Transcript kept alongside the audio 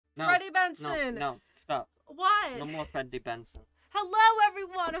No, Freddie Benson! No, stop. What? No more Freddie Benson. Hello,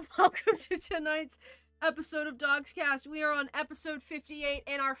 everyone, and welcome to tonight's episode of DoGsCast. We are on episode 58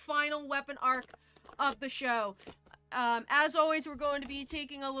 in our final weapon arc of the show. As always, we're going to be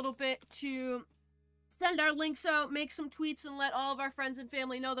taking a little bit to send our links out, make some tweets, and let all of our friends and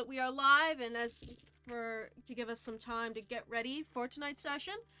family know that we are live, and to give us some time to get ready for tonight's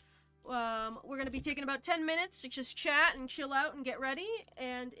session. We're going to be taking about 10 minutes to just chat and chill out and get ready,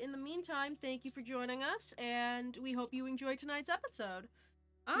 and in the meantime, thank you for joining us, and we hope you enjoy tonight's episode.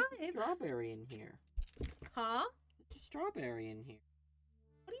 There's a strawberry in here. Huh? There's a strawberry in here.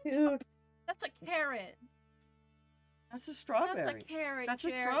 What are you talking? That's a carrot. That's a strawberry. That's a carrot, That's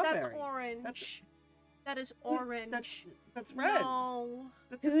Jared. a strawberry. That's orange. That is orange. That's red. No.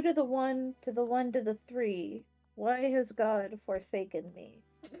 That's 2 to the 1 to the 1 to the 3. Why has God forsaken me?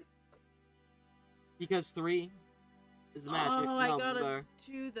 Because 3 is the magic number. Oh, I gotta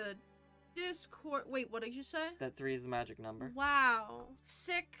do the Discord. Wait, what did you say? That 3 is the magic number. Wow.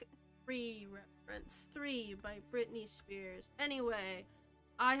 Sick 3 reference. 3 by Britney Spears. Anyway,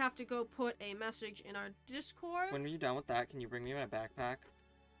 I have to go put a message in our Discord. When you're done with that, can you bring me my backpack?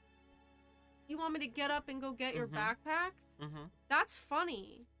 You want me to get up and go get your backpack? Mm-hmm. That's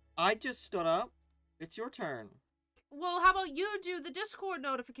funny. I just stood up. It's your turn. Well, how about you do the Discord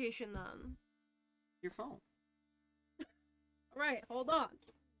notification then? Your phone. Alright, hold on.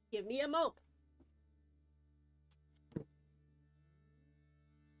 Give me a moment.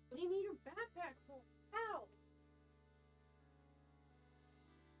 What do you need your backpack for? How?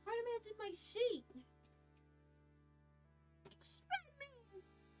 Spider-Man's in my seat. Spider-Man!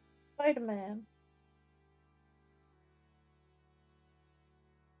 Spider-Man.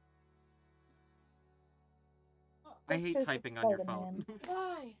 I hate typing on your phone.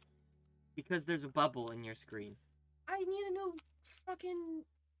 Why? Because there's a bubble in your screen. I need a new fucking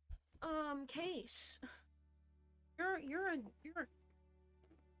case. You're a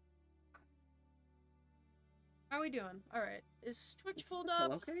How are we doing? Alright. Is Twitch pulled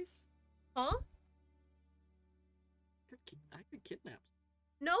up? Pillowcase? Huh? I could kidnap.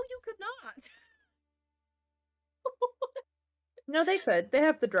 No, you could not. No, they could. They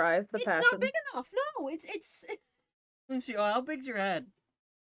have the drive, the passion. It's not big enough. No, it's Lucy, how big's your head?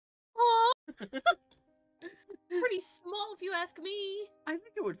 Aw! Pretty small if you ask me. I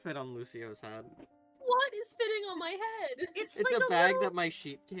think it would fit on Lucio's head. What is fitting on my head? it's It's like a bag little... that my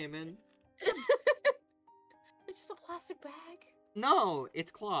sheet came in. It's just a plastic bag? No,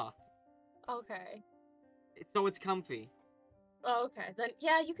 it's cloth. Okay. So it's comfy. Oh, okay. Then,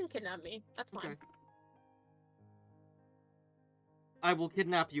 yeah, you can kidnap me. That's fine. Okay. I will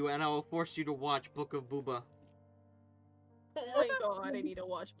kidnap you and I will force you to watch Book of Booba. Oh my god, I need to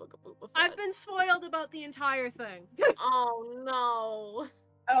watch Book of Booba. I've been spoiled about the entire thing. Oh no.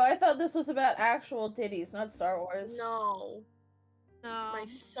 Oh, I thought this was about actual titties, not Star Wars. No. No. My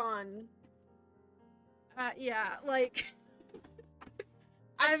son. Yeah, like...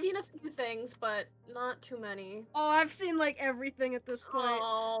 I've seen a few things, but not too many. Oh, I've seen, like, everything at this point.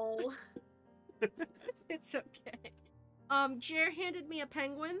 Oh. It's okay. Jer handed me a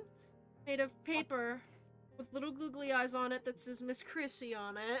penguin made of paper with little googly eyes on it that says Miss Chrissy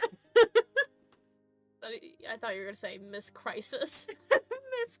on it. I thought you were gonna say Miss Crisis.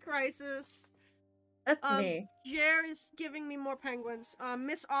 Miss Crisis. That's me. Jer is giving me more penguins.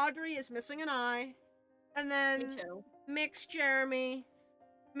 Miss Audrey is missing an eye. And then Me too. Mix Jeremy.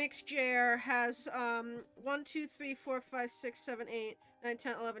 Mix Jer has 1, 2, 3, 4, 5, 6, 7, 8, 9,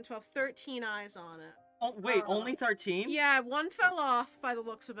 10, 11, 12, 13 eyes on it. Oh, wait, only 13? Yeah, one fell off by the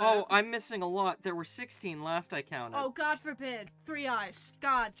looks of it. Oh, I'm missing a lot. There were 16 last I counted. Oh, God forbid. 3 eyes.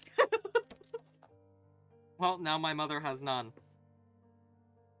 God. Well, now my mother has none.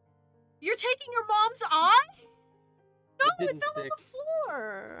 You're taking your mom's eye? No, it didn't fell stick. on the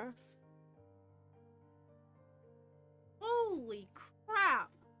floor. Holy crap.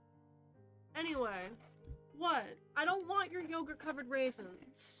 Anyway, what? I don't want your yogurt-covered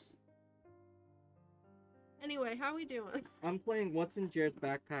raisins. Anyway, how we doing? I'm playing What's in Jared's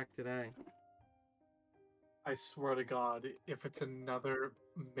Backpack today. I swear to God, if it's another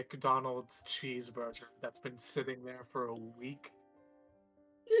McDonald's cheeseburger that's been sitting there for a week.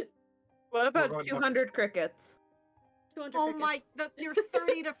 What about going 200 crickets? 200 Oh my, crickets. your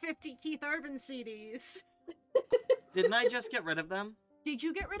 30 to 50 Keith Urban CDs. Didn't I just get rid of them? Did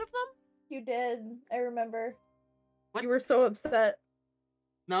you get rid of them? You did. I remember. What? You were so upset.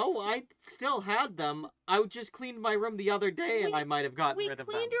 No, I still had them. I just cleaned my room the other day and I might have gotten rid of them.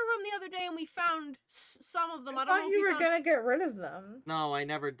 We cleaned your room the other day and we found some of them. I I don't thought know if you we were found... gonna get rid of them. No, I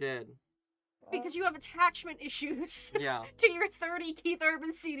never did. Because you have attachment issues Yeah. to your 30 Keith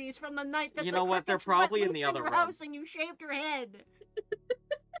Urban CDs from the night that You the know what, they're crickets went probably in loose the other your room. house and you shaved your head.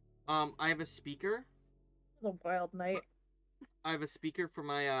 I have a speaker. A wild night. I have a speaker for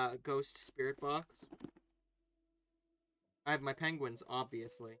my ghost spirit box. I have my penguins,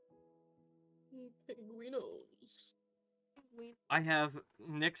 obviously. Penguinos. I have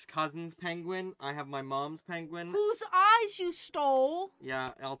Nick's cousin's penguin. I have my mom's penguin. Whose eyes you stole?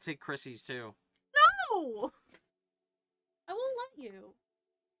 Yeah, I'll take Chrissy's too. No! I won't let you.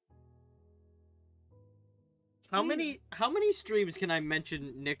 How many streams can I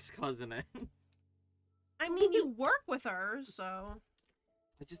mention Nick's cousin in? I mean, you work with her, so...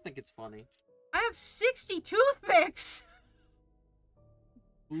 I just think it's funny. I have 60 toothpicks!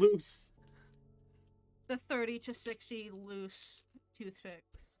 Loose. The 30 to 60 loose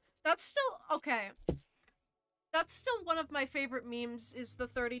toothpicks. That's still... Okay. That's still one of my favorite memes, is the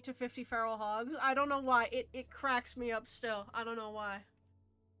 30 to 50 feral hogs. I don't know why. It cracks me up still. I don't know why.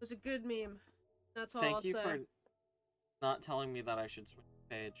 It was a good meme. That's all I'll Thank you say. for not telling me that I should switch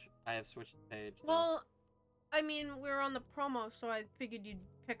the page. I have switched the page. now. Well, I mean, we're on the promo, so I figured you'd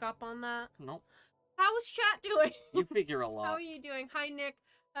pick up on that. Nope. How is chat doing? You figure a lot. How are you doing? Hi, Nick.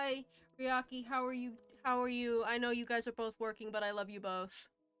 Hi, Ryaki. How are you? How are you? I know you guys are both working, but I love you both.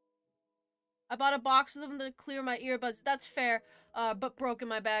 I bought a box of them to clear my earbuds. That's fair, but broke in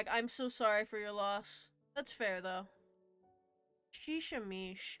my bag. I'm so sorry for your loss. That's fair, though. Shisha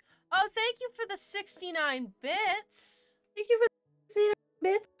Mish. Oh, thank you for the 69 bits. Thank you for seeing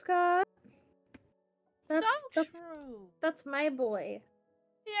bit, Scott. That's, So that's, true. that's my boy.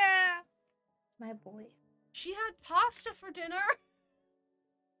 Yeah. My boy. She had pasta for dinner.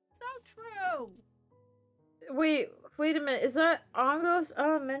 So true. Wait a minute. Is that Ongos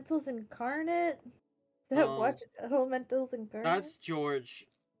Elementals Incarnate? Is that No. Watch Elementals Incarnate? That's George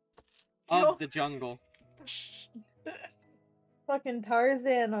Yo. of the jungle. Fucking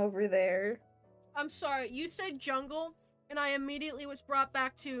Tarzan over there. I'm sorry, you said jungle, and I immediately was brought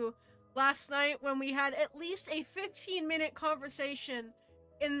back to last night when we had at least a 15-minute conversation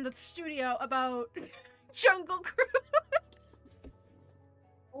in the studio about Jungle Cruise.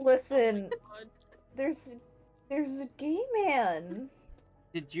 Listen, God. there's a gay man.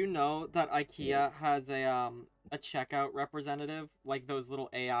 Did you know that IKEA has a checkout representative, like those little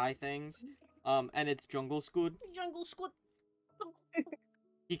AI things? And it's Jungle Squid. Jungle Squid.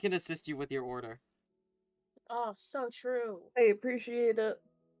 He can assist you with your order. Oh, so true. I appreciate it.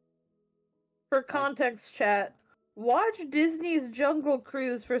 For context, chat, watch Disney's Jungle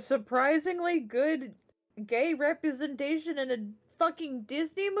Cruise for surprisingly good gay representation in a fucking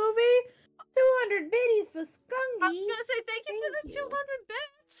Disney movie. 200 biddies for I was Skungy. gonna say thank you for the Thank you. 200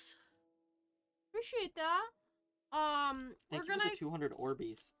 bits. Appreciate that. Thank we're you gonna for the 200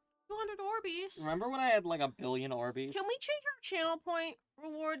 Orbeez. 200 Orbeez. Remember when I had like 1 billion Orbeez? Can we change our channel point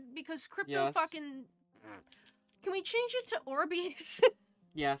reward because crypto Yes. fucking? Can we change it to Orbeez?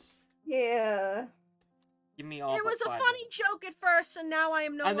 Yes. Yeah. Give me all It but was a 5 funny joke at first, and now I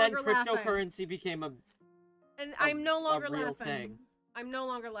am no and then longer laughing. cryptocurrency became a And I'm no longer real laughing. thing. I'm no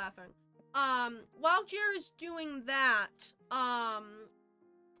longer laughing. While Jer is doing that,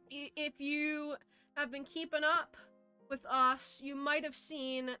 if you have been keeping up with us, you might have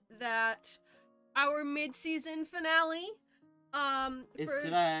seen that our mid-season finale, is for-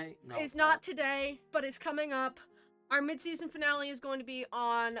 today. No, is not today, but is coming up. Our mid-season finale is going to be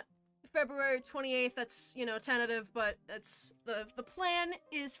on February 28th. That's, tentative, but it's the plan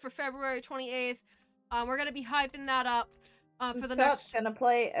is for February 28th. We're gonna be hyping that up for the Scott's next. gonna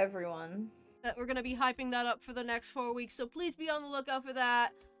play everyone. We're gonna be hyping that up for the next 4 weeks. So please be on the lookout for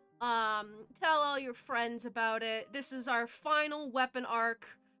that. Tell all your friends about it. This is our final weapon arc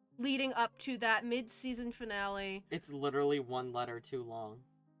leading up to that mid-season finale. It's literally 1 letter too long.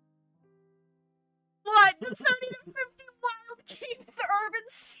 What? The 30 to 50 Wild Keith Urban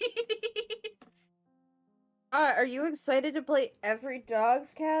CDs! Are you excited to play every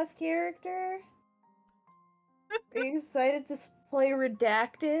DoGsCast character? Are you excited to play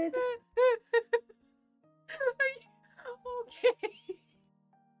Redacted? Okay.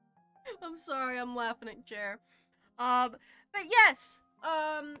 I'm sorry, I'm laughing at Jer. But yes,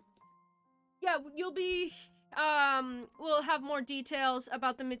 yeah, you'll be, we'll have more details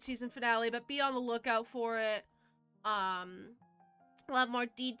about the mid-season finale, but be on the lookout for it. We'll have more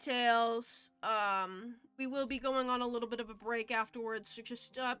details. We will be going on a little bit of a break afterwards, so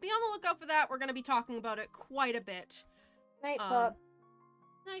just, be on the lookout for that. We're gonna be talking about it quite a bit. Night Pop.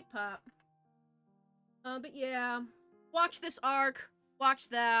 Night Pop. But yeah, watch this arc, watch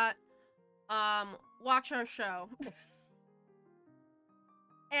that, watch our show.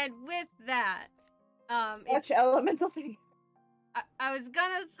 And with that, Watch it's Elemental City. I was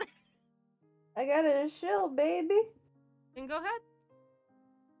gonna say, I got a shill, baby. and go ahead.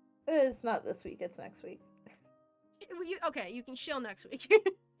 It's not this week, it's next week. Okay, you can shill next week.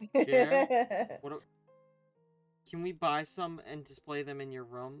 Share? Can we buy some and display them in your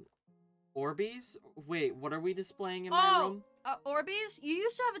room? Orbeez? Wait, what are we displaying in my room? Orbeez? You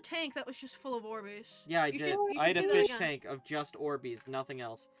used to have a tank that was just full of Orbeez. Yeah, I You did. should I had a do that fish again. tank of just Orbeez, nothing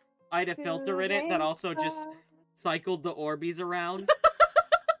else. I had a filter in it that also just cycled the Orbeez around.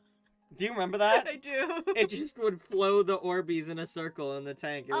 Do you remember that? I do. It just would flow the Orbeez in a circle in the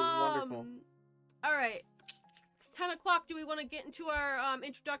tank. It was wonderful. Alright. It's 10 o'clock. Do we want to get into our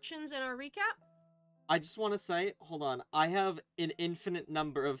introductions and our recap? I just want to say, hold on, I have an infinite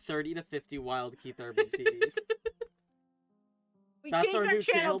number of 30 to 50 Wild Keith Urban CDs. We That's changed our our new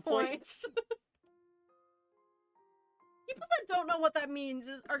channel channel point. points. People that don't know what that means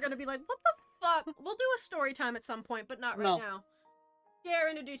are gonna be like, what the fuck? We'll do a story time at some point, but not right No. now. Share,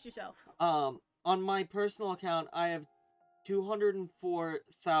 introduce yourself. On my personal account, I have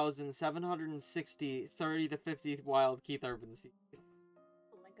 204,760 30 to 50 Wild Keith Urban CDs.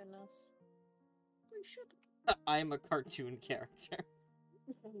 Oh my goodness. We should. I am a cartoon character.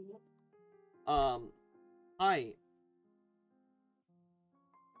 Hi.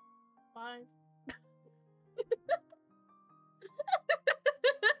 Bye.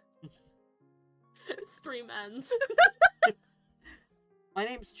 Stream ends. My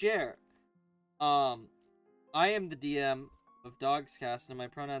name's Jer. I am the DM of DoGsCast, and my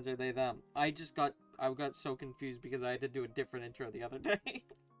pronouns are they, them. I got so confused because I had to do a different intro the other day.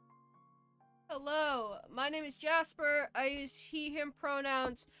 Hello, my name is Jasper. I use he, him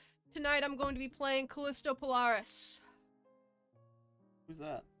pronouns. Tonight I'm going to be playing Callisto Polaris. Who's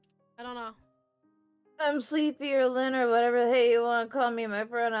that? I don't know. I'm Sleepy or Lynn or whatever the hey you want to call me. My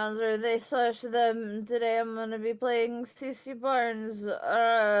pronouns are they/them. Today I'm gonna be playing CC Barnes.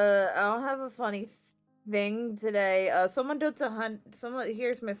 I don't have a funny thing today.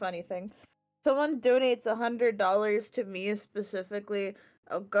 Here's my funny thing. Someone donates $100 to me specifically.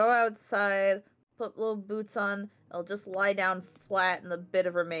 I'll go outside, put little boots on. I'll just lie down flat in the bit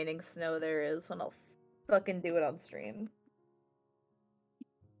of remaining snow there is, and I'll fucking do it on stream.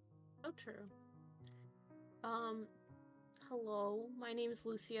 Oh, true. Hello, my name is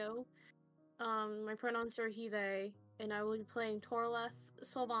Lucio. My pronouns are he, they, and I will be playing Torleth,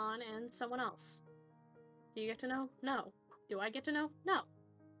 Solvan, and someone else. Do you get to know? No. Do I get to know? No.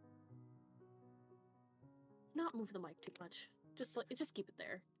 Not move the mic too much. Just keep it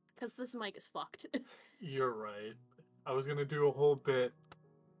there, because this mic is fucked. You're right. I was gonna do a whole bit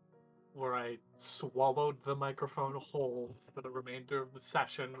where I swallowed the microphone whole for the remainder of the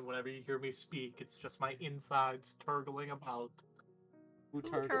session. Whenever you hear me speak, it's just my insides turgling about. Who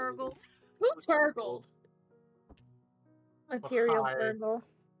Who turgled? Who turgled? Material hi. Virgo.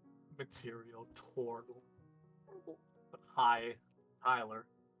 Material turgle. But hi, Tyler.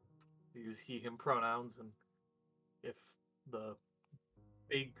 I use he, him pronouns, and if the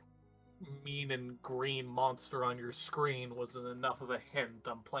big, mean and green monster on your screen wasn't enough of a hint,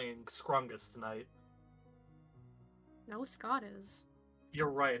 I'm playing Scrungus tonight. No, Scott is. You're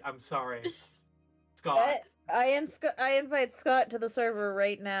right, I'm sorry. Scott. I invite Scott to the server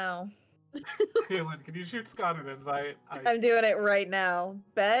right now. Kaylin, can you shoot Scott an invite? I'm doing it right now.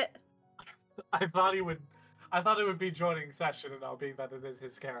 Bet? I thought it would be joining session, and I'll be that it is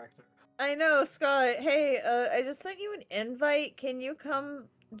his character. I know, Scott. Hey, I just sent you an invite. Can you come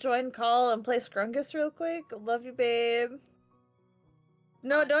join call and play Scrungus real quick? Love you, babe.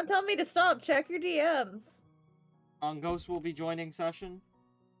 No, don't tell me to stop. Check your DMs. Ghost will be joining session.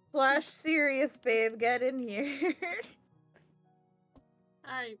 / serious, babe. Get in here.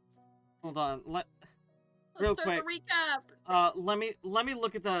 Alright, Hold on. let's Real start the quick. recap. Let me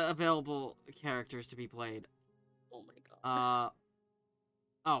look at the available characters to be played. Oh my god.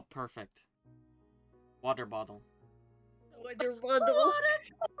 Oh, perfect. Water bottle. Water bottle. Water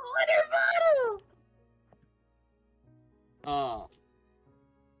Water bottle.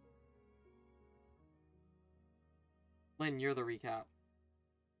 Lynn, you're the recap.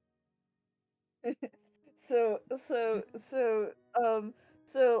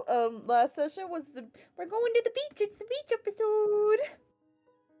 Last session was we're going to the beach. It's the beach episode.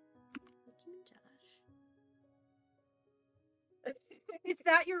 Is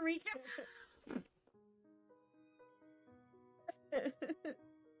that your recap?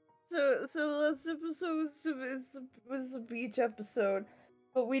 So the last episode was a beach episode,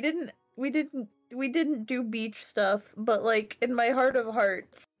 but we didn't do beach stuff. But like in my heart of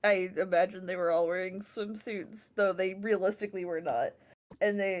hearts, I imagine they were all wearing swimsuits, though they realistically were not.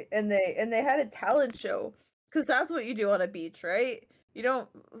 they had a talent show, because that's what you do on a beach, right? You don't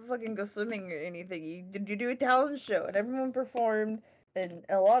fucking go swimming or anything. You do a talent show, and everyone performed, and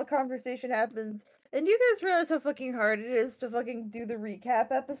a lot of conversation happens. And you guys realize how fucking hard it is to fucking do the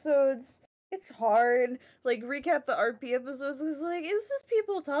recap episodes? It's hard. Like, recap the RP episodes. It's like, it's just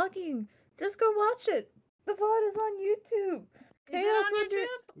people talking. Just go watch it. The VOD is on YouTube. Is it on YouTube?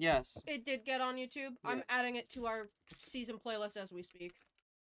 Yes. It did get on YouTube. I'm Yes. adding it to our season playlist as we speak.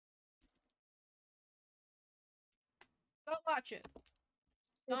 Go watch it.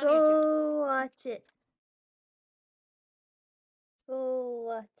 It's on YouTube. Go watch it. Go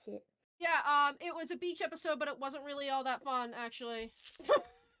watch it. Yeah, it was a beach episode, but it wasn't really all that fun, actually.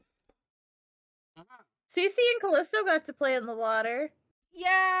 Cece and Callisto got to play in the water.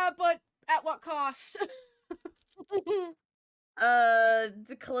 Yeah, but at what cost?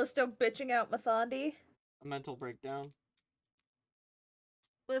 The Callisto bitching out Mathandi. A mental breakdown.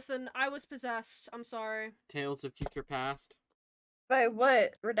 Listen, I was possessed. I'm sorry. Tales of Future Past. By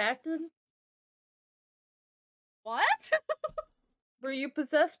what? Redacted? What? Were you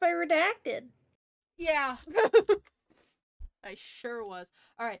possessed by Redacted? Yeah. I sure was.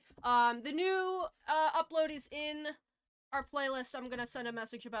 Alright, the new upload is in our playlist. I'm gonna send a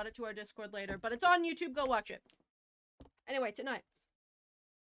message about it to our Discord later, but it's on YouTube. Go watch it. Anyway, tonight.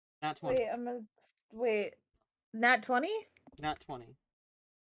 Nat 20. Wait. Nat 20? Nat 20.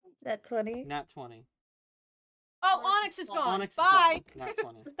 Nat 20? Nat 20. Oh, Onyx is gone. Onyx is Bye. gone. Nat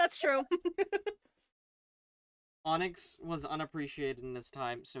 20. That's true. Onyx was unappreciated in his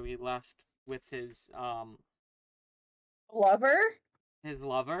time, so he left with his Lover?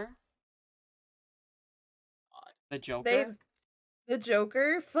 lover. The Joker. The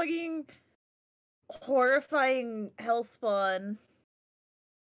Joker? Fucking horrifying hellspawn.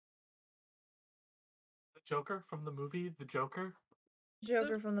 The Joker from the movie The Joker?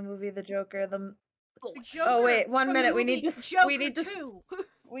 Joker from the movie The Joker. The Oh Joker wait, 1 from the minute. We movie need to Joker we need to 2.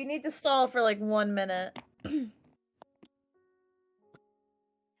 we need to stall for like 1 minute.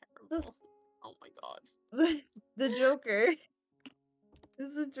 Just- Oh my god. the Joker.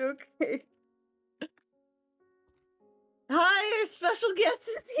 This is a Joker. Hi, our special guest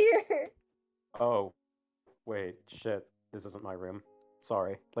is here. Oh, wait, shit. This isn't my room.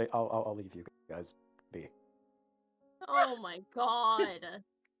 Sorry. Like, I'll leave you guys be. Oh my god.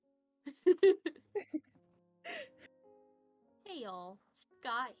 Hey y'all,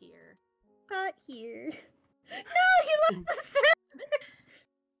 Scott here. Not here. No, he left the server.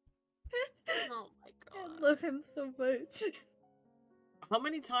 Oh my I god. love him so much. How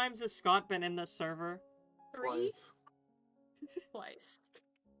many times has Scott been in this server? 3? Twice. Twice.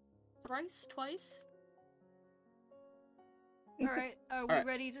 Thrice? Twice? Alright, are we Alright.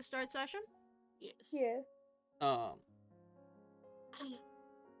 ready to start session? Yes. Yeah. I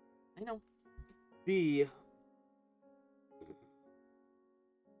know. The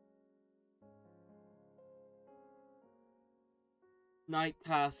night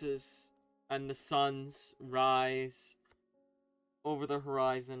passes and the suns rise over the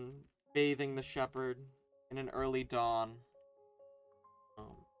horizon, bathing the shepherd in an early dawn.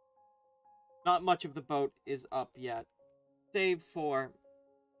 Not much of the boat is up yet, save for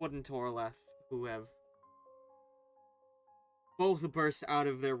Wood and Torleth, who have both burst out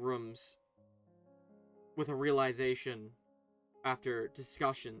of their rooms with a realization after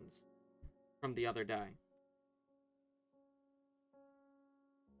discussions from the other day.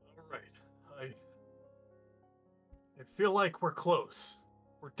 Alright, I feel like we're close.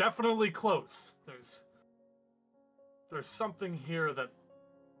 We're definitely close. There's something here that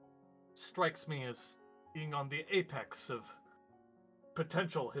strikes me as being on the apex of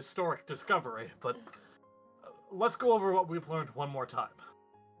potential historic discovery, but let's go over what we've learned one more time.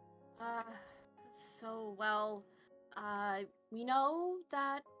 We know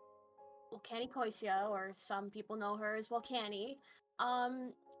that Volcani Koisia, or some people know her as Volcani,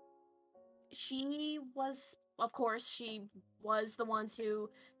 she was, of course, she was the ones who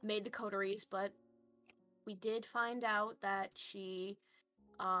made the coteries, but we did find out that she,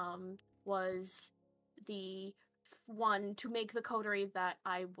 was the one to make the coterie that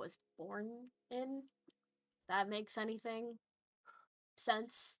I was born in. That makes anything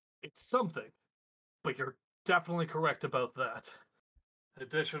sense? It's something, but you're definitely correct about that.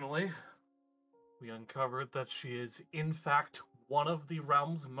 Additionally, we uncovered that she is, in fact, one of the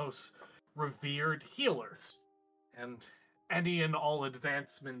realm's most revered healers, and any and all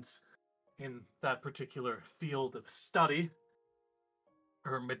advancements in that particular field of study,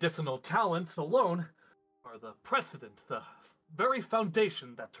 her medicinal talents alone, are the precedent, the very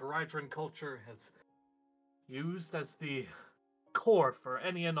foundation that Teridran culture has used as the core for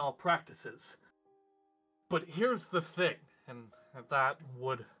any and all practices. But here's the thing, and that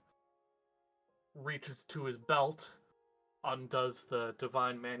Wood reaches to his belt, undoes the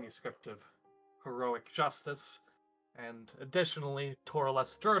divine manuscript of heroic justice, and additionally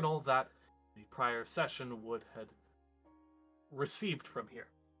Toraleth's journal that the prior session Wood had received from here.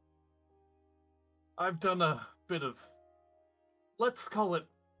 I've done a bit of, let's call it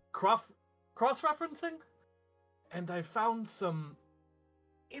cross-referencing, and I found some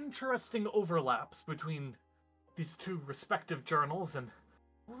interesting overlaps between these two respective journals. And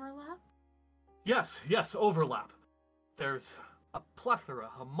Overlap? yes, overlap. There's a plethora,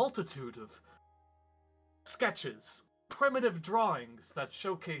 a multitude of sketches, primitive drawings that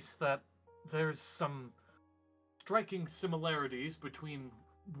showcase that there's some striking similarities between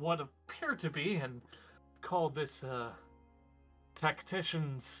what appear to be, and call this a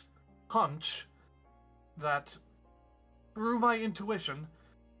tactician's hunch, that through my intuition,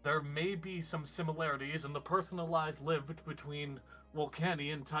 there may be some similarities in the personalized lived between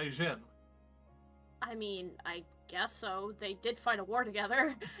Volcani and Taijin. I mean, I guess so. They did fight a war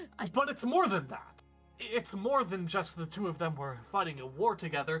together. But it's more than that. It's more than just the two of them were fighting a war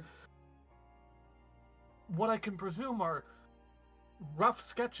together. What I can presume are rough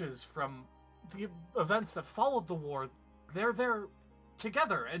sketches from the events that followed the war. They're there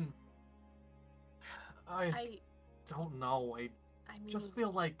together, and I don't know. I mean, just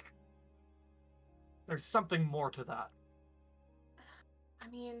feel like there's something more to that. I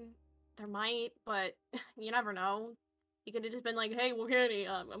mean, there might, but you never know. You could have just been like, "Hey, Wakani,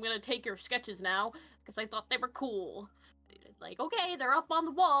 I'm gonna take your sketches now because I thought they were cool." Like, okay, they're up on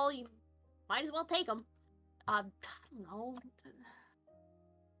the wall. You might as well take them. I don't know.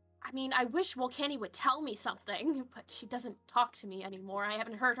 I mean, I wish Volcani would tell me something, but she doesn't talk to me anymore. I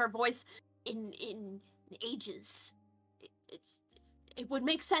haven't heard her voice in ages. It would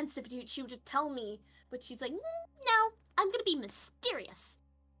make sense if she would just tell me, but she's like, no, I'm gonna be mysterious.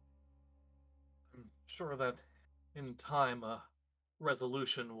 I'm sure that in time a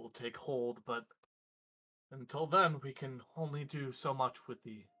resolution will take hold, but until then we can only do so much with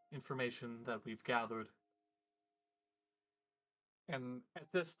the information that we've gathered. And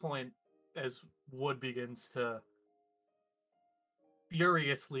at this point, as Wood begins to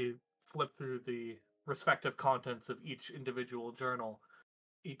furiously flip through the respective contents of each individual journal,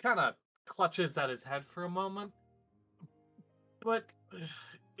 he kind of clutches at his head for a moment. But,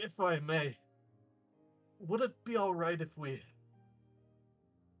 if I may, would it be alright if we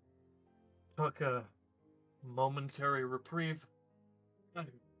took a momentary reprieve?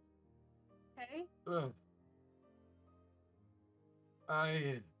 Okay.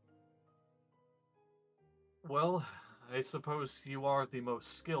 Well, I suppose you are the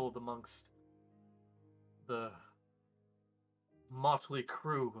most skilled amongst the motley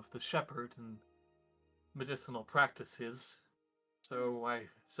crew of the shepherd and medicinal practices, so I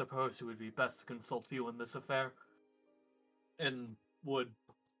suppose it would be best to consult you in this affair. And Wood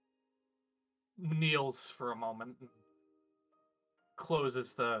kneels for a moment and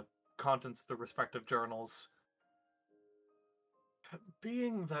closes the contents of the respective journals.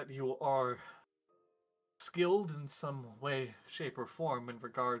 Being that you are skilled in some way, shape, or form in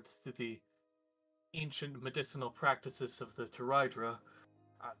regards to the ancient medicinal practices of the Teridra,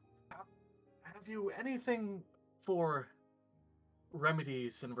 have you anything for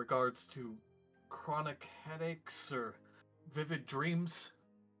remedies in regards to chronic headaches or vivid dreams?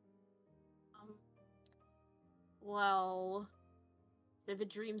 Well, vivid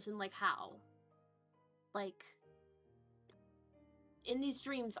dreams and like how? Like, in these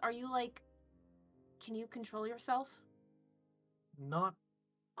dreams, are you like, can you control yourself? Not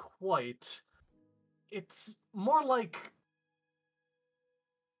quite. It's more like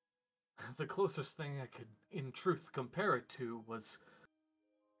the closest thing I could, in truth, compare it to was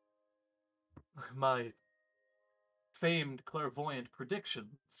my famed clairvoyant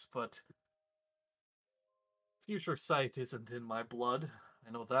predictions, but future sight isn't in my blood.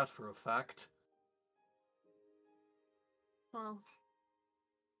 I know that for a fact. Well,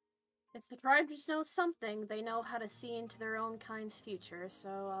 if the tribes know something, they know how to see into their own kind's future,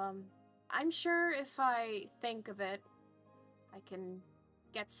 so, I'm sure if I think of it, I can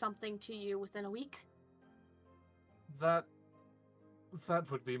get something to you within a week. That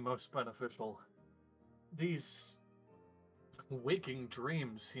would be most beneficial. These waking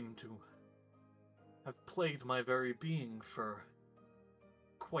dreams seem to have plagued my very being for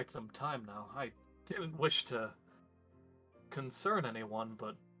quite some time now. I didn't wish to concern anyone,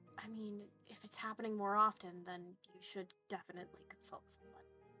 but I mean, if it's happening more often, then you should definitely consult someone.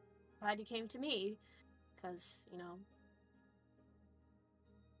 Glad you came to me, because, you know,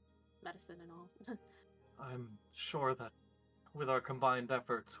 medicine and all. I'm sure that with our combined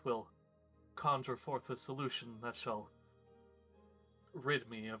efforts, we'll conjure forth a solution that shall rid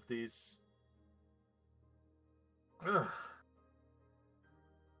me of these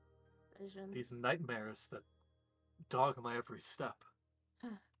Vision. these nightmares that dog my every step.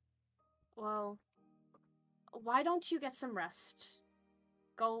 Well, why don't you get some rest?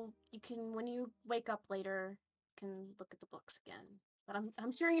 Go. You can when you wake up later. You can look at the books again. But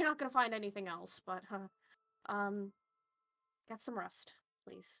I'm sure you're not gonna find anything else. But get some rest,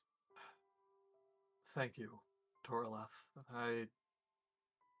 please. Thank you, Toraleth.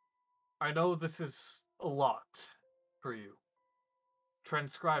 I know this is a lot for you.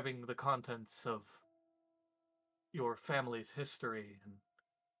 Transcribing the contents of your family's history and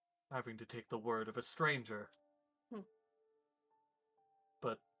having to take the word of a stranger.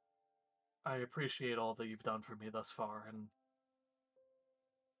 But I appreciate all that you've done for me thus far, and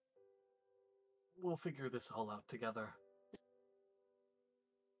we'll figure this all out together.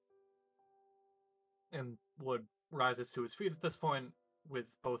 And Wood rises to his feet at this point,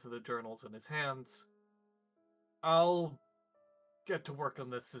 with both of the journals in his hands. I'll get to work on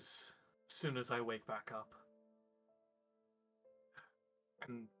this as soon as I wake back up.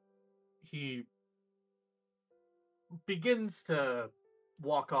 And he begins to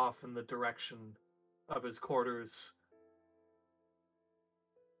walk off in the direction of his quarters.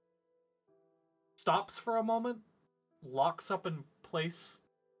 Stops for a moment, locks up in place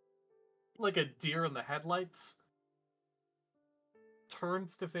like a deer in the headlights,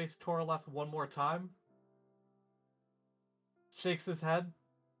 turns to face Toraleth one more time, shakes his head,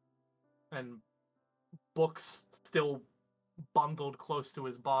 and books still bundled close to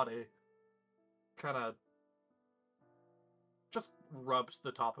his body, kind of just rubs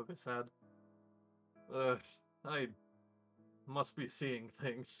the top of his head. I must be seeing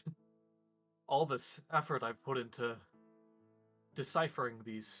things. All this effort I've put into deciphering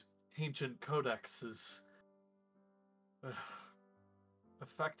these ancient codex is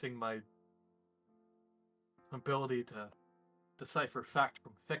affecting my ability to decipher fact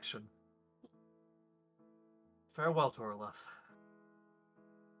from fiction. Farewell, Toraleth.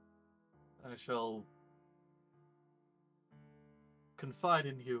 I shall confide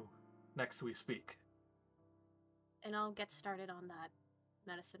in you next we speak. And I'll get started on that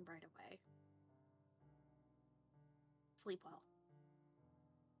medicine right away. Sleep well.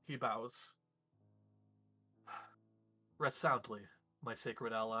 He bows. Rest soundly, my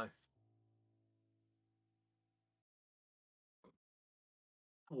sacred ally.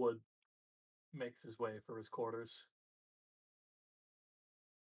 Wood makes his way for his quarters.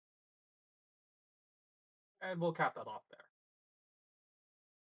 And we'll cap that off there.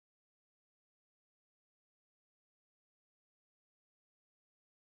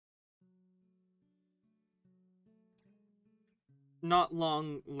 Not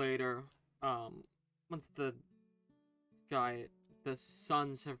long later, once the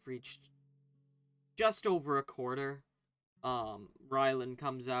suns have reached just over a quarter, Rylan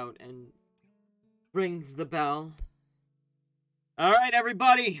comes out and rings the bell. All right,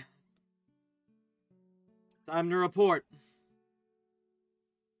 everybody. Time to report.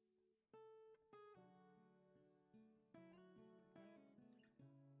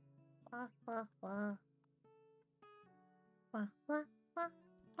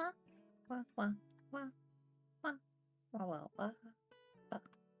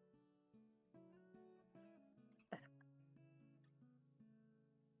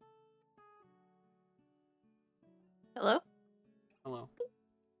 Hello? Hello.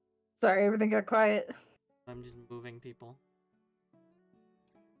 Sorry, everything got quiet. I'm just moving people.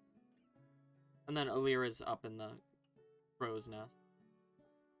 And then Alira's up in the crow's nest.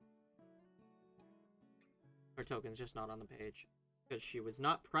 Her token's just not on the page, because she was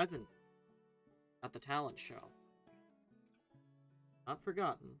not present at the talent show. Not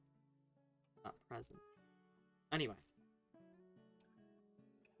forgotten. Not present. Anyway.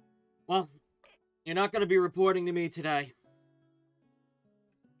 Well, you're not going to be reporting to me today.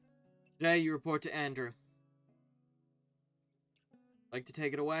 Today you report to Andrew. Like to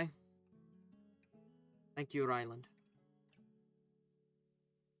take it away? Thank you, Ryland.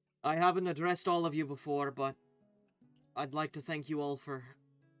 I haven't addressed all of you before, but I'd like to thank you all for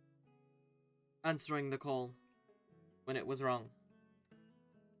answering the call when it was wrong.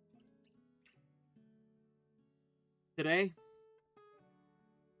 Today,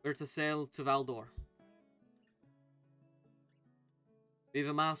 we're to sail to Valdor. We've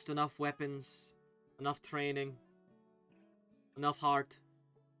amassed enough weapons, enough training, enough heart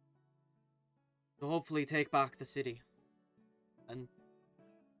to hopefully take back the city and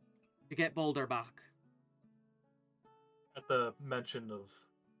to get Boulder back. At the mention of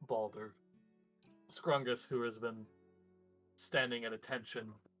Balder, Scrungus, who has been standing at attention,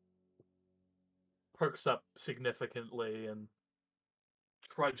 perks up significantly and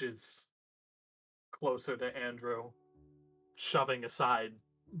trudges closer to Andrew, shoving aside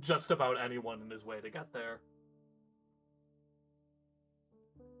just about anyone in his way to get there.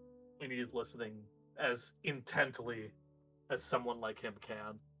 And he is listening as intently as someone like him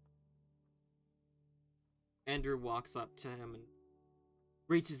can. Andrew walks up to him and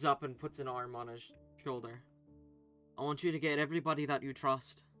reaches up and puts an arm on his shoulder. I want you to get everybody that you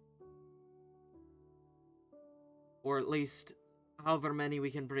trust. Or at least however many we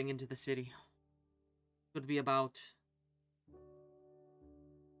can bring into the city. Could be about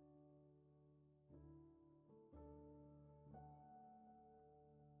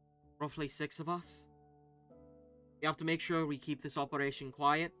roughly 6 of us. We have to make sure we keep this operation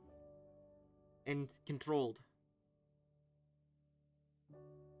quiet and controlled.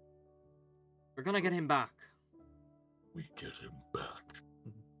 We're gonna get him back. We get him back.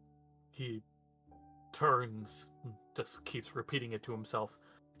 He turns, just keeps repeating it to himself.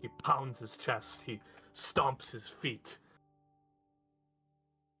 He pounds his chest, he stomps his feet.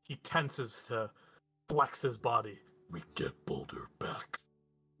 He tenses to flex his body. We get Boulder back.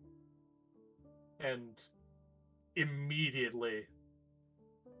 And immediately,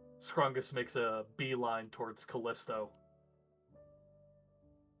 Scrungus makes a beeline towards Callisto.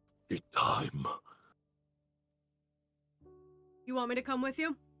 It's time. You want me to come with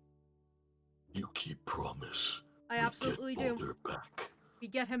you? You keep promise. I absolutely get do. Boulder back. We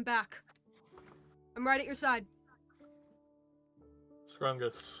get him back. I'm right at your side.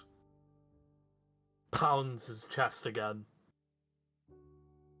 Scrungus pounds his chest again.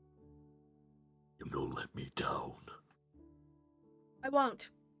 You no let me down. I won't.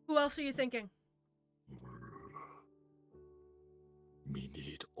 Who else are you thinking? Me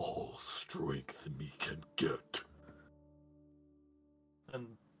need all strength me can get. And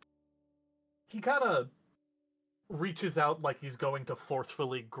he kind of reaches out like he's going to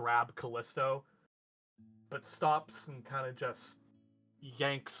forcefully grab Callisto, but stops and kind of just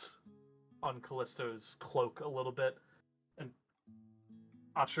yanks on Callisto's cloak a little bit and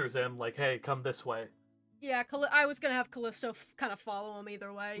ushers him like, hey, come this way. Yeah, I was gonna have Callisto kind of follow him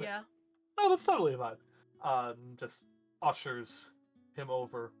either way, yeah. Oh, that's totally fine. Just ushers him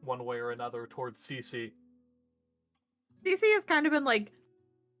over one way or another towards Cece. Cece has kind of been like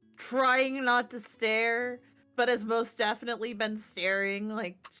trying not to stare, but has most definitely been staring,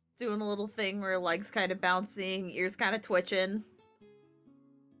 like doing a little thing where legs kind of bouncing, ears kind of twitching.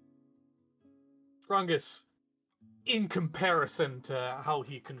 Scrungus, in comparison to how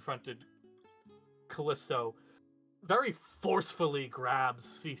he confronted Callisto, very forcefully grabs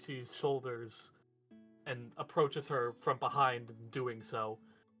Cece's shoulders and approaches her from behind in doing so.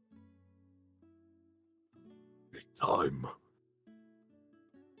 It's time.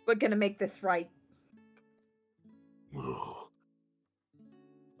 We're gonna make this right. Oh,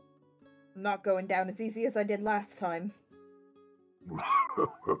 I'm not going down as easy as I did last time.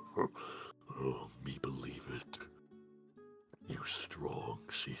 me believe it. You strong,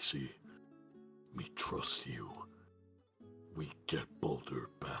 Cece. Me trust you. We get Boulder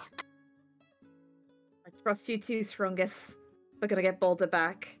back. I trust you too, Scrungus. We're gonna get Boulder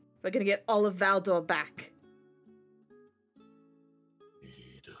back. We're gonna get all of Valdor back.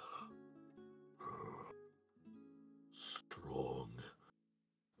 Need strong.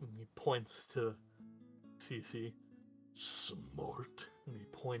 And he points to Cece. Smart. And he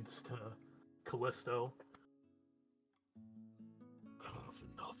points to Callisto. Have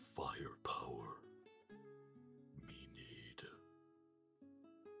enough firepower. Me need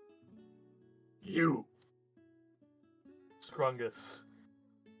you. Scrungus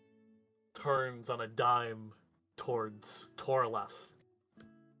turns on a dime towards Torleth.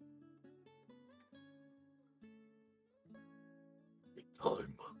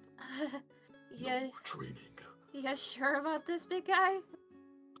 Time. Yeah, No more training. yeah, sure about this, big guy?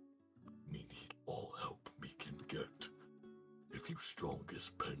 Me need all help me can get. If you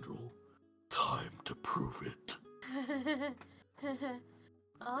strongest Pendril, time to prove it.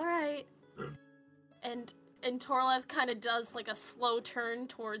 All right. And Torleth kind of does like a slow turn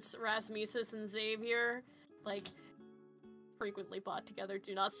towards Rasmusus and Xavier, like frequently bought together,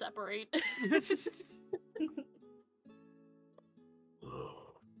 do not separate.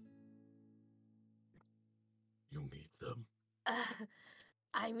 You need them.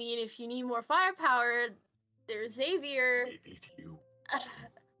 I mean, if you need more firepower, there's Xavier. They need you.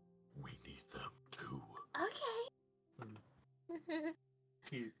 We need them too. Okay.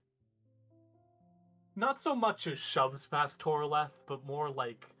 He not so much as shoves past Torleth, but more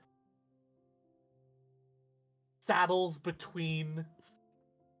like saddles between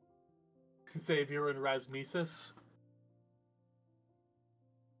Xavier and Rasmesis.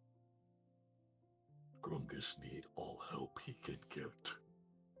 Grungus need all help he can get.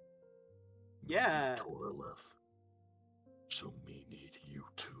 Yeah. Torleth. So me need you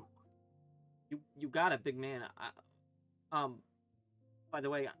too. You got it, big man. By the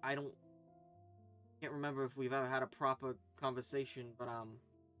way, can't remember if we've ever had a proper conversation, but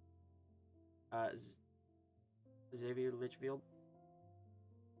Xavier Litchfield.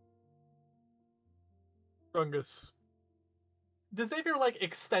 Grungus. Does Xavier, like,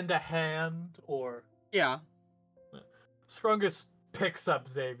 extend a hand, or... Yeah. Scrungus picks up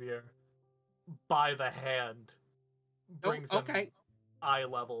Xavier by the hand, brings him eye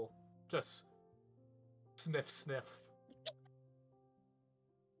level, just sniff, sniff.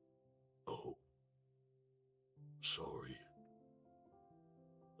 Oh. Sorry.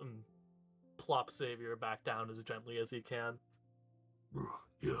 And plops Xavier back down as gently as he can.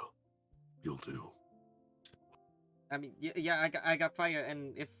 Yeah, you'll do. I mean, yeah, I got fire,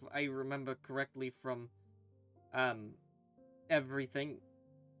 and if I remember correctly from, everything,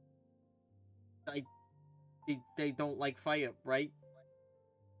 they don't like fire, right?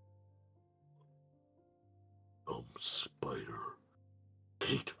 Spider.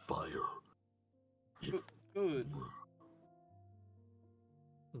 Hate fire. Good.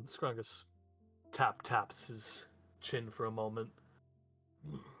 And Scrungus taps his chin for a moment.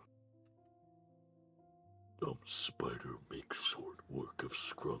 Spider makes short work of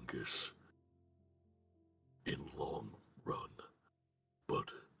Scrungus in long run.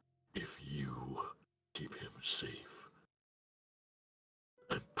 But if you keep him safe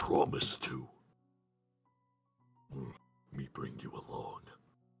and promise to, me bring you along.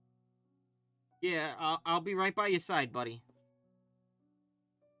 Yeah, I'll be right by your side, buddy.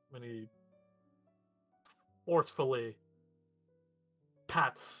 When he forcefully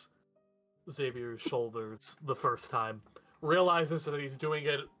pats Xavier's shoulders the first time, realizes that he's doing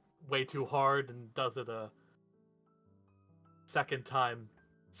it way too hard, and does it a second time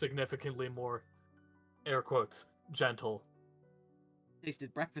significantly more, air quotes, gentle.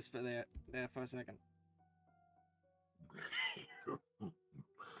 Tasted breakfast for there for a second.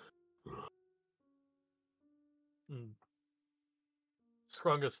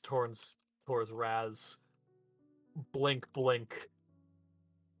 Scrungus turns towards Raz. Blink, blink.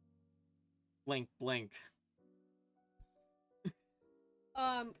 Blink, blink.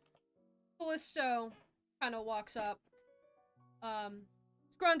 Callisto kind of walks up.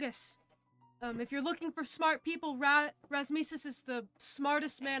 Scrungus, if you're looking for smart people, Rasmesis is the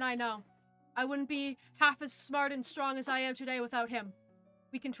smartest man I know. I wouldn't be half as smart and strong as I am today without him.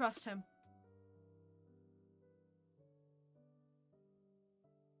 We can trust him.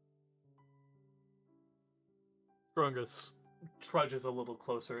 Grungus trudges a little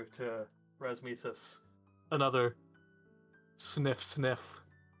closer to Rasmesis. Another sniff, sniff.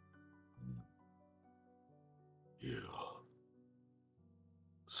 Yeah.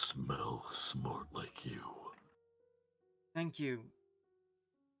 Smell smart like you. Thank you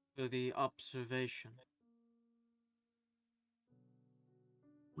for the observation.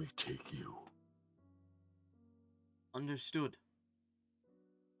 We take you. Understood.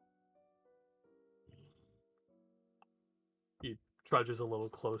 He trudges a little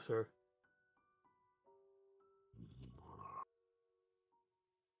closer.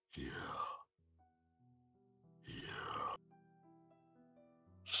 Yeah. Yeah.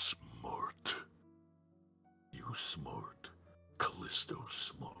 Smart. You smart. Callisto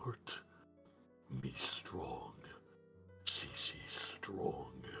smart. Me strong. Cece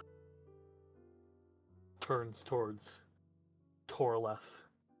strong. Turns towards Torleth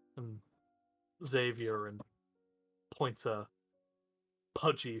and Xavier and points a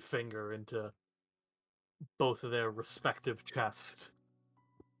pudgy finger into both of their respective chests.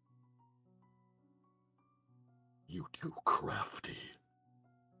 You too crafty.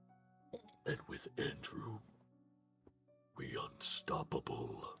 And with Andrew, we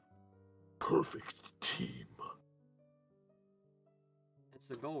unstoppable. Perfect team. That's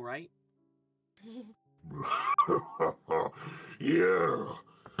the goal, right? Yeah.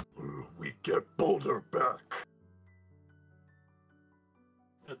 We get Boulder back.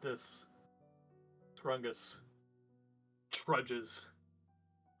 At this, Scrungus trudges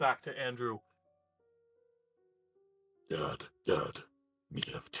back to Andrew. Dad, me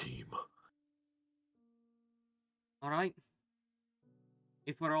have team. All right.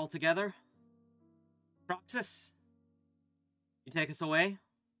 If we're all together, Roxas, you take us away?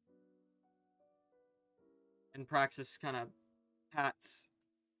 And Praxis kind of pats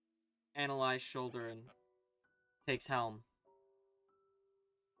Analy's shoulder and takes helm.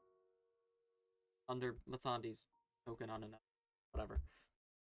 Under Mathondi's token on enough. Whatever.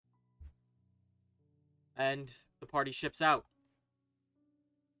 And the party ships out.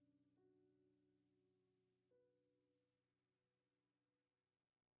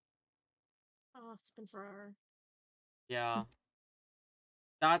 Oh, it's been forever. Yeah.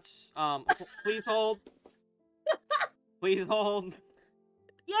 That's, please hold. Please hold.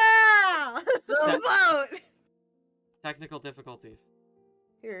 Yeah! The vote! Technical difficulties.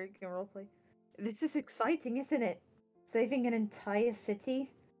 Here, you can roleplay. This is exciting, isn't it? Saving an entire city?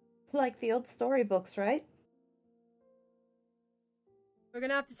 Like the old storybooks, right? We're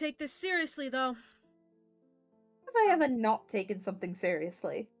gonna have to take this seriously, though. Have I ever not taken something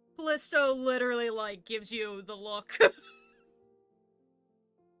seriously? Callisto literally, like, gives you the look. Like-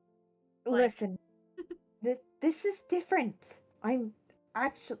 Listen, this is different. I'm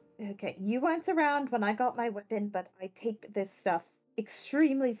actually... Okay, you weren't around when I got my weapon, but I take this stuff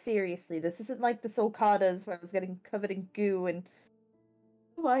extremely seriously. This isn't like the Sulcadas where I was getting covered in goo and...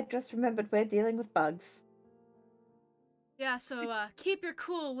 Oh, I just remembered we're dealing with bugs. Yeah, so, keep your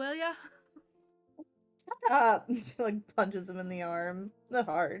cool, will ya? Shut up! She, like, punches him in the arm. Not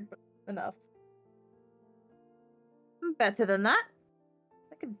hard, but enough. Better than that.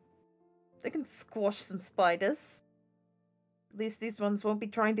 I can squash some spiders. At least these ones won't be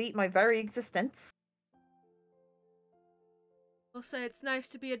trying to eat my very existence. We'll say it's nice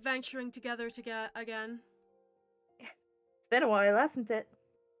to be adventuring together again. It's been a while, hasn't it?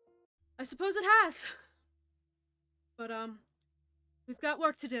 I suppose it has. But, we've got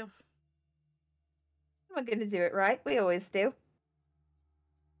work to do. We're gonna do it right. We always do.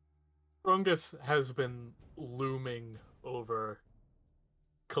 Rungus has been looming over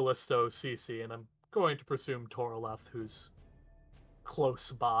Callisto, Cece, and I'm going to presume Toraleth, who's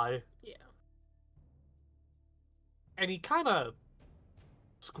close by. Yeah. And he kind of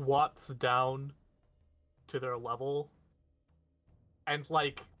squats down to their level and,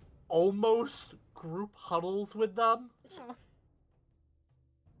 like, almost group huddles with them. Oh.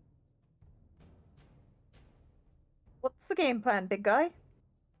 What's the game plan, big guy?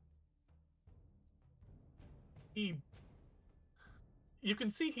 You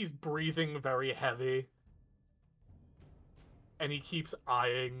can see he's breathing very heavy. And he keeps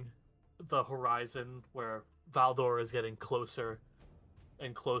eyeing the horizon where Valdor is getting closer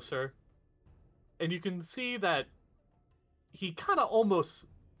and closer. And you can see that he kind of almost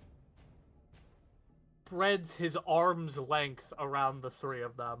spreads his arm's length around the three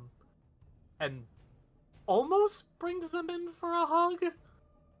of them and almost brings them in for a hug.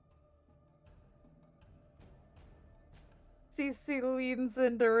 Cece leans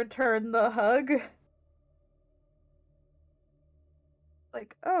in to return the hug.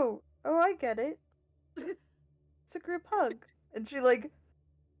 Like, oh, I get it. It's a group hug. And she, like,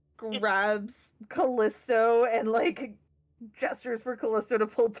 grabs Callisto and, like, gestures for Callisto to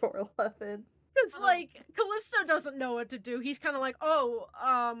pull Toraleth in. It's like, Callisto doesn't know what to do. He's kind of like, oh,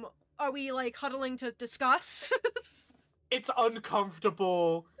 are we, like, huddling to discuss? It's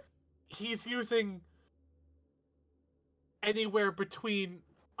uncomfortable. He's using anywhere between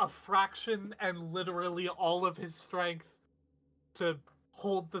a fraction and literally all of his strength to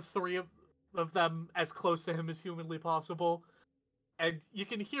hold the three of them as close to him as humanly possible. And you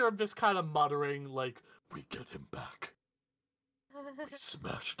can hear him just kind of muttering, like, We get him back. We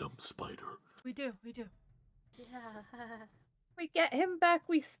smashed him, Spider. We do. Yeah. We get him back,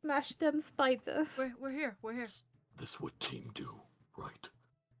 we smash them spider. We're here. This what team do, right?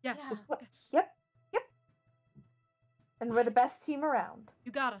 Yes. Yeah. Yes. Yep. And we're the best team around.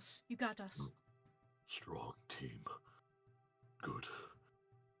 You got us. Strong team. Good.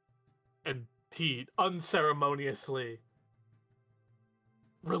 and he unceremoniously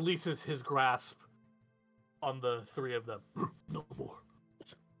releases his grasp on the three of them. No more.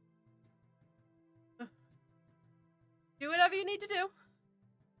 Do whatever you need to do.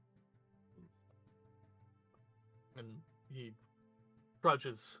 And he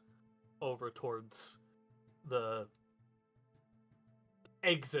trudges over towards the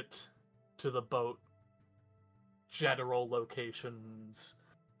exit to the boat general locations,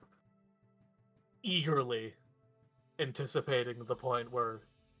 eagerly anticipating the point where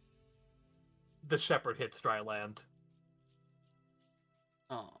the shepherd hits dry land.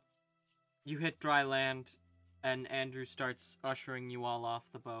 Oh. You hit dry land, and Andrew starts ushering you all off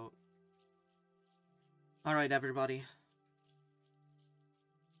the boat. Alright, everybody.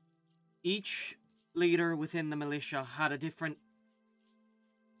 Each leader within the militia had a different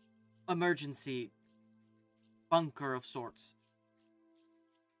emergency bunker of sorts.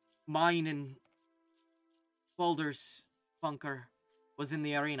 Mine and Boulder's bunker was in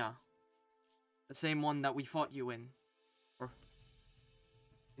the arena. The same one that we fought you in. Or,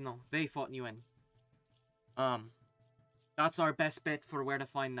 no, they fought you in. That's our best bet for where to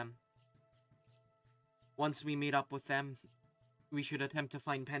find them. Once we meet up with them, we should attempt to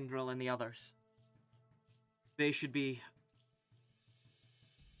find Pendril and the others. They should be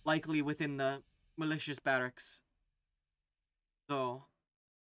likely within the malicious barracks. Though,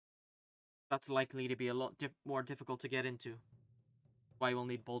 that's likely to be a lot more difficult to get into. Why we'll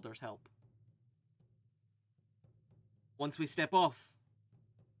need Boulder's help. Once we step off,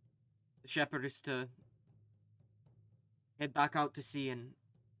 the shepherd is to head back out to sea and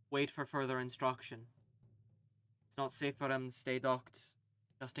wait for further instruction. It's not safe for them to stay docked,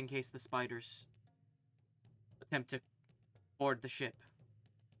 just in case the spiders attempt to board the ship.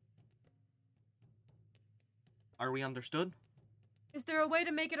 Are we understood? Is there a way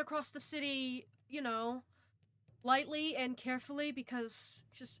to make it across the city, lightly and carefully? Because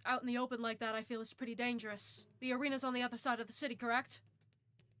just out in the open like that, I feel is pretty dangerous. The arena's on the other side of the city, correct?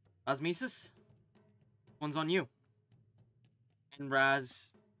 Asmesis? One's on you. And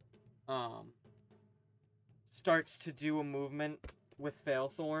Raz, starts to do a movement with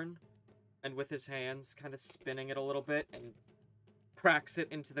Failthorn, and with his hands kind of spinning it a little bit, and cracks it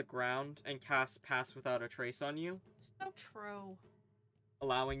into the ground, and casts Pass Without a Trace on you. So true.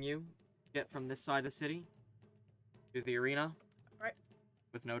 Allowing you to get from this side of the city to the arena. Right.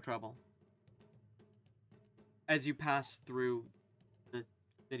 With no trouble. As you pass through the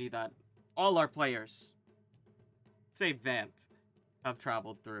city that all our players, save Vanth, have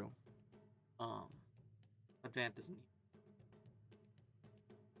traveled through. But Vanth isn't.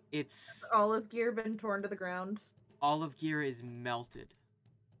 It's... Olive gear been torn to the ground. Olive gear is melted.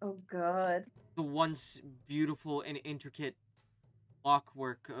 Oh god. The once beautiful and intricate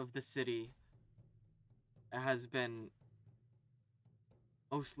clockwork of the city has been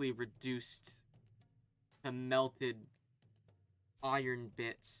mostly reduced to melted iron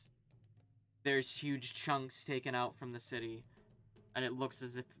bits. There's huge chunks taken out from the city, and it looks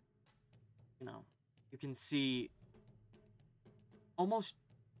as if, you can see almost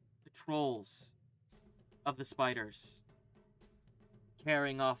the trolls of the spiders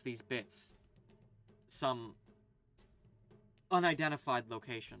carrying off these bits to some unidentified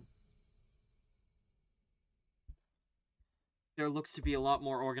location. There looks to be a lot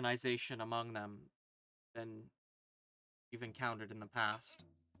more organization among them than you've encountered in the past.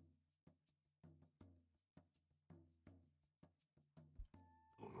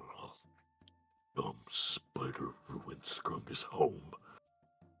 Dumb spider ruined Scrungus' home.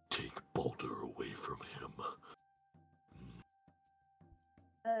 Take Balder away from him.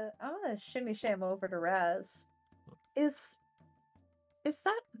 I'm gonna shimmy sham over to Raz. Is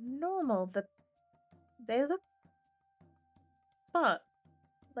that normal that they look not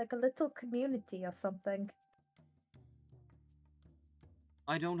like a little community or something?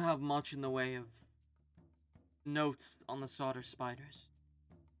 I don't have much in the way of notes on the Sauter spiders.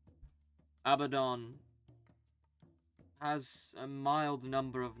 Abaddon has a mild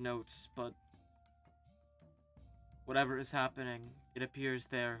number of notes, but whatever is happening, it appears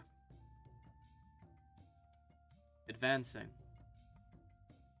they're advancing.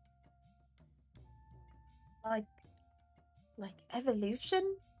 Like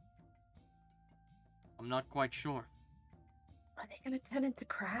evolution? I'm not quite sure. Are they gonna turn into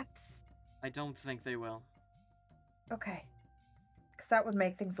crabs? I don't think they will. Okay. Because that would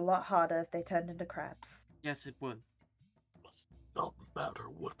make things a lot harder if they turned into crabs. Yes, it would. Not matter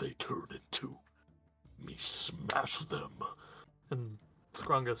what they turn into. Me smash them. And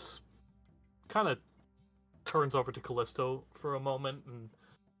Scrungus kind of turns over to Callisto for a moment, and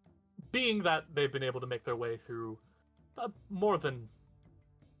being that they've been able to make their way through more than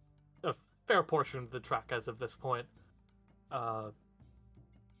a fair portion of the track as of this point,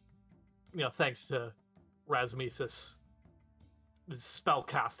 thanks to Rasmesis' spell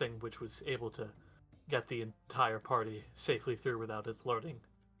casting, which was able to get the entire party safely through without it alerting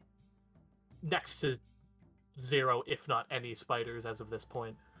next to zero, if not any, spiders as of this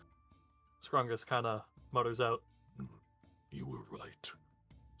point. Scrungus kind of mutters out, You were right.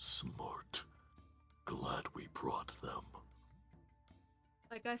 Smart. Glad we brought them.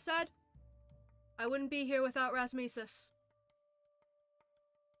 Like I said, I wouldn't be here without Rasmesis.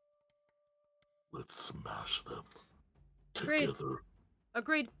 Let's smash them. Agreed. Together.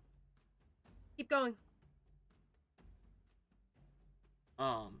 Agreed. Keep going.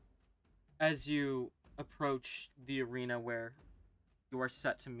 As you approach the arena where you are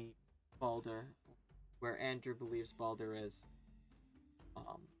set to meet Balder, where Andrew believes Balder is.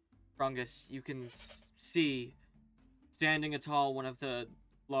 Frungus, you can see, standing atall one of the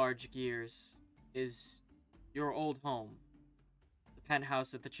large gears, is your old home, the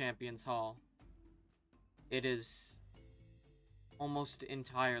penthouse at the Champions Hall. It is almost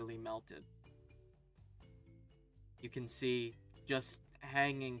entirely melted. You can see, just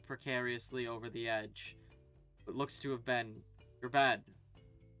hanging precariously over the edge, what looks to have been your bed,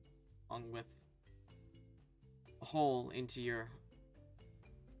 along with a hole into your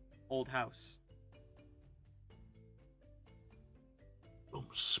old house.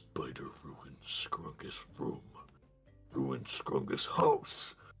 Spider ruined Scrungus' room. Ruined Scrungus'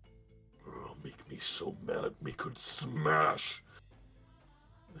 house. Oh, make me so mad me could smash.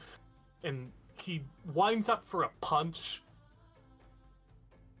 And he winds up for a punch.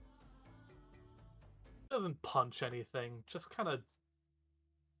 Doesn't punch anything, just kind of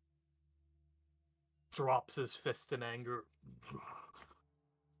drops his fist in anger.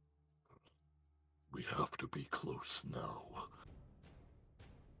 We have to be close now.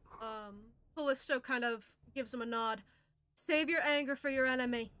 Callisto kind of gives him a nod. Save your anger for your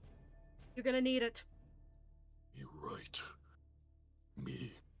enemy. You're gonna need it. You're right.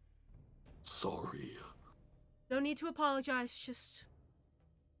 Me. Sorry. No need to apologize, just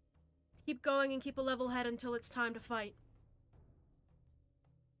keep going and keep a level head until it's time to fight.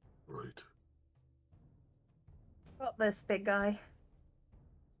 Right. Got this, big guy.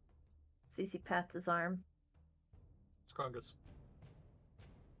 Cece pats his arm. Scrungus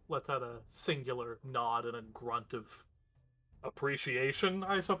lets out a singular nod and a grunt of appreciation,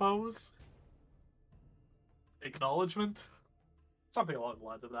 I suppose. Acknowledgement? Something along the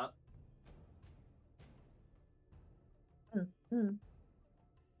lines of that. Mm-hmm.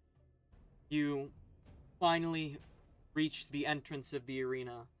 You finally reach the entrance of the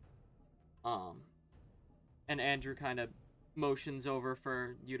arena. And Andrew kind of motions over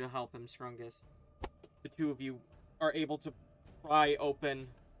for you to help him, Strungus. The two of you are able to pry open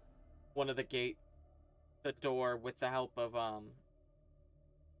one of the door with the help of, I'm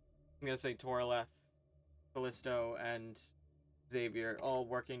gonna say Torleth, Callisto, and Xavier, all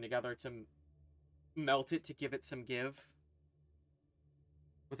working together to melt it to give it some give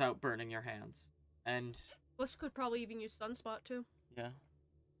without burning your hands. And Callisto could probably even use Sunspot too. yeah.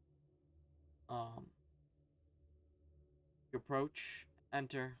 You approach,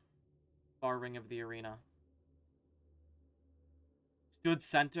 enter, far ring of the arena. Stood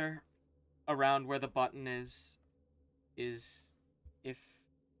center, around where the button is, if,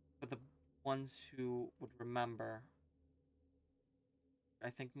 for the ones who would remember, I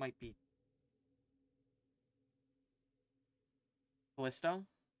think might be Callisto?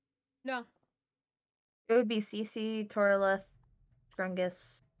 No. It would be Cece, Torleth,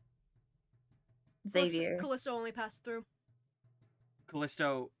 Grungus, Xavier. Callisto only passed through.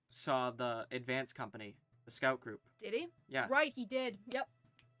 Callisto saw the advance company, the scout group. Did he? Yes. Right, he did. Yep.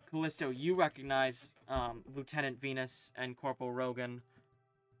 Callisto, you recognize Lieutenant Venus and Corporal Rogan,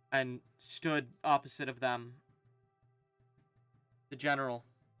 and stood opposite of them, the General,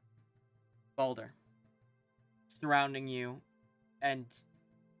 Balder, surrounding you, and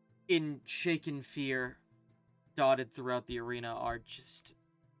in shaken fear, dotted throughout the arena are just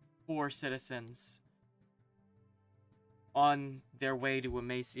 4 citizens on their way to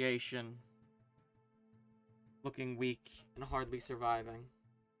emaciation, looking weak and hardly surviving.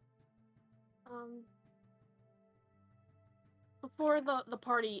 Before the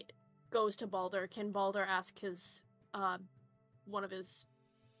party goes to Balder, can Balder ask his, one of his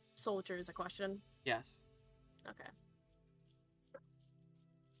soldiers a question? Yes. Okay.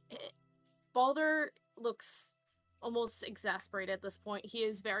 Balder looks almost exasperated at this point. He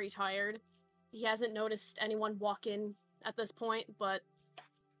is very tired. He hasn't noticed anyone walk in at this point, but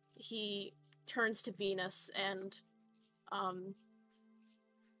he turns to Venus and,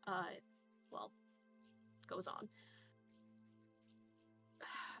 well, goes on.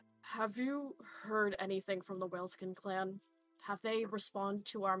 Have you heard anything from the Whaleskin clan? Have they responded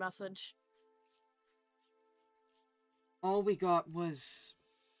to our message? All we got was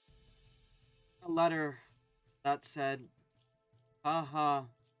a letter that said, haha,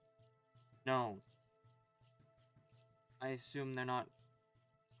 no. I assume they're not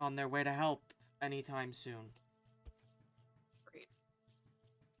on their way to help anytime soon. Great.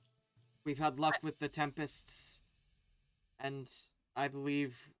 We've had luck with the Tempests, and I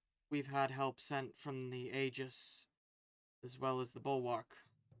believe we've had help sent from the Aegis, as well as the Bulwark.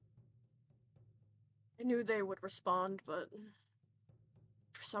 I knew they would respond, but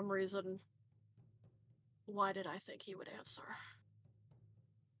for some reason, why did I think he would answer?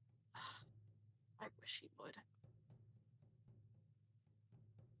 I wish he would.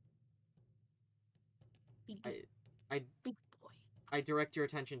 I Big boy. I direct your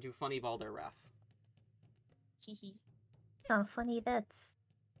attention to Funny Balder Ref. Hee. So funny, that's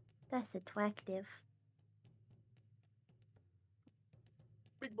attractive.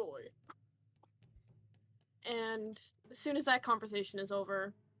 Big boy. And as soon as that conversation is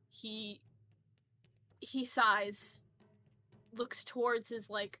over, he sighs, looks towards his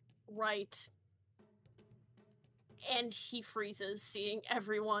right, and he freezes, seeing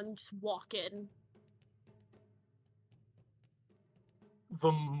everyone just walk in.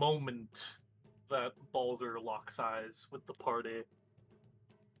 The moment that Balder locks eyes with the party,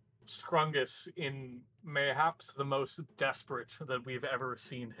 Scrungus, in mayhaps the most desperate that we've ever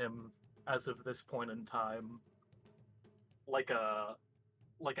seen him as of this point in time, like a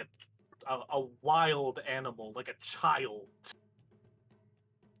wild animal, like a child,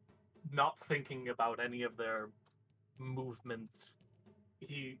 not thinking about any of their movements,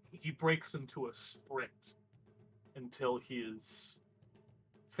 he breaks into a sprint until he is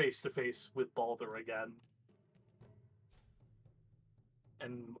face to face with Balder again.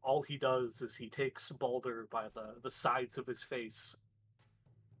 And all he does is he takes Balder by the sides of his face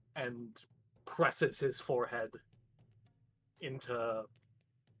and presses his forehead into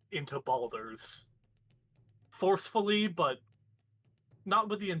Balder's forcefully, but not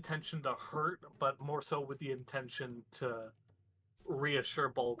with the intention to hurt, but more so with the intention to reassure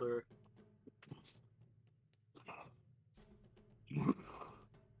Balder.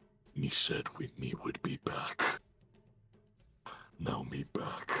 Me said me would be back. Now me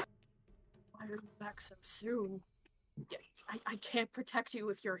back. Why are you back so soon? I can't protect you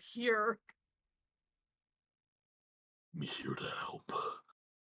if you're here. Me here to help.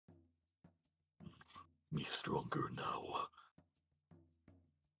 Me stronger now.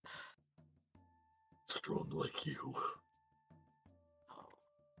 Strong like you. Oh,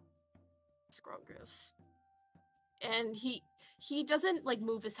 Scrungus. And he doesn't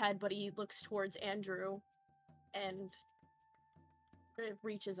move his head, but he looks towards Andrew and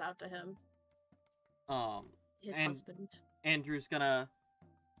reaches out to him. His husband. Andrew's gonna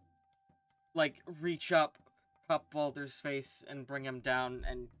reach up, cup Balder's face, and bring him down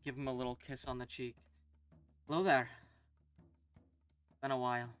and give him a little kiss on the cheek. Hello there. Been a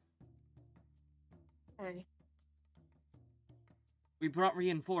while. Hey. We brought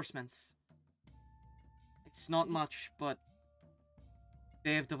reinforcements. It's not much, but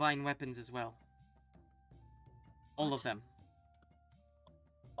they have divine weapons as well. All of them.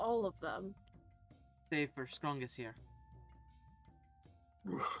 All of them? Save for Scrungus here.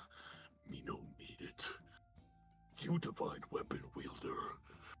 Me no need it. You divine weapon wielder.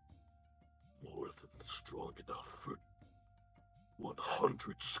 More than strong enough for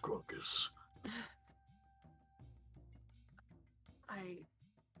 100 Scrungus.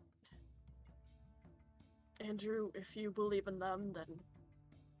 Andrew, if you believe in them, then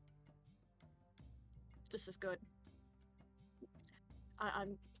this is good.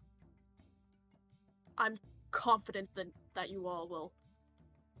 I'm confident that you all will.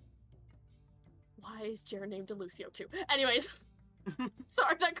 Why is Jared named Lucio too? Anyways,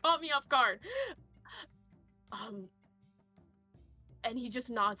 sorry, that caught me off guard. And he just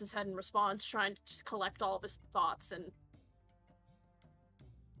nods his head in response, trying to just collect all of his thoughts and.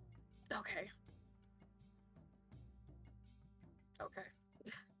 Okay.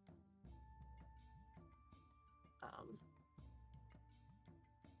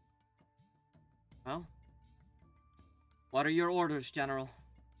 Well, what are your orders, General?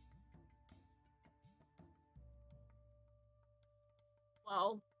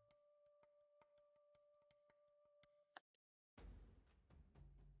 Well,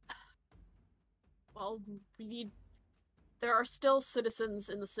 there are still citizens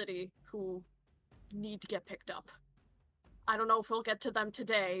in the city who need to get picked up. I don't know if we'll get to them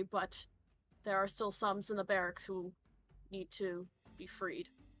today, but there are still some in the barracks who need to be freed.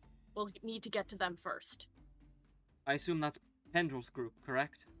 We'll need to get to them first. I assume that's Pendrell's group,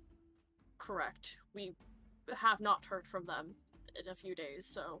 correct? Correct. We have not heard from them in a few days,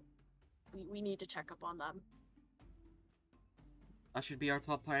 so we need to check up on them. That should be our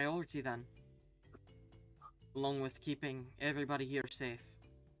top priority then. Along with keeping everybody here safe.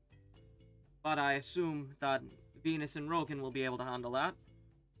 But I assume that Venus and Rogan will be able to handle that.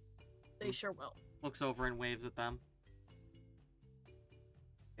 They sure will. Looks over and waves at them.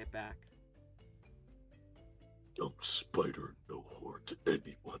 Get back. Dumb spider no hurt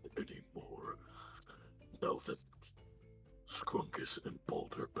anyone anymore. Now that Scrungus and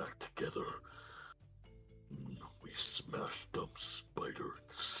Balder back together, we smash dumb spider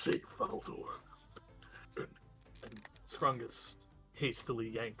and save Valdor. Scrungus hastily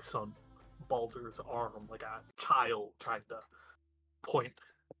yanks on Baldur's arm like a child trying to point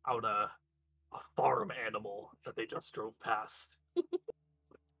out a farm animal that they just drove past.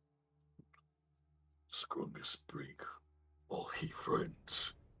 Scrungus bring all he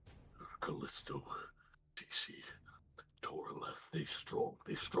friends. Callisto, TC, Torleth, they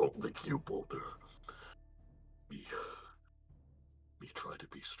strong like you, Boulder. Me try to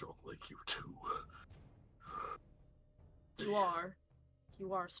be strong like you too. You are.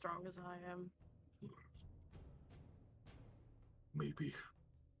 You are strong as I am. Maybe.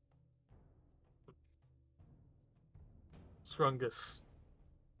 Scrungus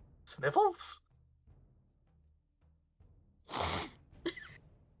sniffles?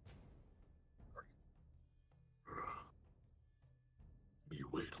 Me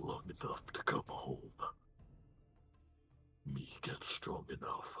wait long enough to come home. Me get strong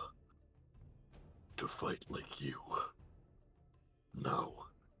enough to fight like you. Now,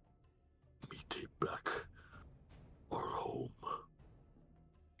 me take back our home.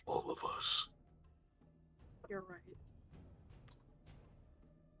 All of us. You're right.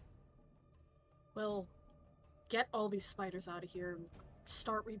 We'll get all these spiders out of here and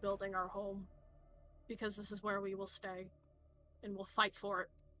start rebuilding our home. Because this is where we will stay. And we'll fight for it.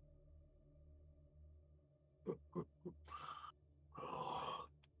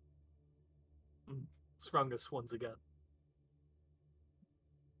 Scrungus once again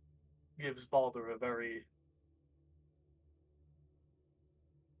gives Baldur a very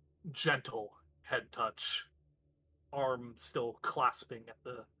gentle head touch, arm still clasping at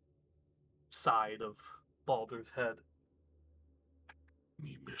the side of Baldur's head.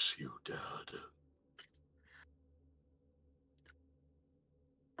 Me miss you, Dad.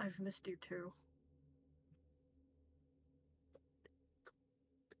 I've missed you too.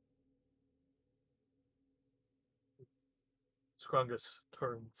 Scrungus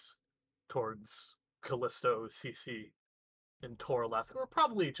turns towards Callisto, CC, and Torleth, who are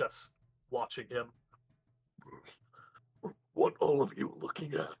probably just watching him. What all of you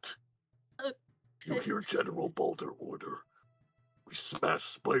looking at? You hear General Baldur order. We smash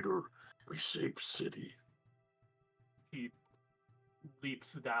spider, we save city. He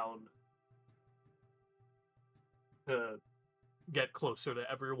leaps down to get closer to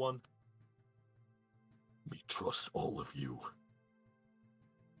everyone. Me trust all of you.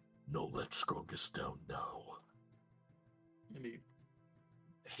 No let Scrungus down now. And he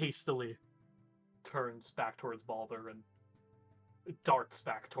hastily turns back towards Baldur and darts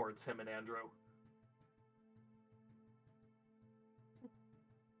back towards him and Andrew.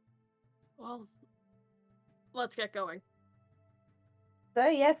 Well, let's get going. So,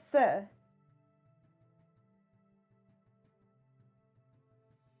 yes, sir.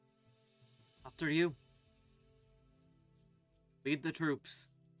 After you. Lead the troops.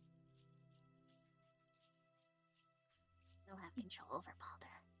 You'll have control over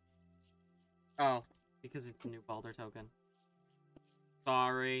Baldur. Oh, because it's a new Baldur token.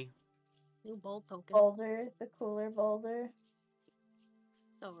 Sorry. New bold token. Boulder, the cooler Boulder.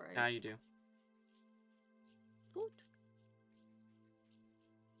 So right. Now you do. Boot.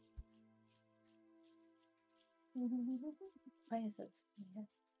 Why is this?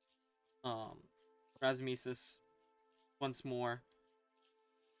 Rasmesis, once more,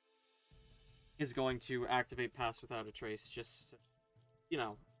 is going to activate Pass Without a Trace, just to, you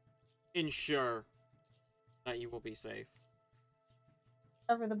know, ensure that you will be safe.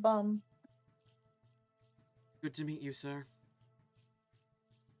 Cover the bum. Good to meet you, sir.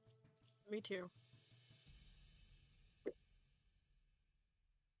 Me too.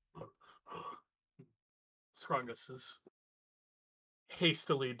 Scrungus is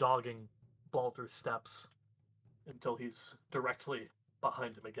hastily dogging Baldur's steps until he's directly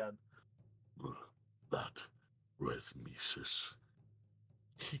behind him again. That Rasmesis.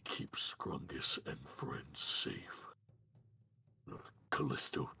 He keeps Scrungus and friends safe.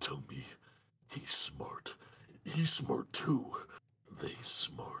 Callisto tell me he's smart. He's smart too. They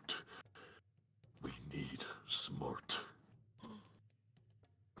smart. We need smart.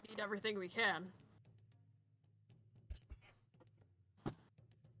 Need everything we can.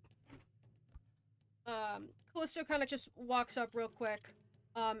 Callisto kind of just walks up real quick,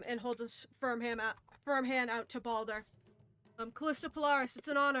 and holds a firm hand out to Baldur. Callisto Polaris, it's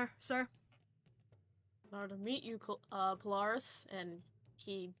an honor, sir. Honor to meet you, Polaris, and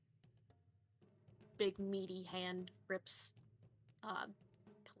he big meaty hand grips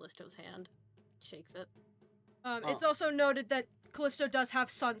Callisto's hand, shakes it. It's also noted that Callisto does have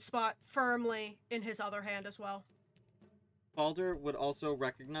Sunspot firmly in his other hand as well. Baldur would also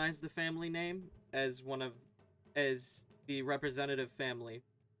recognize the family name as the representative family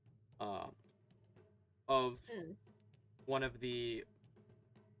of one of the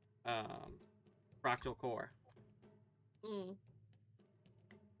fractal core.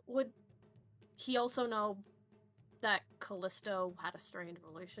 Would he also know that Callisto had a strained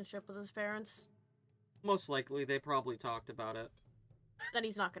relationship with his parents? Most likely, they probably talked about it. Then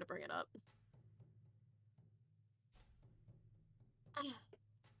he's not gonna bring it up.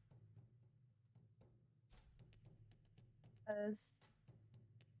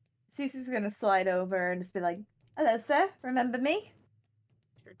 Cece's gonna slide over and just be like, "Hello, sir. Remember me?"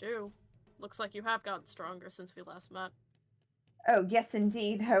 Sure do. Looks like you have gotten stronger since we last met. Oh, yes,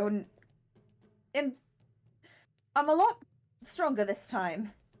 indeed. I'm a lot stronger this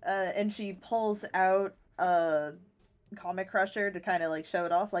time. And she pulls out a comic crusher to kind of like show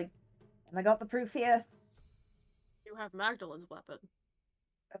it off, like, and I got the proof here. You have Magdalen's weapon.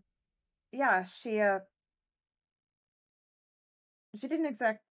 Yeah, she didn't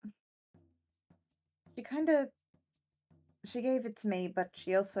she gave it to me, but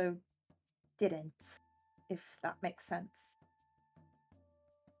she also didn't, if that makes sense.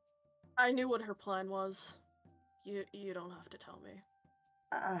 I knew what her plan was. You don't have to tell me.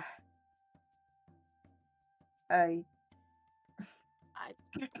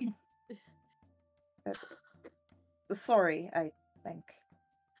 Sorry, I think.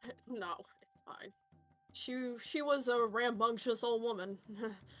 No, it's fine. She was a rambunctious old woman.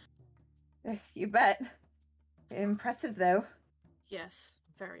 You bet. Impressive, though. Yes,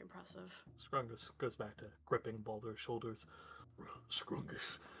 very impressive. Scrungus goes back to gripping Baldur's shoulders.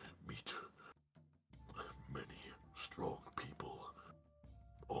 Scrungus, meet many strong people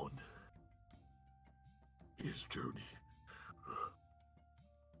on his journey.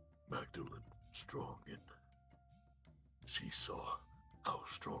 Magdalene strong, and she saw how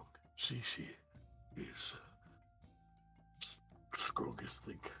strong Cece is. Scrungus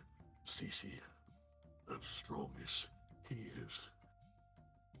think Cece as strong as he is.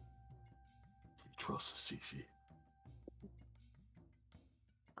 He trusts Cece.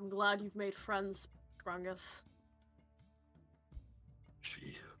 I'm glad you've made friends, Grungus.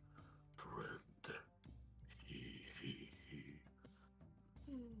 She, friend, he.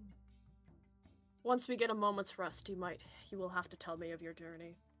 Once we get a moment's rest, you will have to tell me of your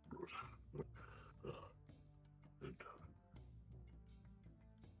journey. And,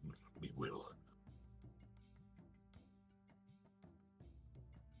 we will.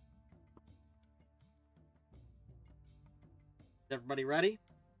 Is everybody ready?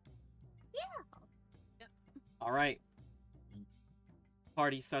 Yeah. All right.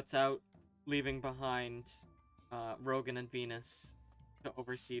 Party sets out, leaving behind Rogan and Venus to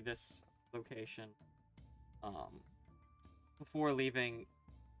oversee this location. Before leaving,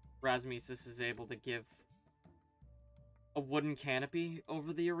 Rasmusus is able to give a wooden canopy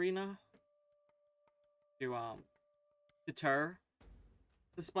over the arena to deter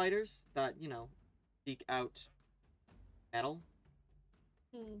the spiders that, seek out metal.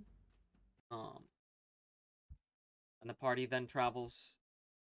 And the party then travels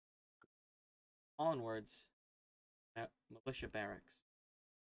onwards at militia barracks.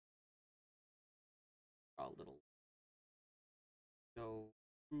 Go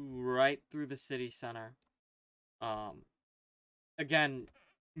right through the city center. Again,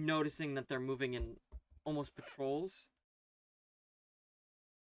 noticing that they're moving in almost patrols.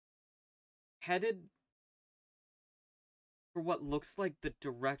 Headed for what looks like the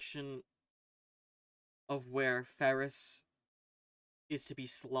direction of where Ferris is to be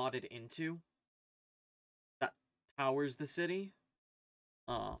slotted into. That powers the city.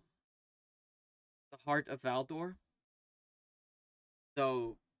 The heart of Valdor.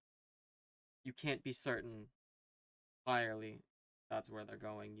 Though you can't be certain entirely that's where they're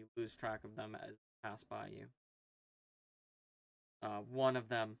going. You lose track of them as they pass by you. One of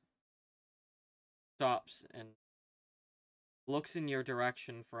them stops and looks in your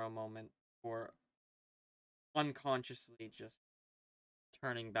direction for a moment, or unconsciously just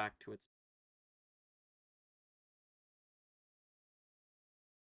turning back to its.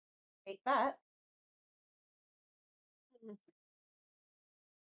 Take that.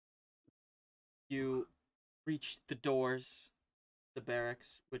 You reach the doors, the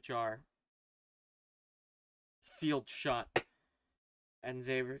barracks, which are sealed shut, and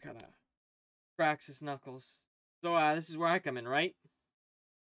Xavier kind of cracks his knuckles. So, this is where I come in, right?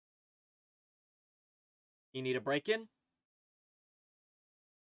 You need a break-in?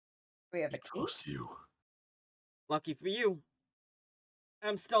 We have I a key. trust you. Lucky for you.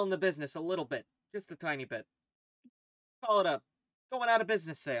 I'm still in the business a little bit. Just a tiny bit. Call it a going out of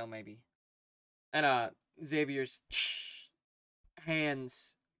business sale, maybe. And, Xavier's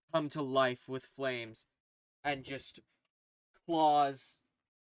hands come to life with flames and just claws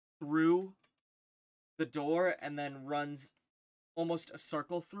through the door and then runs almost a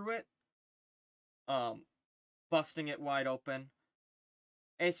circle through it, busting it wide open.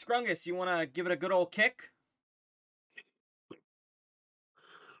 Hey, Scrungus, you wanna give it a good old kick?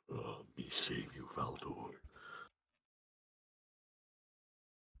 Me save you, Valdor.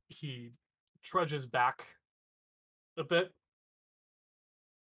 He trudges back a bit,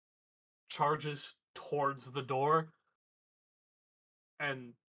 charges towards the door,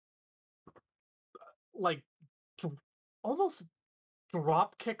 and like almost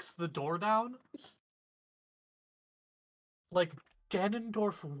drop kicks the door down. Like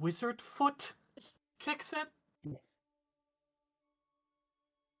Ganondorf wizard foot kicks it.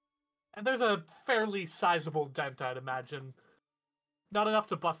 And there's a fairly sizable dent, I'd imagine. Not enough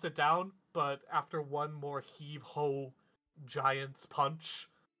to bust it down, but after one more heave-ho giant's punch,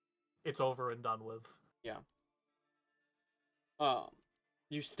 it's over and done with. Yeah.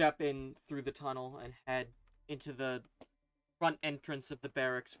 You step in through the tunnel and head into the front entrance of the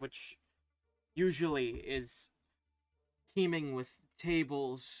barracks, which usually is teeming with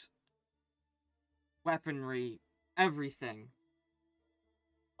tables, weaponry, everything.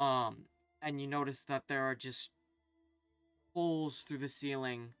 And you notice that there are just holes through the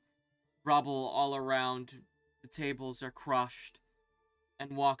ceiling, rubble all around, the tables are crushed,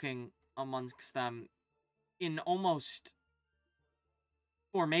 and walking amongst them in almost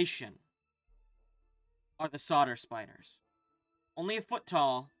formation are the solder spiders. Only a foot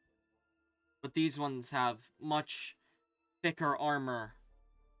tall, but these ones have much thicker armor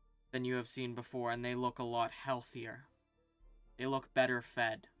than you have seen before, and they look a lot healthier. They look better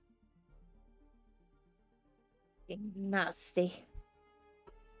fed. Nasty.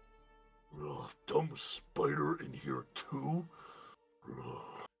 Dumb spider in here too?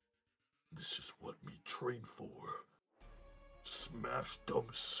 This is what me train for. Smash dumb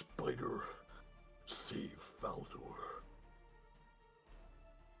spider. Save Valdor.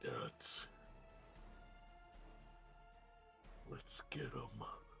 That's... Let's get him.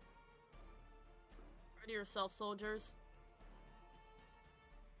 Ready yourself, soldiers.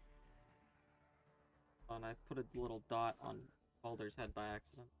 And I put a little dot on Balder's head by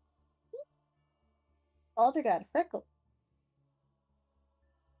accident. Balder got a freckle.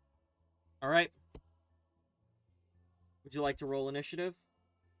 Alright. Would you like to roll initiative?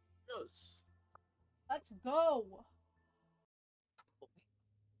 Yes. Let's go.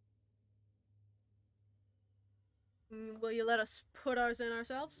 Will you let us put ours in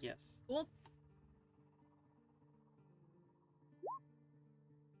ourselves? Yes. Cool.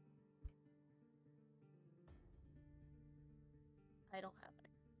 I don't have it.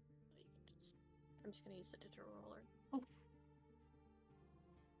 You can just... I'm just gonna use the digital roller.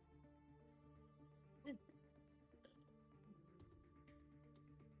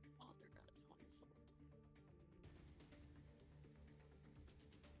 Baldur got a 24.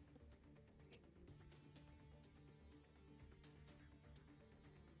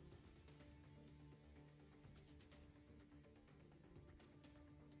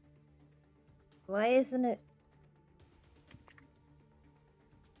 Why isn't it?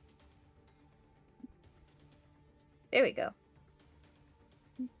 There we go.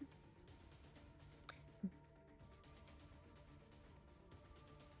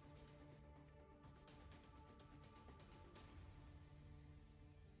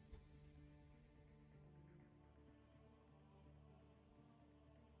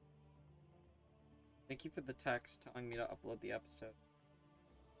 Thank you for the text telling me to upload the episode.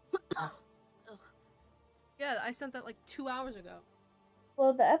 Yeah, I sent that like 2 hours ago.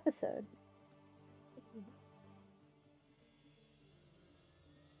 Well, the episode.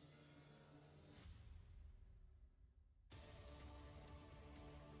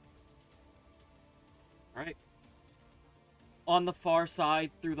 Alright. On the far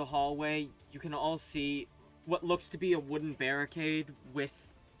side, through the hallway, you can all see what looks to be a wooden barricade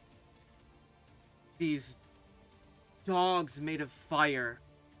with these dogs made of fire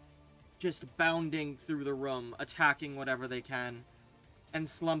just bounding through the room, attacking whatever they can, and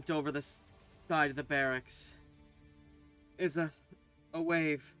slumped over the side of the barracks is a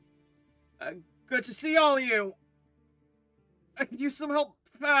wave. Good to see all of you! I could use some help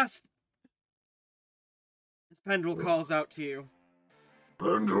fast! As Pendrell calls out to you.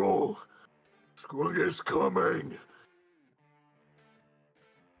 Pendrell! Scrug is coming!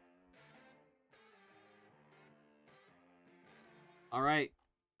 Alright.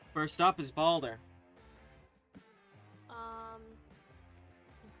 First up is Balder. Okay.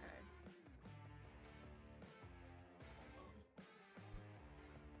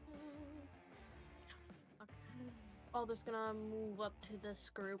 Balder's gonna move up to this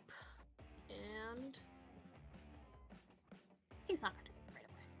group, and he's not gonna do it right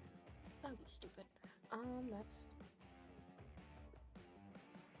away. That would be stupid. That's.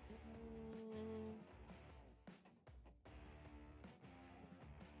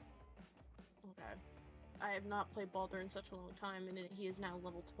 Okay. I have not played Baldur in such a long time, and he is now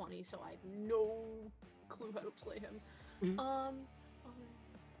level 20, so I have no clue how to play him.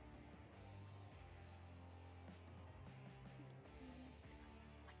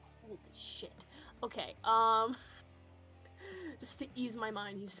 Holy shit. Okay, just to ease my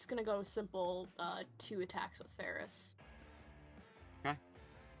mind, he's just gonna go simple, 2 attacks with Ferris. Okay.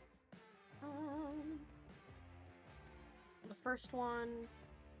 The first one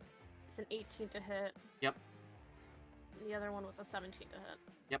is an 18 to hit. Yep. The other one was a 17 to hit.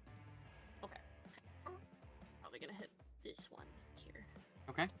 Yep. Okay. Probably gonna hit this one here.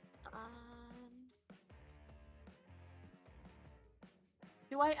 Okay.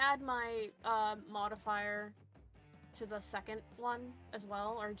 Do I add my modifier to the second one as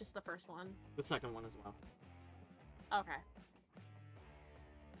well, or just the first one? The second one as well. Okay.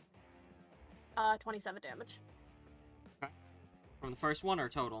 27 damage. Okay. From the first one or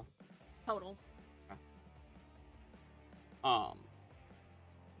total? Total. Okay.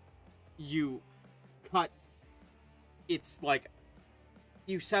 You cut. It's like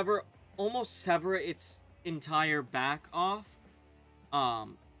you almost sever its entire back off.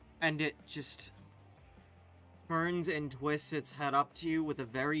 And it just turns and twists its head up to you with a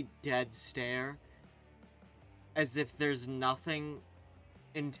very dead stare, as if there's nothing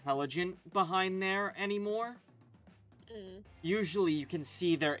intelligent behind there anymore. Usually you can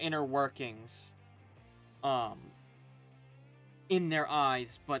see their inner workings, in their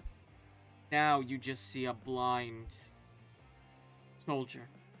eyes, but now you just see a blind soldier.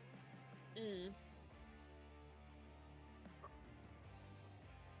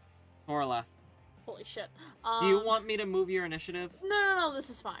 Torleth. Holy shit. Do you want me to move your initiative? No, this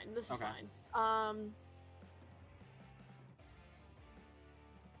is fine. This is Okay. fine.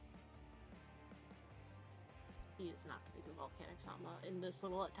 He is not gonna do volcanic samba in this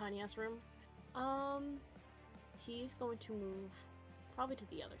little tiny ass room. He's going to move probably to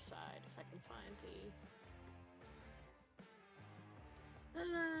the other side if I can find the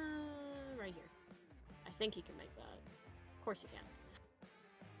right here. I think he can make that. Of course he can.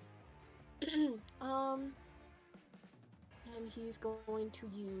 And he's going to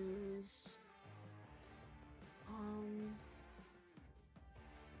use a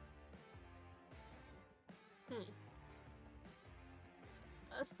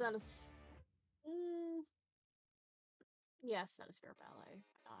yeah, Stenosphere Ballet.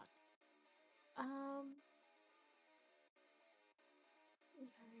 Why not?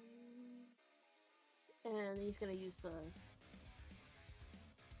 And he's gonna use the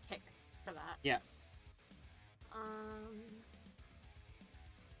kick for that. Yes.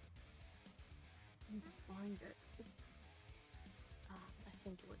 Find it. I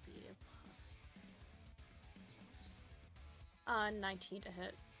think it would be a plus. 19 to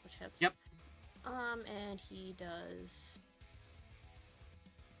hit, which hits. Yep. And he does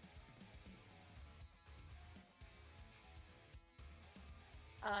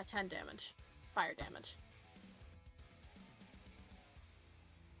 10 damage. Fire damage.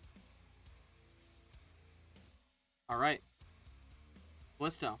 Alright.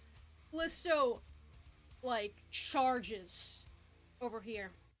 Blisto. Blisto, like, charges over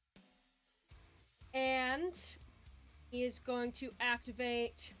here. And he is going to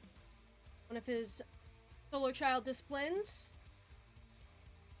activate one of his Solar Child disciplines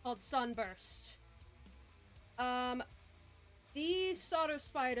called Sunburst. These solder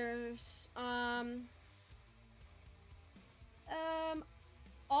spiders,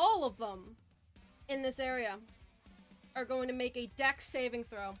 all of them in this area are going to make a Dex saving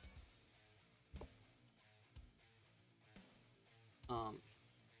throw.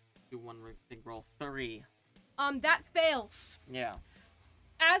 Do one big roll. 3. That fails. Yeah.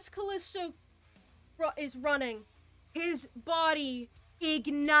 As Callisto is running, his body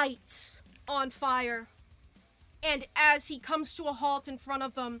ignites on fire. And as he comes to a halt in front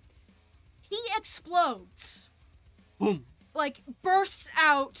of them, he explodes. Boom. Like, bursts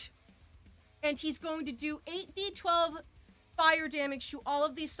out. And he's going to do 8d12 fire damage to all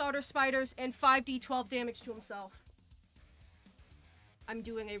of these solder spiders and 5d12 damage to himself. I'm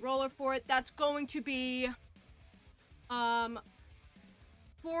doing a roller for it. That's going to be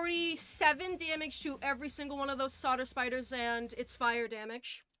 47 damage to every single one of those solder spiders and its fire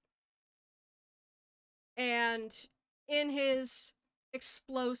damage. And in his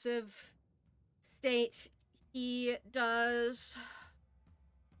explosive state, He does...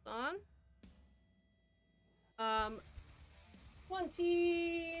 Hold on.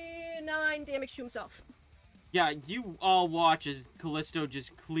 29 damage to himself. Yeah, you all watch as Callisto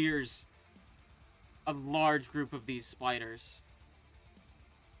just clears a large group of these spiders.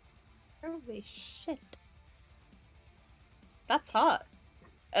 Holy shit. That's hot.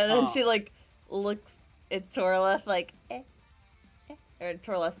 And then she, like, looks at Torleth, like, eh. Or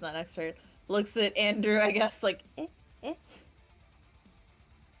Torleth's not next to her. Looks at Andrew, I guess, like, eh.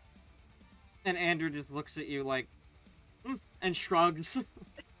 And Andrew just looks at you like, and shrugs.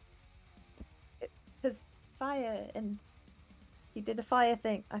 His fire, and he did a fire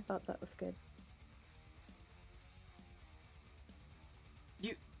thing. I thought that was good.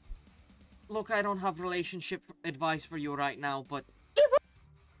 Look, I don't have relationship advice for you right now, but...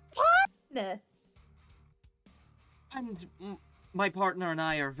 Partner! And my partner and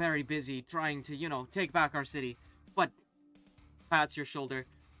I are very busy trying to, you know, take back our city. But, pats your shoulder.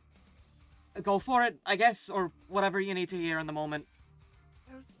 Go for it, I guess, or whatever you need to hear in the moment.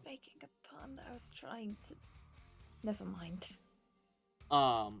 I was making a pun. I was trying to... Never mind.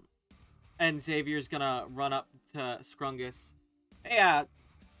 And Xavier's gonna run up to Scrungus. Hey,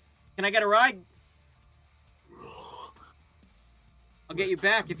 can I get a ride? I'll get you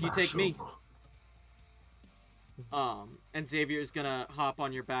back if you take me. And Xavier's gonna hop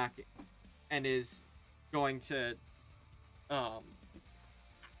on your back and is going to, no,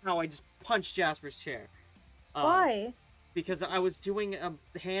 I just punched Jasper's chair. Why? Because I was doing a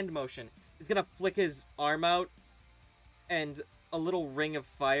hand motion. He's gonna flick his arm out, and a little ring of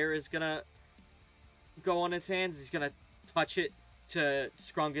fire is gonna go on his hands. He's gonna touch it to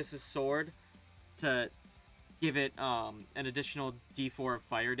Scrungus's sword to give it an additional D4 of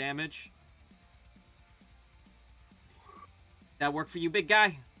fire damage. That work for you, big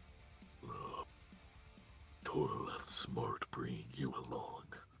guy? Torleth smart bringing you along.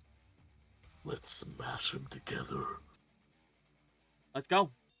 Let's smash them together. Let's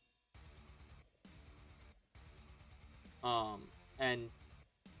go. And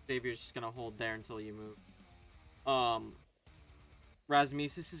Xavier's just gonna hold there until you move.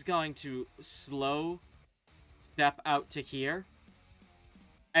 Rasmesis is going to slow step out to here.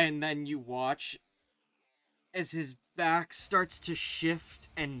 And then you watch as his back starts to shift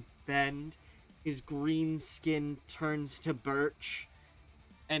and bend. His green skin turns to birch.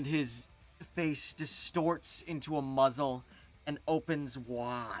 And his face distorts into a muzzle and opens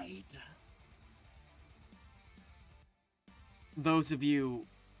wide. Those of you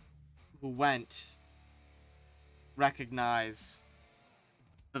who went recognize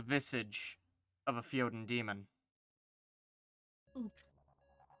the visage of a Fjodan demon.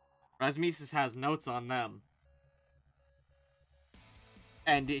 Rasmesis has notes on them.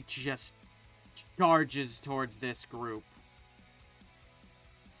 And it just charges towards this group.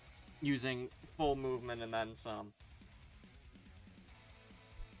 Using full movement and then some.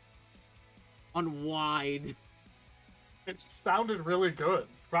 On wide. It sounded really good.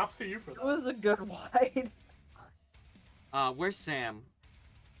 Props to you for It that. was a good wide. Where's Sam?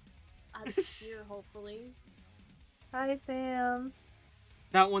 Out of here, hopefully. Hi, Sam.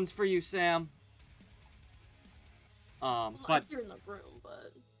 That one's for you, Sam. Well, But you're in the room,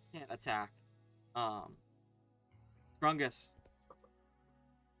 but can't attack. Scrungus.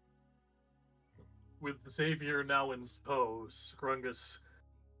 With Xavier now in tow, Scrungus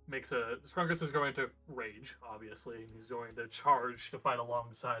is going to rage, obviously. He's going to charge to fight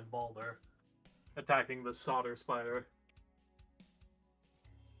alongside Balder, attacking the solder spider.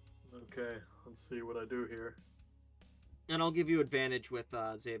 Okay, let's see what I do here. And I'll give you advantage with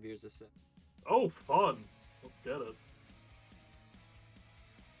Xavier's assist. Oh, fun! Let's get it.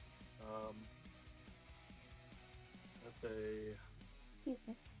 That's a... Excuse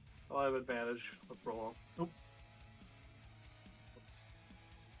me. I have advantage. Let's roll on. Nope. Let's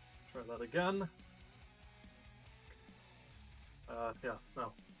try that again. Yeah,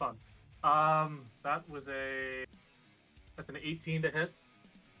 no, fun. That's an 18 to hit.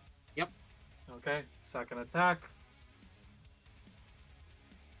 Yep. Okay, second attack.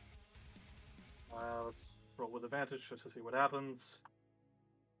 Let's roll with advantage just to see what happens.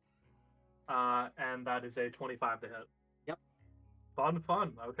 And that is a 25 to hit. Yep. Fun.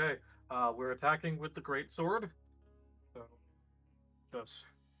 Okay. We're attacking with the great sword. So just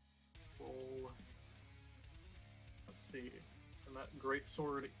roll. Let's see. And that great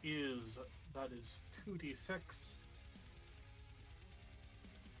sword is 2d6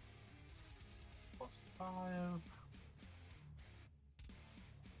 plus 5.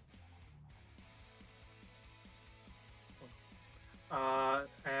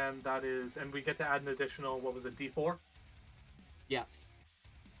 And that that is, and we get to add an additional, what was it, D4? Yes.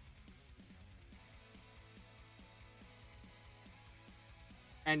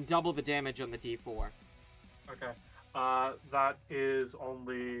 And double the damage on the D4. Okay. That is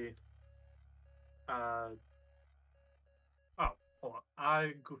only... Oh, hold on.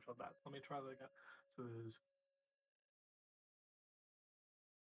 I goofed on that. Let me try that again. So it is...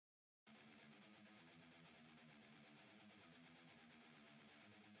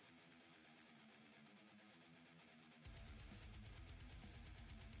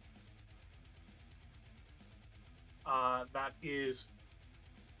 that is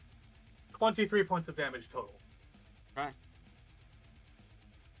 23 points of damage total. Okay.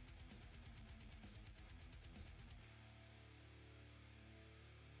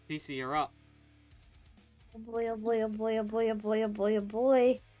 TC, you're up. Oh boy, oh boy, oh boy, oh boy, oh boy, oh boy, oh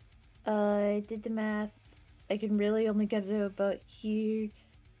boy. I did the math. I can really only get it about here.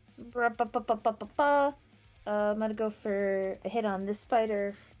 I'm gonna go for a hit on this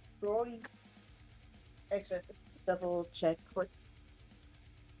spider. Actually, I have to double check.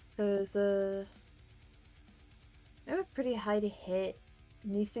 Because, I have a pretty high to hit.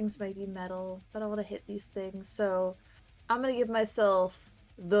 And these things might be metal, but I want to hit these things. So, I'm gonna give myself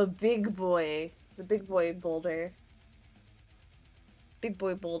the big boy boulder. Big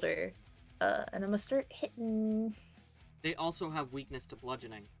boy boulder. And I'm gonna start hitting. They also have weakness to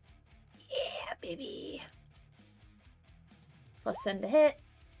bludgeoning. Yeah, baby. Plus 10 to hit.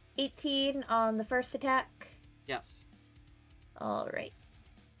 18 on the first attack. Yes. Alright.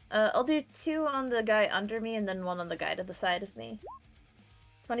 I'll do 2 on the guy under me and then 1 on the guy to the side of me.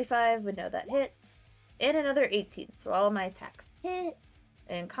 25, we know that hits. And another 18, so all of my attacks hit.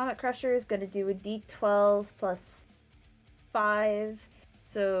 And Comet Crusher is going to do a d12 plus 5.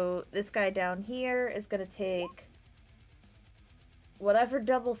 So this guy down here is going to take whatever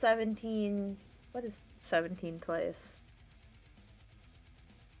double 17... What is 17 twice?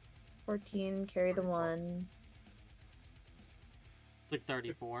 14, carry the 1. It's like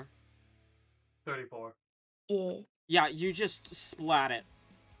 34. 34. Yeah. Yeah, you just splat it.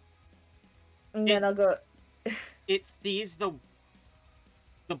 And then I'll go... It sees the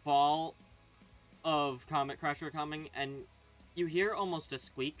ball of Comet Crusher coming, and you hear almost a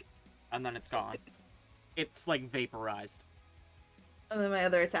squeak, and then it's gone. It's, like, vaporized. And then my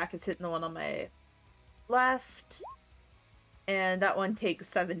other attack is hitting the one on my left. And that one takes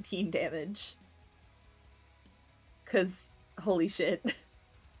 17 damage. Because, holy shit.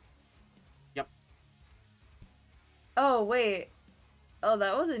 Yep. Oh, wait. Oh,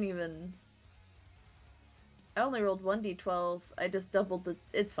 that wasn't even... I only rolled 1d12. I just doubled the...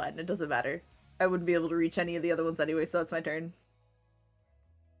 It's fine, it doesn't matter. I wouldn't be able to reach any of the other ones anyway, so that's my turn.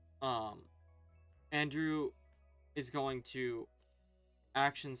 Andrew is going to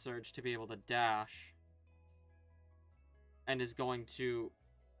action surge to be able to dash. And is going to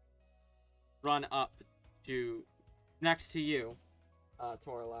run up to... next to you,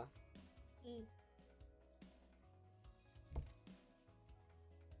 Torla. Mm.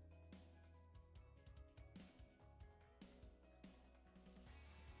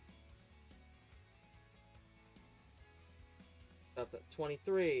 That's at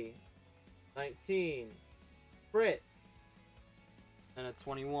 23, 19, crit, and a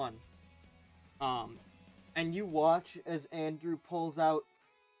 21. And you watch as Andrew pulls out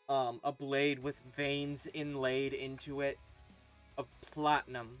a blade with veins inlaid into it of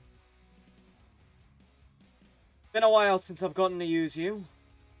platinum. Been a while since I've gotten to use you.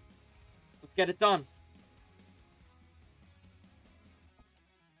 Let's get it done.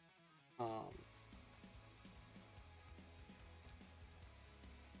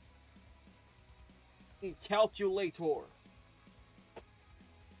 Calculator.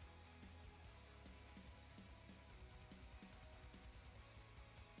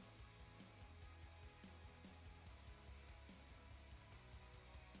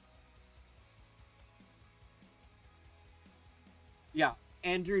 Yeah,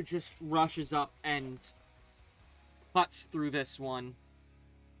 Andrew just rushes up and cuts through this one,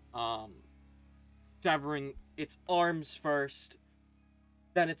 severing its arms first,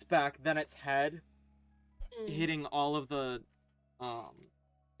 then its back, then its head, hitting all of the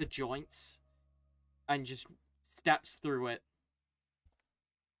joints, and just steps through it.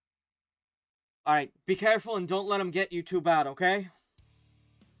 Alright, be careful and don't let him get you too bad, okay?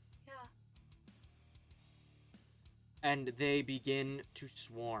 Yeah. And they begin to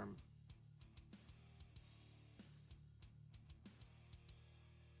swarm.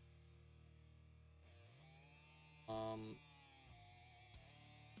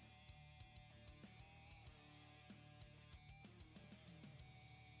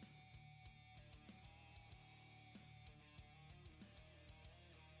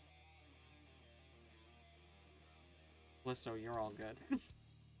 Callisto, you're all good.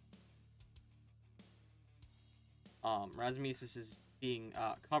 Rasmesis is being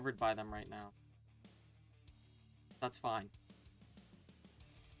covered by them right now. That's fine.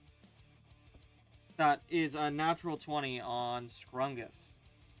 That is a natural 20 on Scrungus.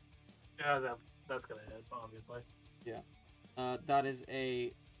 Yeah, that's gonna hit, obviously. Yeah. That is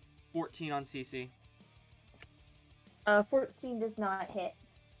a 14 on CC. 14 does not hit.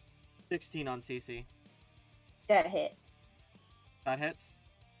 16 on CC. That hit. That hits.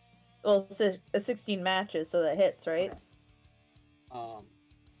 Well, a 16 matches, so that hits, right? Okay.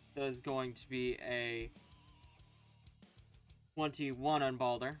 That is going to be a 21 on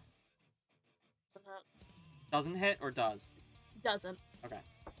Balder. Doesn't hit or does? Doesn't. Okay.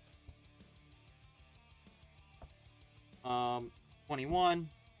 21,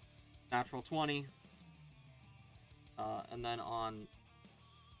 natural 20. And then on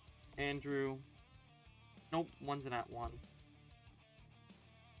Andrew, nope, one's an at 1.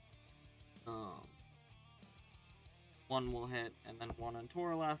 One will hit, and then one on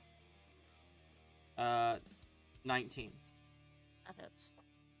Torleth. 19. That hits.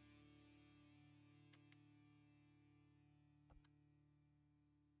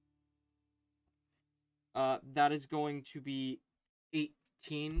 That is going to be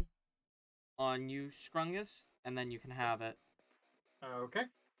 18 on you, Scrungus, and then you can have it. Okay.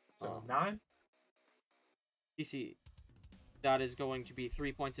 So 9. DC. That is going to be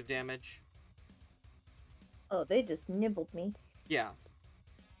 3 points of damage. Oh, they just nibbled me. Yeah.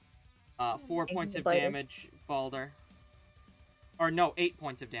 4 points of Biter. damage, Balder. Or no, 8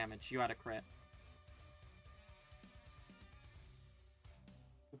 points of damage. You had a crit.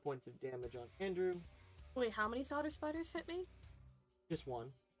 2 points of damage on Andrew. Wait, how many solder spiders hit me? Just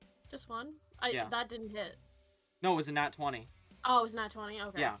one. Just one? Yeah. That didn't hit. No, it was a nat 20. Oh, it was not 20.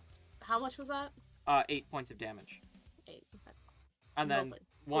 Okay. Yeah. How much was that? 8 points of damage. 8. Okay. And then Lovely.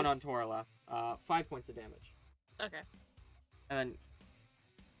 one on Torleth. 5 points of damage. Okay. And then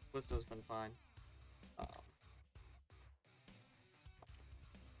Callisto's been fine.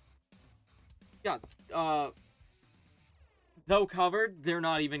 Yeah, though covered, they're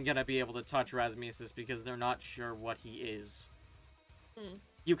not even gonna be able to touch Rasmesis because they're not sure what he is.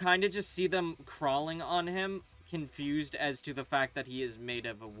 You kind of just see them crawling on him, confused as to the fact that he is made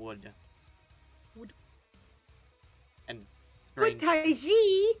of a wood. Wood. And But strange.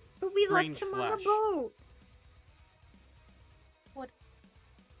 Taiji! But we strange left him on flesh. the boat!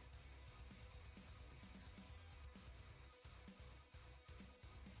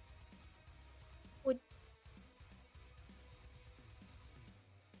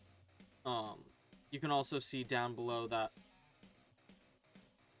 You can also see down below that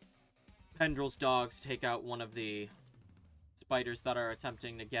Pendrell's dogs take out one of the spiders that are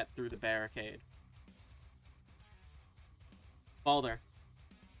attempting to get through the barricade. Balder.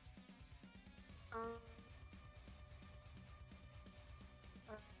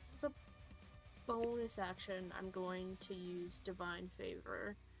 As a bonus action, I'm going to use Divine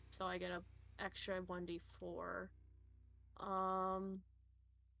Favor, so I get a extra 1d4.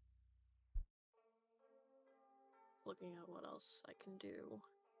 Looking at what else I can do.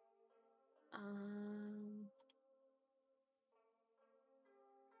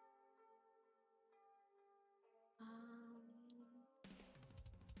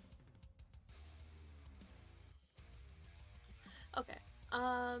 Okay.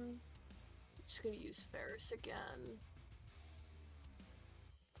 Just gonna use Ferris again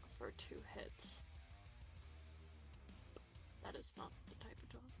for 2 hits. That is not the type of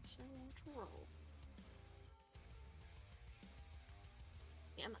dogs I want to roll.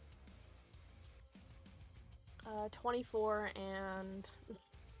 Damn it. 24 and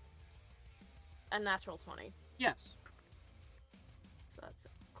a natural 20. Yes. So that's a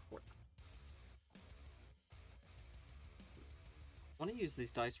crit. I want to use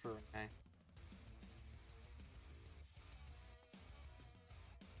these dice for Renee.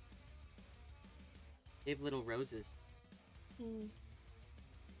 They have little roses. Where's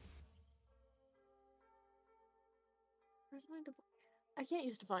my I can't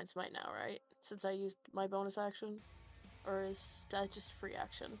use Divine Smite now, right? Since I used my bonus action? Or is that just free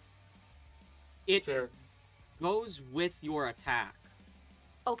action? It goes with your attack.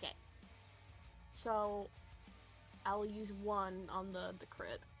 Okay. So I'll use 1 on the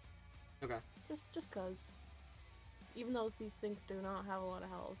crit. Okay. Just cause. Even though these things do not have a lot of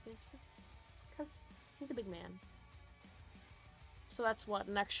health, it's just cause he's a big man. So that's what,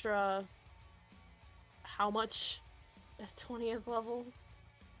 an extra how much at 20th level?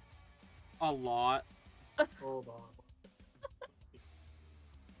 A lot. Hold on.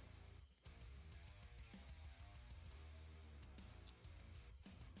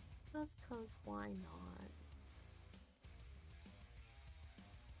 Just cause why not?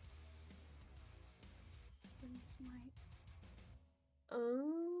 Where's my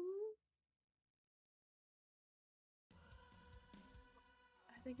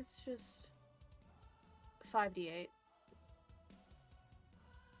I think it's just 5d8.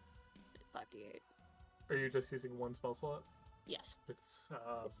 5d8. Are you just using one spell slot? Yes. It's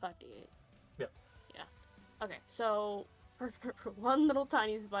 5d8. Yeah. Yeah. Okay, so for one little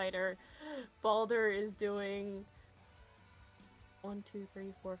tiny spider, Balder is doing 1, 2,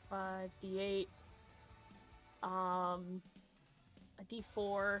 3, 4, 5, d8, a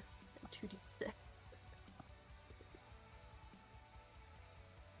d4, and 2d6.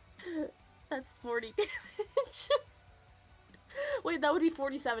 That's 40 damage. Wait, that would be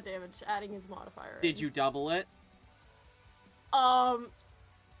 47 damage, adding his modifier. Did you double it?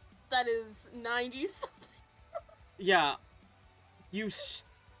 That is 90 something. Yeah. You just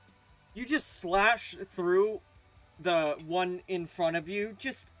slash through the one in front of you.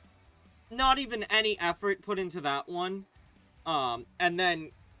 Just not even any effort put into that one. And then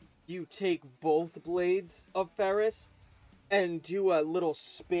you take both blades of Ferris and do a little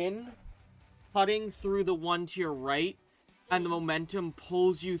spin, cutting through the one to your right, and the momentum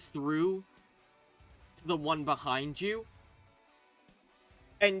pulls you through to the one behind you.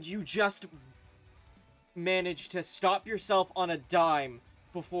 And you just manage to stop yourself on a dime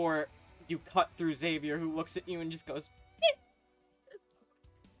before you cut through Xavier, who looks at you and just goes,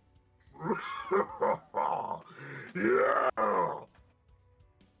 Yeah!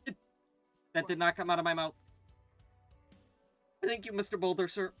 That did not come out of my mouth. Thank you, Mr. Boulder,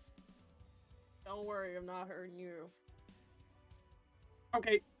 sir. Don't worry, I'm not hurting you.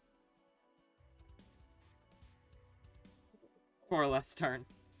 Okay. Coraleth's turn.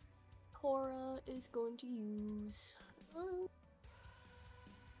 Cora is going to use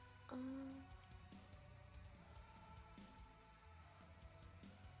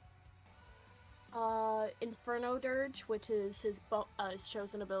Inferno Dirge, which is his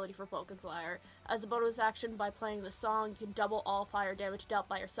chosen ability for Vulcan's Lyre. As a bonus action, by playing the song, you can double all fire damage dealt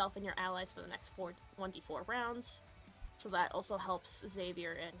by yourself and your allies for the next 1d4 rounds. So that also helps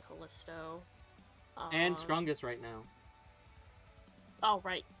Xavier and Callisto. And Strongest right now. Oh,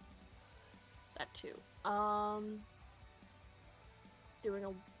 right. That too. Doing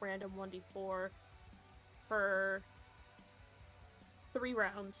a random 1d4 for 3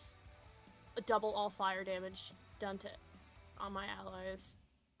 rounds. Double all fire damage done to on my allies.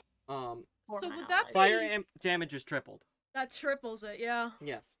 So my would that allies. be- Fire damage is tripled. That triples it, yeah.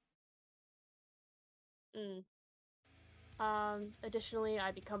 Yes. Additionally,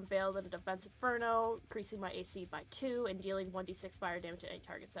 I become veiled in a defense inferno, increasing my AC by 2 and dealing 1d6 fire damage to any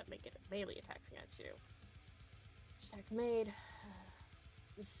targets that make it melee attacks against you. Check made.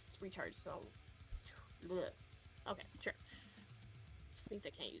 This recharge so. Okay, sure. Just means I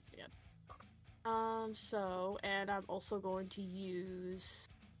can't use it again. And I'm also going to use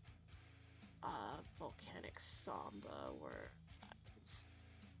Volcanic Samba, where it's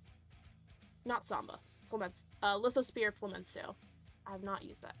not Samba, Lithospear Flamenco. I have not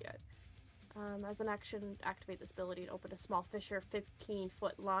used that yet. As an action, activate this ability to open a small fissure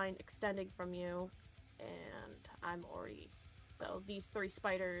 15-foot line extending from you, and I'm already... So these 3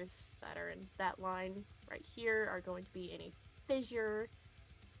 spiders that are in that line right here are going to be in a fissure.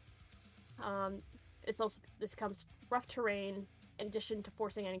 This comes rough terrain, in addition to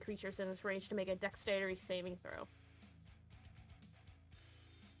forcing any creatures in this range to make a dexterity saving throw.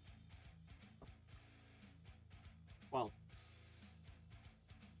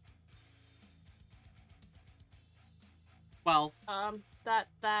 Well.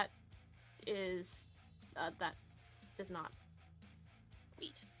 That is not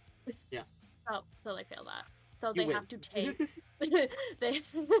wheat. Yeah. Oh, so they fail that. So You they win. have to take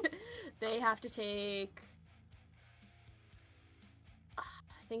they have to take I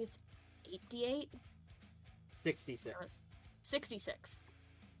think it's 8d8? 66. 66.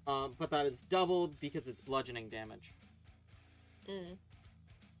 But that is doubled because it's bludgeoning damage.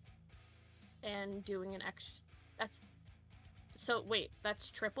 And doing an extra... So, wait,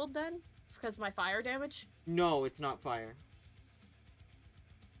 that's tripled then? Because my fire damage? No, it's not fire.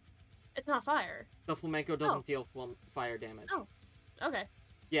 It's not fire. The flamenco doesn't deal fire damage. Oh, okay.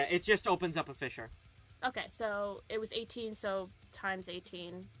 Yeah, it just opens up a fissure. Okay, so it was 18, so times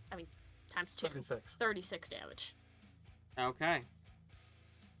 18... I mean, times 2. 36. 36 damage. Okay.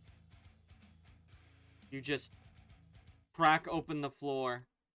 You just crack open the floor,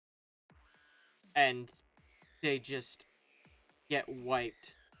 and they just get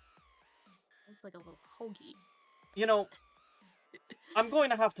wiped. It's like a little hoagie. You know, I'm going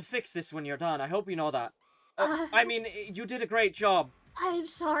to have to fix this when you're done. I hope you know that. I mean, you did a great job. I'm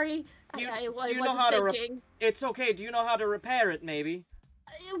sorry. Do you I know wasn't how to thinking. It's okay. Do you know how to repair it, maybe?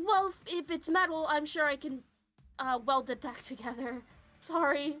 Well, if it's metal, I'm sure I can weld it back together.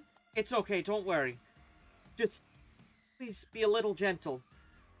 Sorry. It's okay. Don't worry. Just please be a little gentle.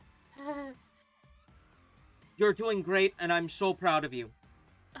 You're doing great, and I'm so proud of you.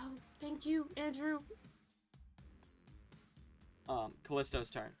 Oh, thank you, Andrew. Callisto's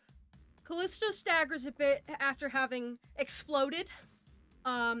turn. Callisto staggers a bit after having exploded,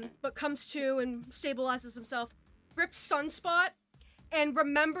 but comes to and stabilizes himself, grips Sunspot, and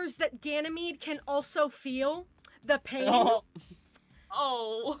remembers that Ganymede can also feel the pain.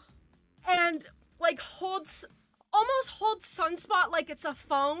 Oh. And, like, almost holds Sunspot like it's a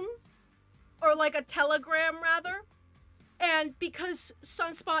phone, or like a telegram, rather. And because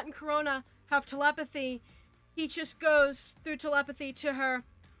Sunspot and Corona have telepathy, he just goes through telepathy to her.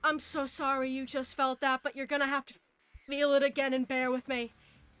 I'm so sorry you just felt that, but you're gonna have to feel it again and bear with me.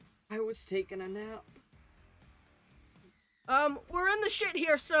 I was taking a nap. We're in the shit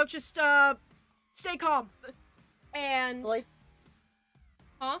here, so just, stay calm. And... Like,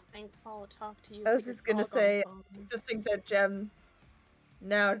 I can call talk to you. I was just gonna say, to think that Jem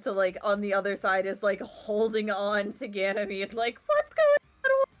now to, like, on the other side is, like, holding on to Ganymede, like, what's going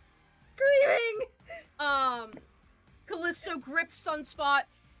on? Screaming! Callisto grips Sunspot,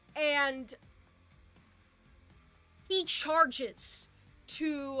 and he charges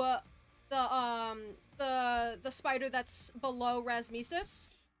to, the spider that's below Rasmesis.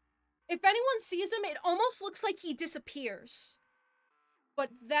 If anyone sees him, it almost looks like he disappears.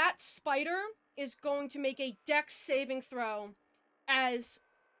 But that spider is going to make a dex saving throw as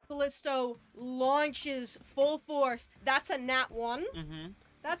Callisto launches full force. That's a nat 1. Mm-hmm.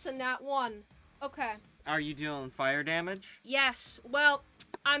 That's a nat 1. Okay. Are you dealing fire damage? Yes. Well,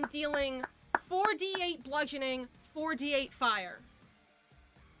 I'm dealing 4d8 bludgeoning, 4d8 fire.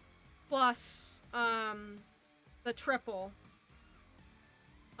 Plus, the triple.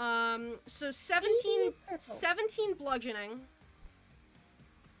 So 17 bludgeoning.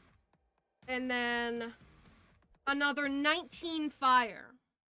 And then another 19 fire.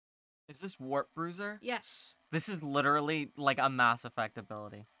 Is this Warp Bruiser? Yes. This is literally like a Mass Effect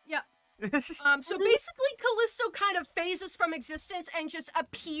ability. Yep. So basically Callisto kind of phases from existence and just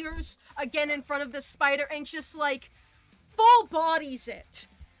appears again in front of the spider and just like full bodies it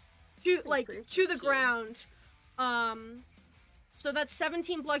to the ground. So that's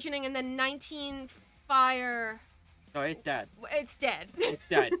 17 bludgeoning and then 19 fire. Oh, it's dead. It's dead. It's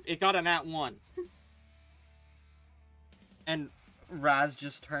dead. It got a nat 1. And Raz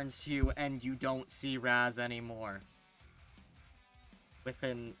just turns to you and you don't see Raz anymore.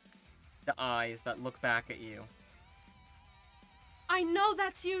 Within the eyes that look back at you. I know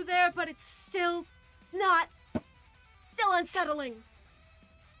that's you there, but it's still unsettling.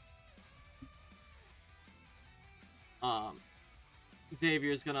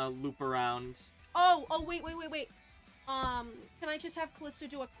 Xavier's gonna loop around. Oh, wait. Can I just have Callisto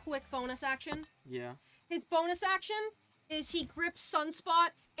do a quick bonus action? Yeah. His bonus action is he grips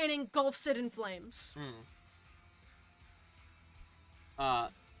Sunspot and engulfs it in flames.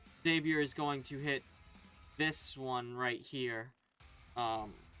 Xavier is going to hit this one right here.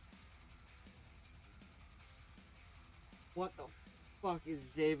 What the fuck is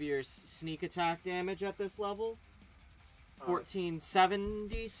Xavier's sneak attack damage at this level?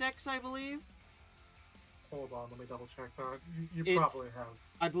 1476, I believe. Hold on, let me double check that. You probably have.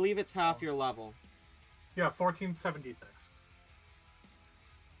 I believe it's half your level. Yeah, 1476.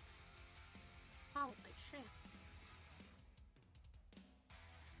 Holy shit.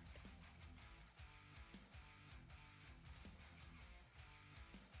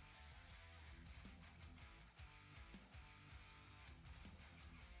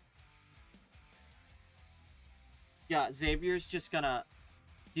 Yeah, Xavier's just gonna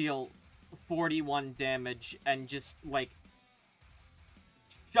deal 41 damage and just, like,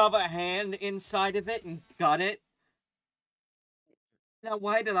 shove a hand inside of it and gut it. Now,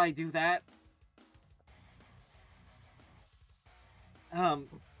 why did I do that?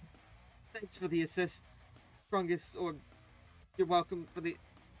 Thanks for the assist, Strongest, or you're welcome for the...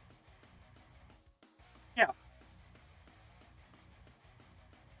 Yeah.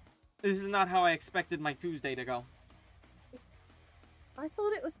 This is not how I expected my Tuesday to go. I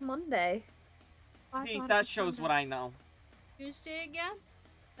thought it was Monday. See, that shows what I know. Tuesday again?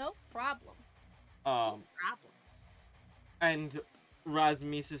 No problem. And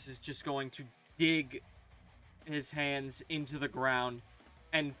Rasmesis is just going to dig his hands into the ground,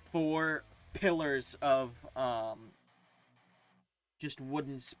 and 4 pillars of just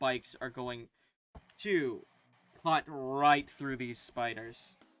wooden spikes are going to cut right through these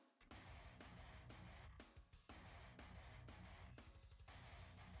spiders.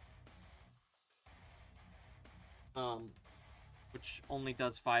 Which only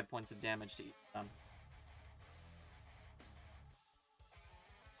does 5 points of damage to each of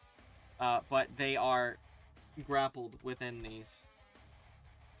them. But they are grappled within these.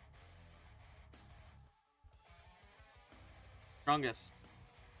 Strongest.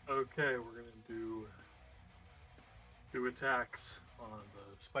 Okay, we're gonna do two attacks on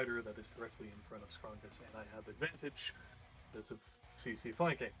the spider that is directly in front of Strongest, and I have advantage because of CC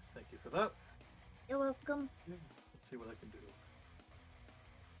flanking. Thank you for that. You're welcome. Let's see what I can do.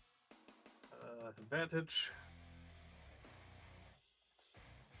 Advantage.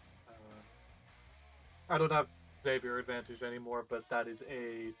 I don't have Xavier advantage anymore, but that is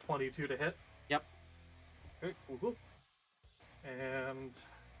a 22 to hit. Yep. Okay, cool. And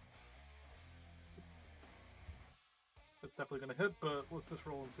that's definitely going to hit, but let's just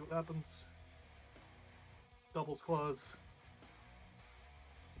roll and see what happens. Doubles claws.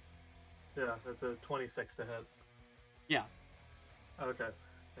 Yeah, that's a 26 to hit. Yeah. Okay,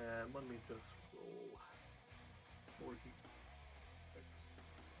 and let me just roll 4d6.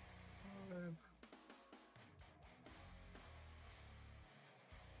 5.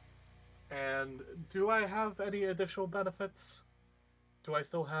 And do I have any additional benefits? Do I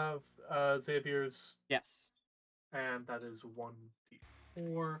still have Xavier's? Yes. And that is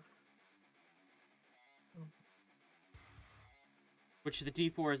 1d4. Which the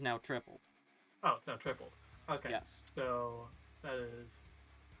D4 is now tripled. Oh, it's now tripled. Okay. Yes. So that is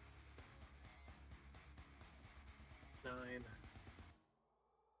 9.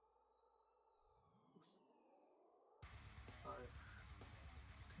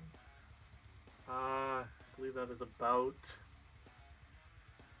 I believe that is about.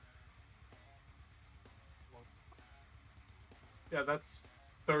 Yeah, that's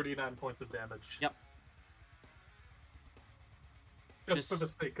 39 points of damage. Yep. Just for the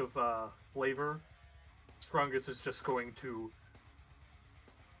sake of flavor, Strongest is just going to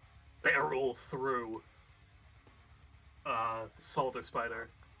barrel through Solder Spider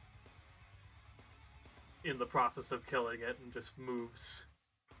in the process of killing it and just moves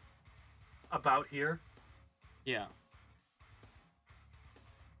about here. Yeah.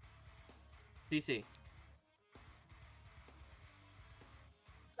 CC.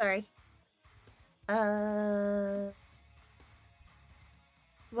 Sorry.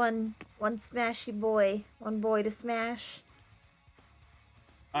 One smashy boy. One boy to smash.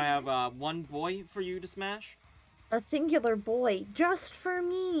 I have one boy for you to smash. A singular boy, just for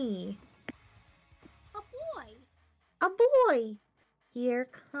me. A boy. A boy. Here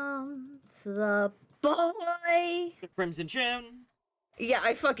comes the boy. The Crimson Chin. Yeah,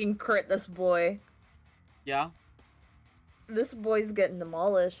 I fucking crit this boy. Yeah. This boy's getting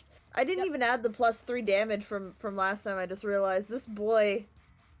demolished. I didn't even add the +3 damage from last time. I just realized this boy.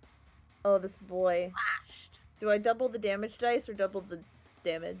 Oh, this boy. Flashed. Do I double the damage dice or double the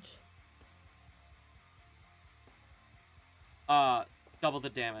damage? Double the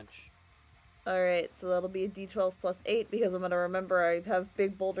damage. Alright, so that'll be a d12 +8 because I'm gonna remember I have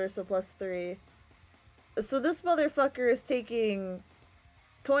big boulder, so +3. So this motherfucker is taking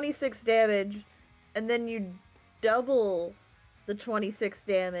 26 damage, and then you double the 26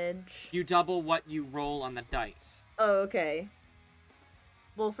 damage. You double what you roll on the dice. Oh, okay.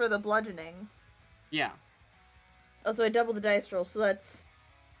 Well, for the bludgeoning. Yeah. Oh, so I double the dice roll, so that's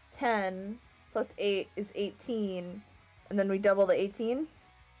 10 plus 8 is 18, and then we double the 18?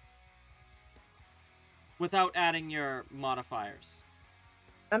 Without adding your modifiers.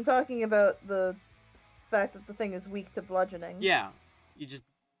 I'm talking about the fact that the thing is weak to bludgeoning. Yeah. You just...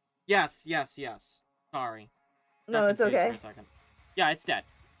 Yes. Sorry. No, Got it's confused okay. For a second. Yeah, it's dead.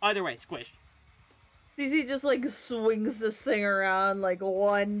 Either way, squished. DZ just, like, swings this thing around, like,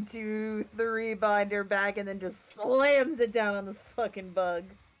 1, 2, 3 behind her back, and then just slams it down on this fucking bug.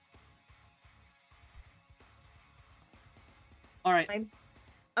 Alright.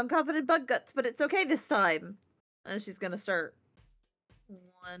 I'm confident bug guts, but it's okay this time. And she's gonna start.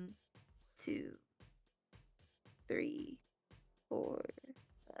 1, 2, 3, 4,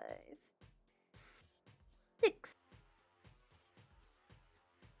 5, 6.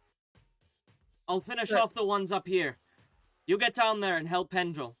 I'll finish Good. off the ones up here. You get down there and help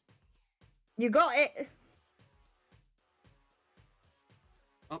Pendril. You got it!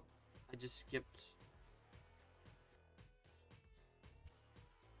 Oh, I just skipped.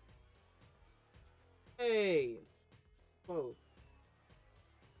 Hey! Whoa.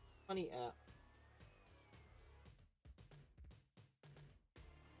 Funny app.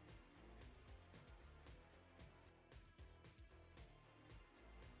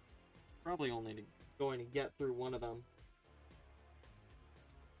 Probably only going to get through one of them.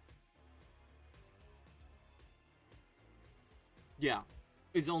 Yeah,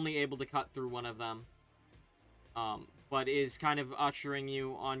 is only able to cut through one of them. But is kind of ushering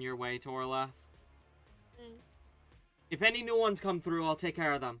you on your way, Torleth. If any new ones come through, I'll take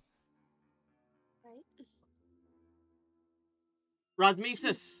care of them. Right.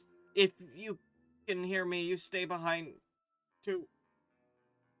 Rasmesis, if you can hear me, you stay behind too.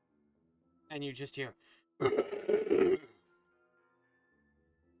 And you just hear. Okay.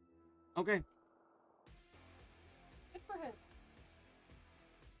 Good for him.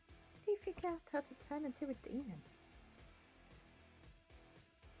 He figured out how to turn into a demon.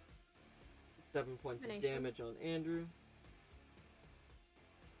 7 points of Combination. damage on Andrew.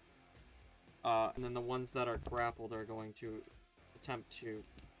 And then the ones that are grappled are going to attempt to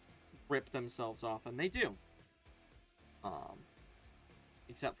rip themselves off, and they do.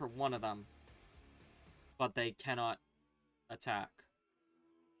 Except for one of them. But they cannot attack.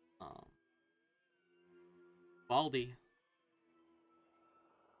 Baldy.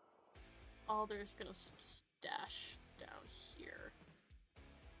 Alder's gonna just dash down here.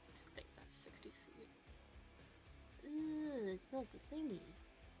 I think that's 60 feet. It's not the thingy.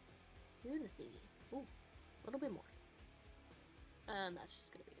 You're the thingy. Ooh, a little bit more. And that's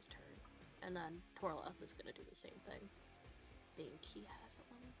just gonna be his turn. And then Torleth is gonna do the same thing. I think he has a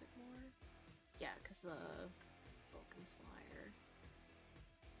little bit more. Yeah, because Vulcan Slayer.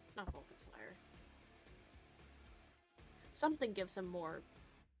 Not Vulcan Slayer. Something gives him more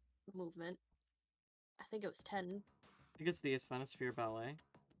movement. I think it was 10. I think it's the Asthenosphere Ballet.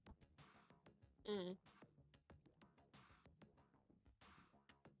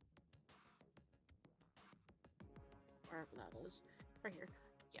 Wherever that is. Right here.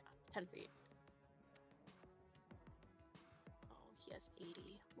 Yeah, 10 feet. Oh, he has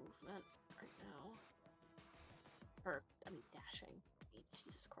 80 movement right now. Dashing.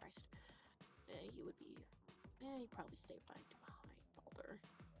 Jesus Christ. He would be... he'd probably stay behind Balder.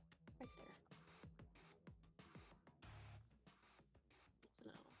 Right there.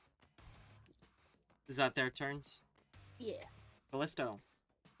 No. Is that their turns? Yeah. Callisto.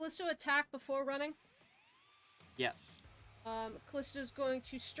 Callisto attack before running. Yes. Callisto's going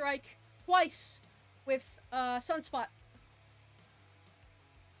to strike twice with Sunspot.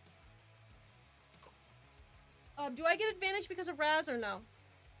 Do I get advantage because of Raz or no?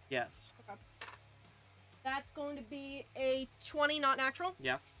 Yes. Okay. That's going to be a 20, not natural.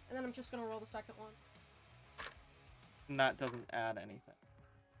 Yes. And then I'm just going to roll the second one. And that doesn't add anything.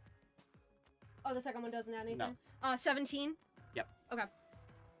 Oh, the second one doesn't add anything? No. 17? Yep. Okay.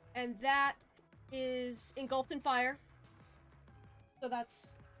 And that is engulfed in fire. So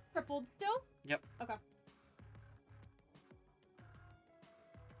that's crippled still? Yep. Okay.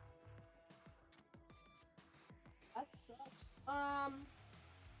 That sucks.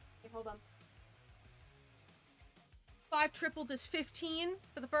 Okay, hold on. 5 tripled is 15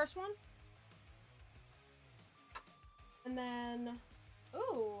 for the first one. And then...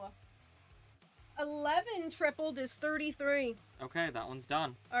 Ooh. 11 tripled is 33. Okay, that one's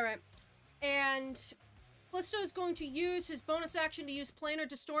done. Alright. And Callisto is going to use his bonus action to use Planar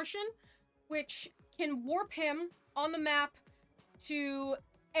Distortion, which can warp him on the map to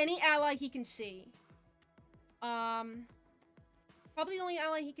any ally he can see. Probably the only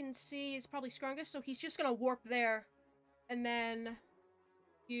ally he can see is probably Scrungus, so he's just gonna warp there. And then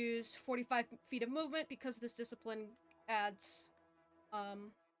use 45 feet of movement because this discipline adds,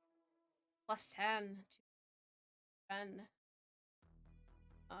 plus 10 to 10.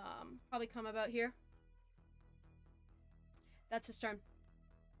 Probably come about here. That's his turn.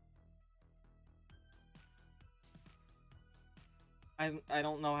 I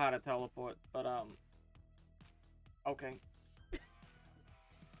don't know how to teleport, but okay.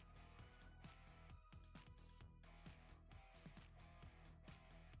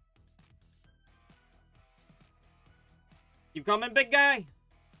 You coming, big guy?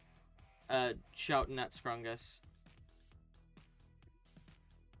 Shouting at Scrungus.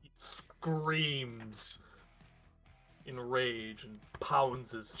 He screams in rage and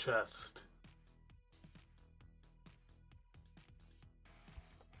pounds his chest.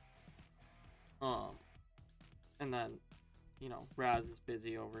 And then, you know, Raz is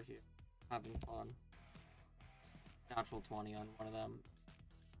busy over here, having fun. Natural 20 on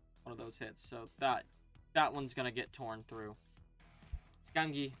one of those hits. So that one's gonna get torn through.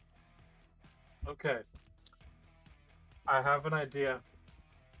 Skungy. Okay. I have an idea.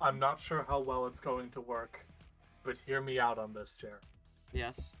 I'm not sure how well it's going to work, but hear me out on this, Jer.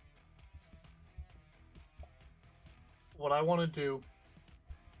 Yes. What I want to do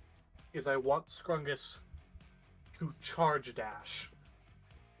is I want Scrungus to charge dash.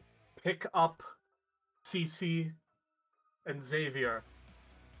 Pick up CC and Xavier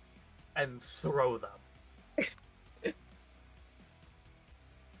and throw them.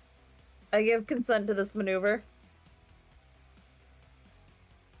 I give consent to this maneuver.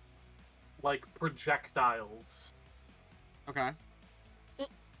 Like projectiles. Okay.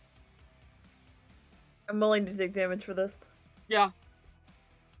 I'm willing to take damage for this. Yeah.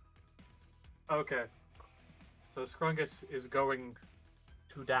 Okay. So Scrungus is going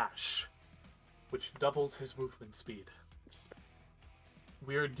to dash, which doubles his movement speed.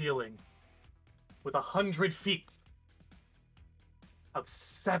 We are dealing with 100 feet of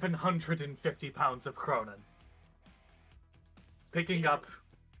 750 pounds of Cronin. Picking up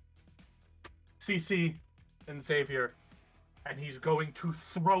CC and Xavier, and he's going to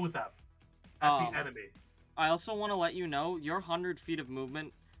throw them at the enemy. I also want to let you know, your 100 feet of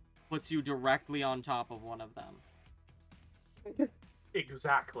movement puts you directly on top of one of them.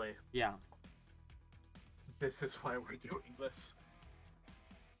 Exactly. Yeah. This is why we're doing this.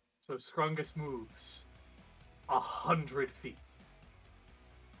 So Scrungus moves 100 feet.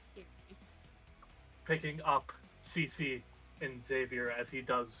 Picking up CC and Xavier as he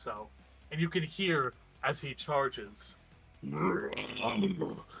does so. And you can hear as he charges. No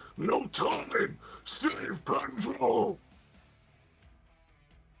time! Save Pendrell!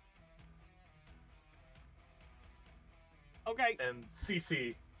 Okay. And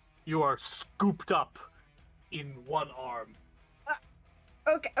CC, you are scooped up in one arm.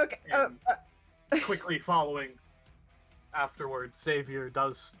 Okay. And quickly following afterwards, Xavier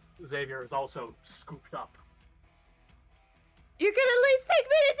is also scooped up. You can at least take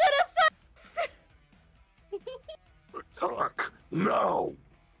me to dinner first! Attack! Now!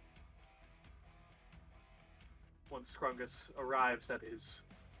 Once Scrungus arrives at his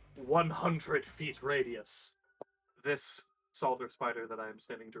 100 feet radius, this Salter Spider that I am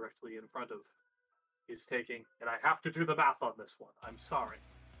standing directly in front of is taking, and I have to do the math on this one, I'm sorry.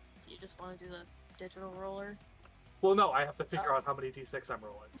 You just want to do the digital roller? Well, no, I have to figure out how many d6 I'm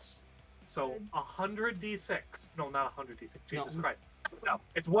rolling. So, 100 d6. No, not 100 d6. Jesus Christ. No,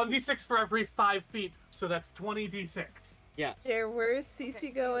 it's 1d6 for every 5 feet, so that's 20 d6. Yes. There, where's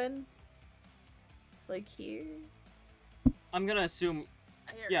CC going? Like here? I'm gonna assume,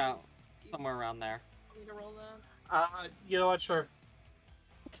 Here, yeah, you somewhere around there. want me to roll that? You know what, sure.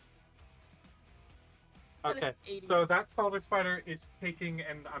 But it's Okay, 80. so that Salter Spider is taking,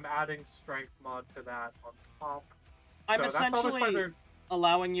 and I'm adding Strength mod to that on top. I'm So that Salter essentially Spider,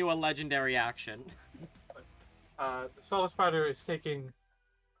 allowing you a legendary action. the Salter Spider is taking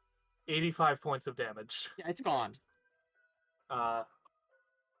 85 points of damage. Yeah, it's gone.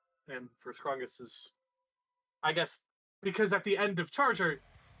 And for Scrungus is, I guess, because at the end of Charger,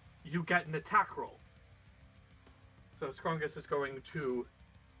 you get an attack roll. So Scrungus is going to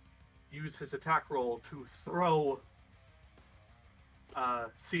use his attack roll to throw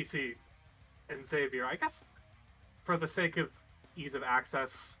CC and Xavier. I guess, for the sake of ease of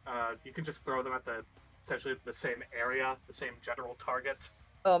access, you can just throw them at essentially the same area, the same general target.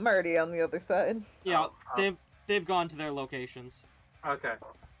 Oh, I'm already on the other side. Yeah, they've gone to their locations. Okay.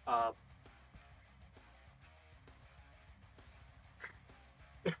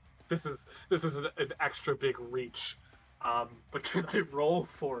 This is an extra big reach. But can I roll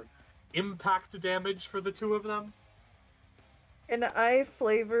for impact damage for the two of them? And I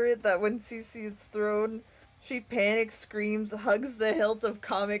flavor it that when CC is thrown, she panics, screams, hugs the hilt of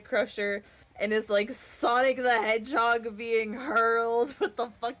Comic Crusher, and is like Sonic the Hedgehog being hurled with the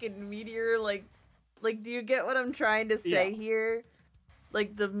fucking meteor. Like, do you get what I'm trying to say here?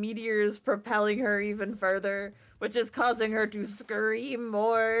 Like, the meteor is propelling her even further, which is causing her to scream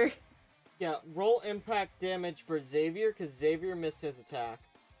more. Yeah, roll impact damage for Xavier, because Xavier missed his attack.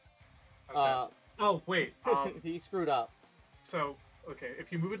 Okay. Oh, wait. He screwed up. So, okay,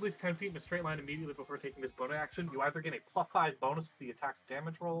 if you move at least 10 feet in a straight line immediately before taking this bonus action, you either get a +5 bonus to the attack's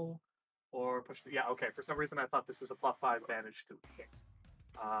damage roll, or push the... Yeah, okay, for some reason I thought this was a +5 damage to hit.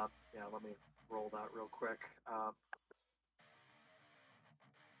 Yeah, let me roll that real quick.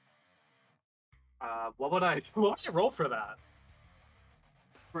 What would I roll for that?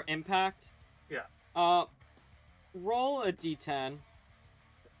 For impact? Yeah. Roll a d10.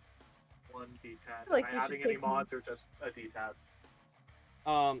 1d10. Like Am you I should adding any take- mods or just a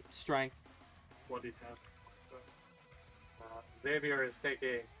d10? Strength. 1d10. Xavier is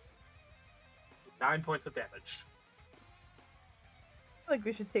taking 9 points of damage. I feel like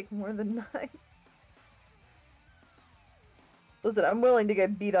we should take more than 9. Listen, I'm willing to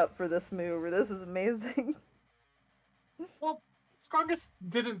get beat up for this maneuver. This is amazing. Well, Scrungus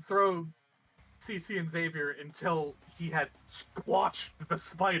didn't throw CC and Xavier until he had squashed the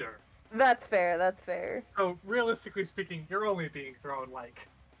spider. That's fair, that's fair. So, realistically speaking, you're only being thrown like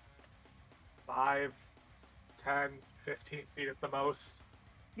 5, 10, 15 feet at the most.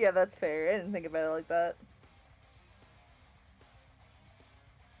 Yeah, that's fair. I didn't think about it like that.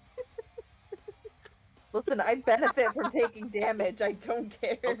 Listen, I benefit from taking damage. I don't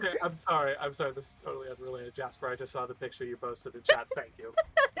care. Okay, I'm sorry. This is totally unrelated, Jasper. I just saw the picture you posted in chat. Thank you.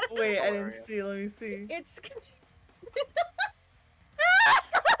 Wait, That's I didn't hilarious. see. Let me see. It's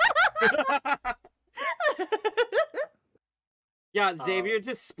Yeah, Xavier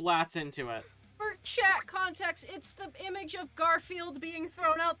just splats into it. for chat context. It's the image of Garfield being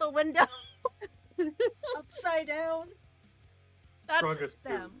thrown out the window, upside down. That's Scrungus,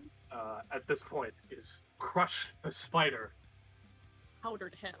 them. at this point, is crush the spider.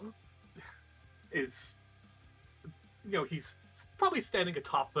 Powdered him. Is, he's probably standing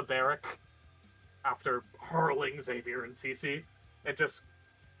atop the barrack after hurling Xavier and Cece, and just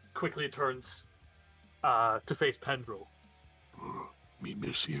quickly turns to face Pendrell. Me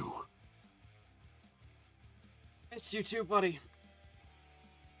miss you. Miss you too, buddy.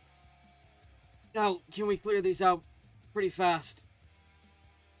 Now, can we clear these out pretty fast?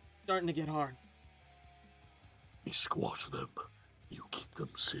 Starting to get hard. Me squash them. You keep them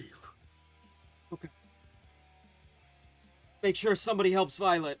safe. Okay. Make sure somebody helps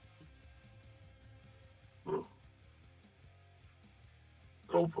Violet.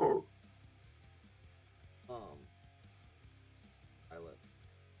 Help her. Violet.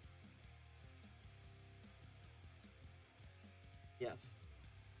 Yes.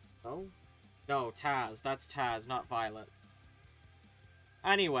 No? No, Taz. That's Taz, not Violet.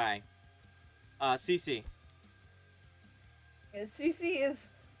 Anyway. Cece. Cece is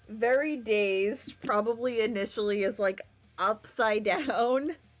very dazed, probably initially is like upside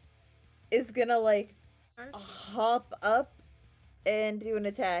down. Is gonna like hop up and do an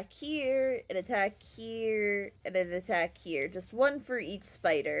attack here, an attack here, and an attack here. Just one for each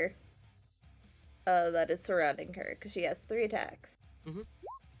spider that is surrounding her, because she has 3 attacks. Mhm.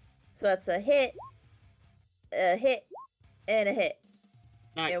 So that's a hit, and a hit.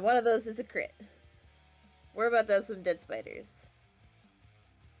 Nice. And one of those is a crit. We're about to have some dead spiders.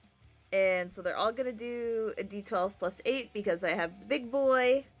 And so they're all gonna do a d12 plus 8 because I have the big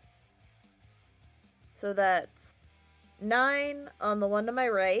boy. So that's 9 on the one to my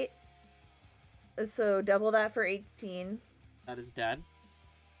right. So double that for 18. That is dead.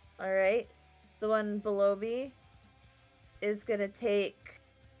 Alright. The one below me is gonna take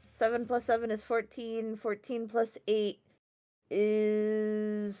 7 plus 7 is 14. 14 plus 8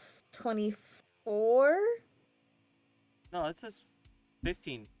 is 24? No, it says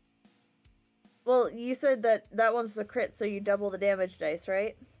 15. Well, you said that one's the crit, so you double the damage dice,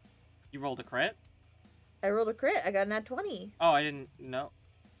 right? You rolled a crit? I rolled a crit. I got a nat 20. Oh, I didn't know.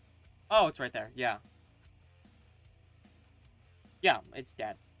 Oh, it's right there. Yeah. Yeah, it's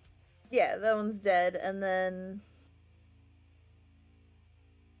dead. Yeah, that one's dead, and then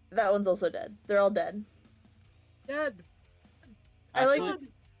that one's also dead. They're all dead. Dead. I like Actually,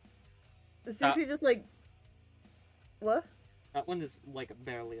 this. Cece just like, what? that one is, like,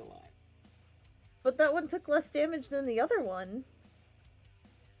 barely alive. But that one took less damage than the other one.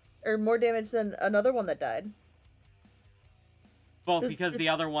 Or more damage than another one that died. Both, Does- because does- the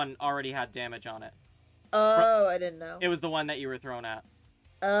other one already had damage on it. Oh, I didn't know. It was the one that you were thrown at.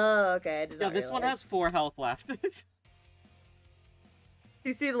 Oh, okay, I did Yeah, not this one realize. has 4 health left.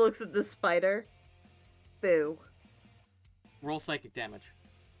 You see, looks at the spider. Boo. Roll psychic damage.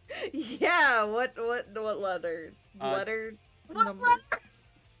 Yeah, what letter? Letter? What Number? letter?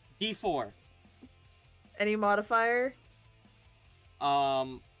 D4. Any modifier?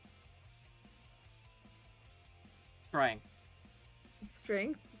 Strength.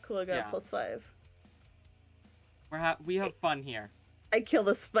 Strength? Cool, I got Yeah. +5. We have fun here. I kill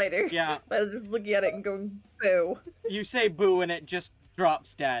the spider. Yeah. By just looking at it and going, boo. You say boo and it just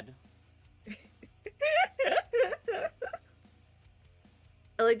drops dead.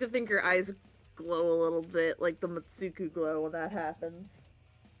 I like to think her eyes glow a little bit, like the Matsuku glow when that happens.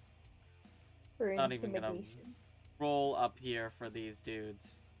 For Not even gonna intimidation. roll up here for these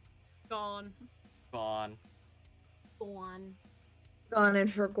dudes. Gone. Gone. Go on. Gone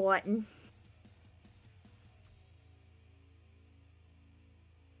and forgotten.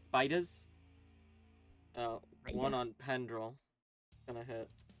 Spiders. One on Pendrell. Gonna hit.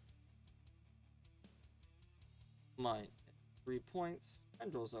 Mine. 3 points.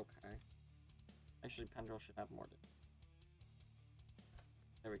 Pendrell's okay. Actually, Pendrell should have more.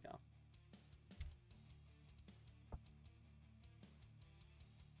 There we go.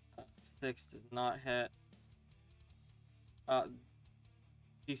 6 does not hit.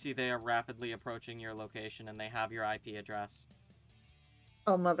 DC, they are rapidly approaching your location and they have your IP address.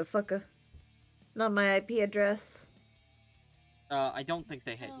 Oh, motherfucker. Not my IP address. I don't think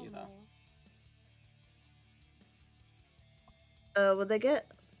they hit you, though. What'd they get?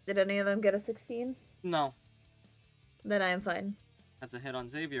 Did any of them get a 16? No. Then I am fine. That's a hit on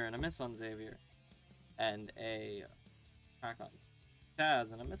Xavier and a miss on Xavier. And a attack on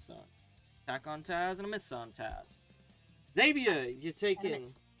Taz and a miss on. Attack on Taz and a miss on Taz. Xavier, you're taking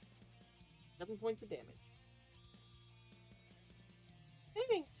 7 points of damage.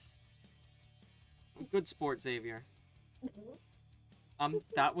 Thanks. Good sport, Xavier.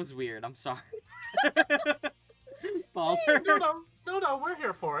 That was weird. I'm sorry. Balder. No, we're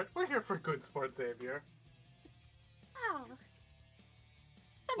here for it. We're here for good sport, Xavier. Oh.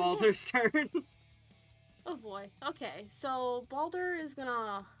 Balder's turn. Oh boy. Okay, so Balder is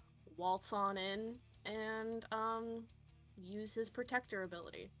gonna waltz on in and use his protector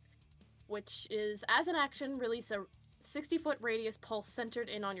ability, which is, as an action, release a 60-foot radius pulse centered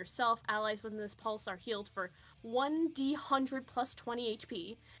in on yourself. Allies within this pulse are healed for 1d100 plus 20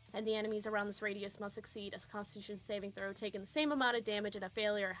 HP, and the enemies around this radius must succeed a Constitution saving throw, taking the same amount of damage, and a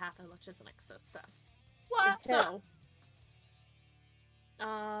failure half as much as a success. What? So,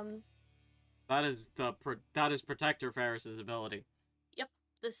 that is Protector Ferris's ability. Yep,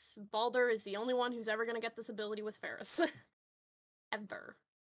 this Balder is the only one who's ever gonna get this ability with Ferris. Ever.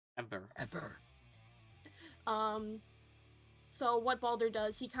 So what Balder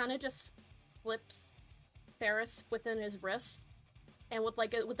does, he kind of just flips Ferris within his wrist, and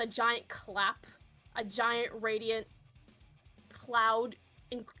with a giant clap, a giant radiant cloud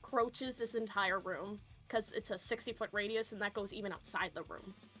encroaches this entire room, because it's a 60-foot radius, and that goes even outside the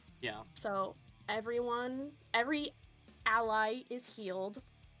room. Yeah. So every ally is healed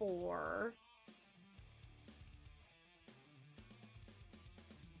for...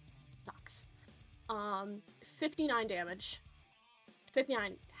 Sucks. 59 damage.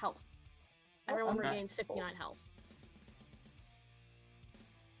 59 health. Everyone regains 59 health.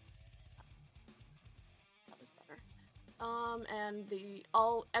 That was better. And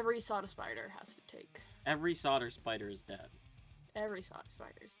every Soda Spider has to take. Every Solder Spider is dead. Every Soda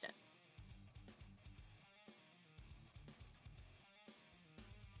Spider is dead.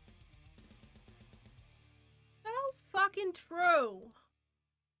 So fucking true.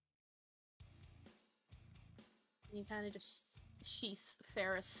 He kind of just sheaths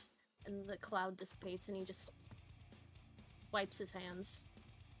Ferris, and the cloud dissipates, and he just wipes his hands.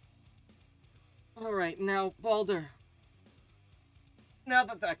 Alright, now, Balder. Now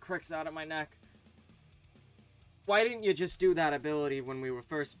that crick's out of my neck, why didn't you just do that ability when we were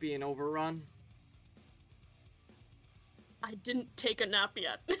first being overrun? I didn't take a nap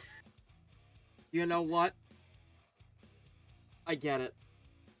yet. You know what? I get it.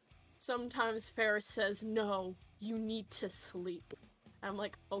 Sometimes Ferris says, no, you need to sleep. I'm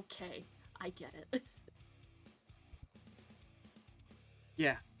like, okay, I get it.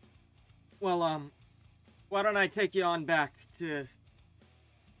 Yeah. Well, why don't I take you on back to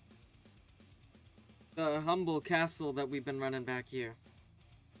the humble castle that we've been running back here.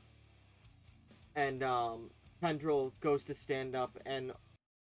 And, Pendrell goes to stand up and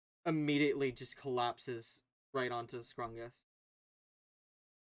immediately just collapses right onto Scrungus.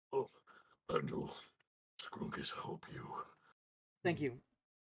 Oh, Andrew, Scrungus, help you. Thank you.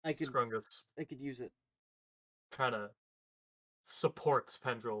 Scrungus I could use it. kind of supports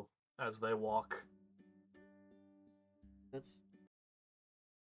Pendrell as they walk. That's...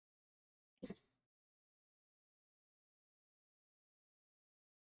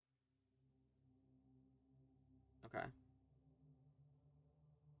 Okay.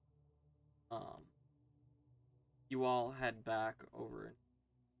 You all head back over.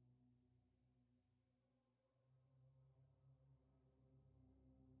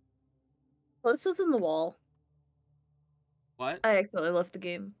 Well, this was in the wall. What? I accidentally left the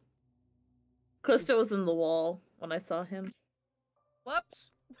game. Callisto was in the wall when I saw him.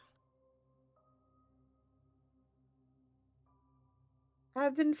 Whoops.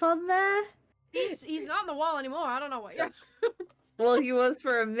 Having fun there? He's not on the wall anymore. I don't know what. Well, he was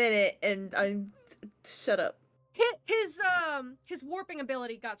for a minute, and I'm... Shut up. His warping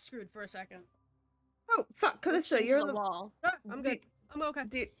ability got screwed for a second. Oh, fuck, Callisto, you're on the wall. I'm good. I'm okay.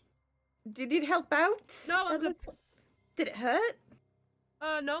 Do you need help out? No, I'm good. Did it hurt?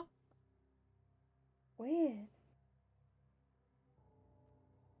 No. Weird.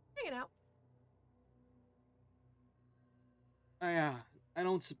 Hanging out. I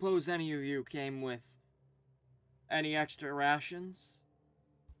don't suppose any of you came with any extra rations?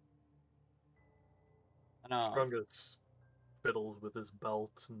 Strungus fiddles with his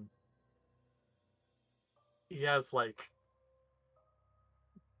belt, and he has, like,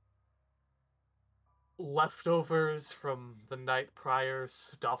 leftovers from the night prior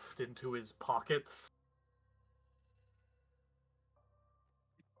stuffed into his pockets.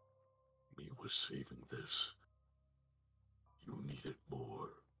 Me was saving this. You need it more.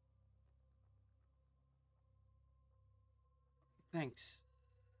 Thanks.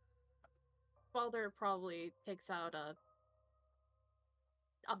 Balder probably takes out a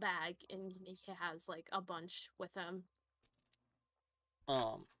bag and he has like a bunch with him.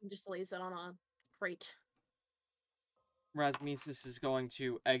 And just lays it on a crate. Rasmesis is going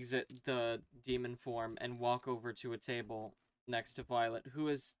to exit the demon form and walk over to a table next to Violet, who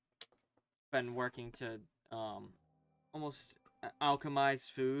has been working to almost alchemize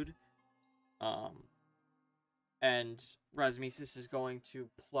food. And Rasmesis is going to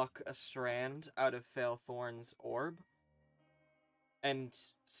pluck a strand out of Failthorn's orb and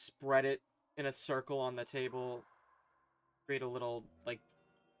spread it in a circle on the table, create a little, like,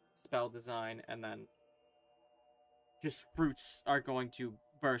 spell design, and then just fruits are going to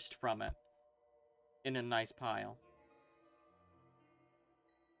burst from it in a nice pile.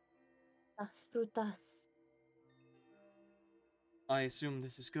 Las frutas. I assume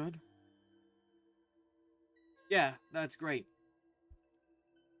this is good? Yeah, that's great.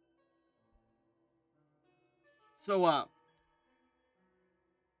 So,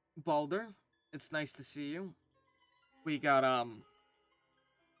 Balder, it's nice to see you. We got,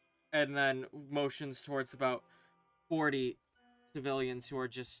 and then motions towards about 40 civilians who are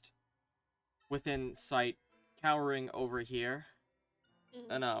just within sight, cowering over here.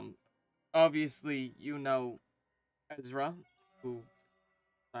 And, obviously, you know Ezra, who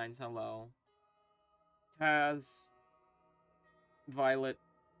signs hello. Taz, Violet,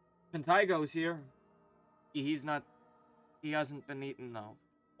 Pentaigo's here. He hasn't been eaten, though,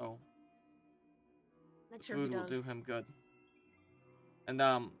 so Make the sure he food will does. do him good.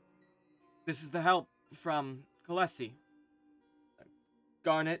 And, this is the help from Kalesi.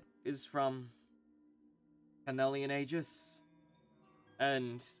 Garnet is from Canelian Aegis.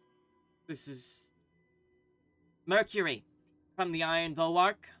 And this is Mercury from the Iron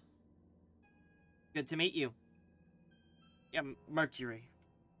Bulwark. Good to meet you. Yeah, Mercury.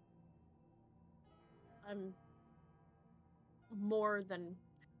 I'm more than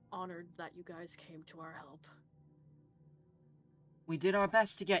honored that you guys came to our help. We did our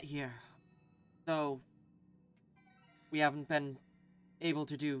best to get here, though we haven't been able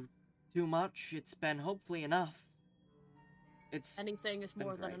to do too much. It's been hopefully enough. Anything is been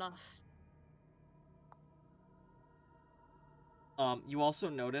more than great. enough. You also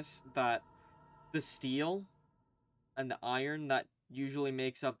notice that the steel and the iron that usually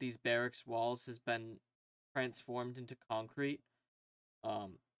makes up these barracks walls has been transformed into concrete.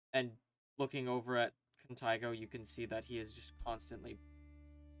 And looking over at Contaigo, you can see that he is just constantly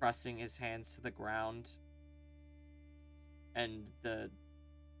pressing his hands to the ground, and the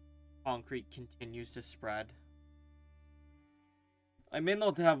concrete continues to spread. I may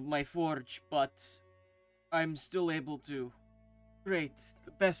not have my forge, but I'm still able to create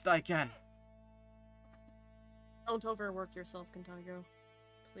the best I can. Don't overwork yourself, Contaigo.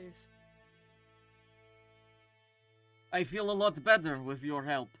 Please. I feel a lot better with your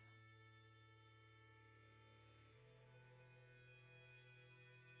help.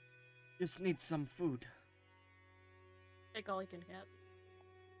 Just need some food. Take all you can get.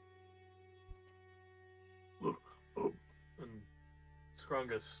 And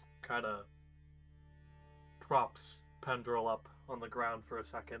Strungus kind of props Pendril up on the ground for a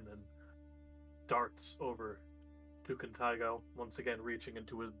second and darts over to Contaigo, once again reaching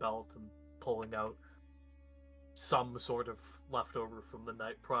into his belt and pulling out some sort of leftover from the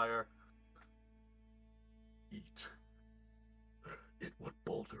night prior. Eat. Eat what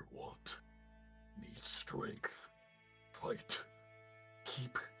Balder want. Need strength. Fight.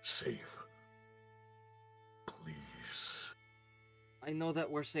 Keep safe. Please. I know that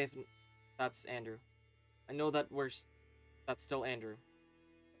we're safe. That's Andrew. I know that that's still Andrew.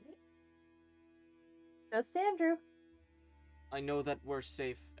 Just Andrew. I know that we're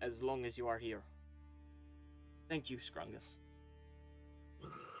safe as long as you are here. Thank you, Scrungus.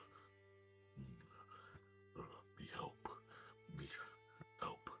 Me help. Me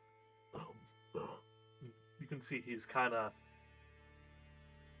help. You can see he's kind of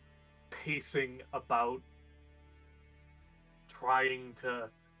pacing about, trying to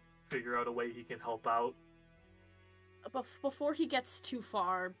figure out a way he can help out. Before he gets too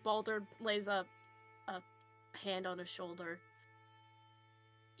far, Balder lays a hand on his shoulder.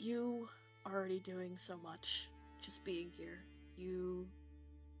 You already doing so much just being here. You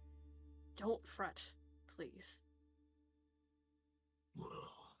don't fret, please.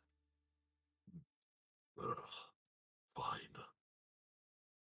 Well, fine.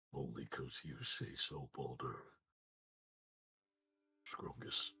 Only 'cause you say so, Balder.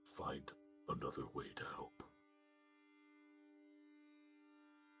 Scrungus, find another way to help.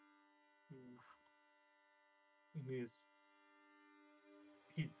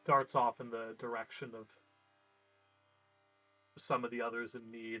 He darts off in the direction of some of the others in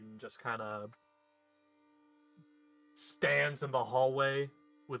need and just kind of stands in the hallway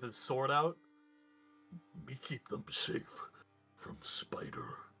with his sword out. Me keep them safe from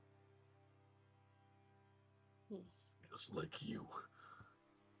Spider. Just like you.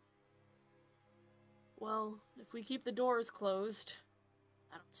 Well, if we keep the doors closed,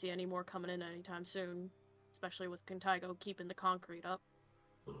 I don't see any more coming in anytime soon, especially with Kintigo keeping the concrete up.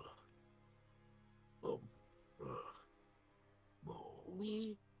 No.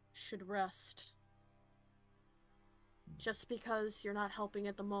 We should rest. Just because you're not helping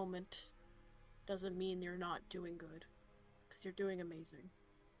at the moment doesn't mean you're not doing good, because you're doing amazing.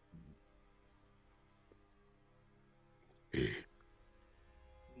 Hey.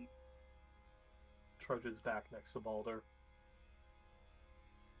 He trudges back next to Balder.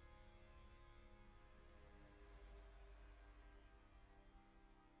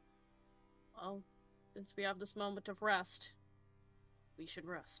 Well, since we have this moment of rest, we should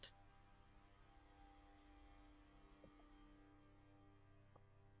rest.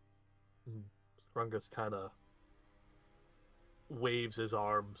 Scrungus kind of waves his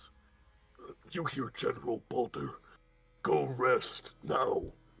arms. You hear General Balder? Go rest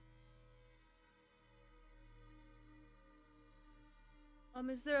now.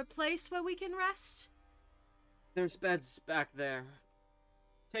 Is there a place where we can rest? There's beds back there.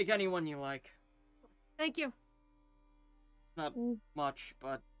 Take anyone you like. Thank you. Not much,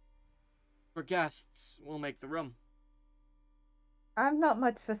 but for guests, we'll make the room. I'm not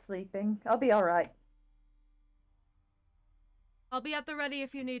much for sleeping. I'll be alright. I'll be at the ready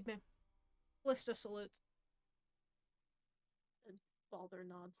if you need me. Ballista salutes. And Balder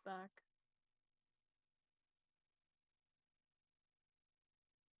nods back.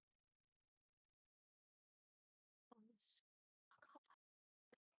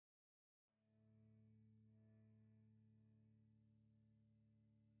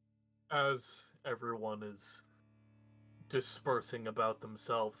 As everyone is dispersing about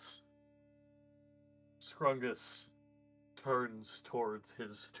themselves, Scrungus turns towards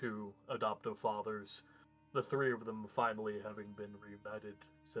his two adoptive fathers, the three of them finally having been reunited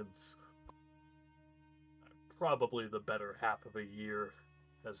since probably the better half of a year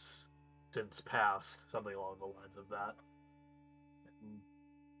has since passed, something along the lines of that. And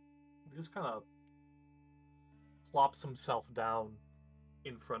he just kind of plops himself down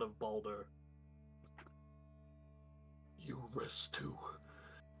in front of Balder. You rest too.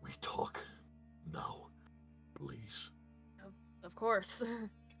 We talk now, please. Of course.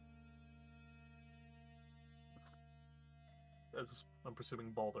 As I'm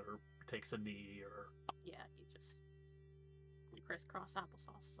presuming Balder takes a knee or... Yeah, you just crisscross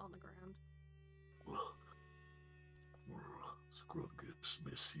applesauce is on the ground. Scrungus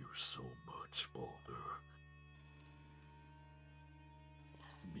miss you so much, Balder.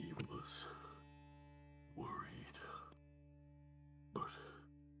 Me was worried. But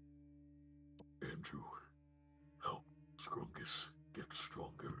Andrew helped Scrungus get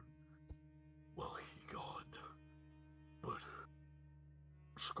stronger while he gone. But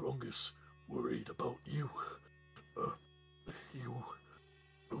Scrungus worried about you. You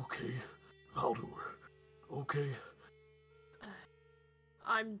okay, Valdor? Okay?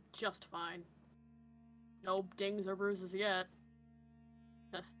 I'm just fine. No dings or bruises yet.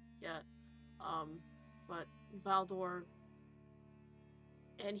 Yet. But Valdor...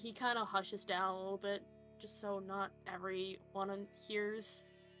 And he kind of hushes down a little bit, just so not everyone hears.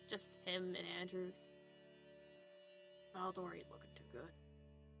 Just him and Andrews. Valdor ain't looking too good.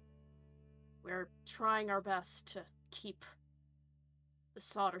 We're trying our best to keep the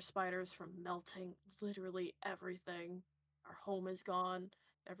solder spiders from melting literally everything. Our home is gone.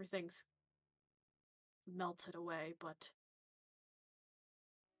 Everything's melted away, but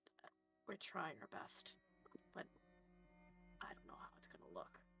we're trying our best. But I don't know how it's gonna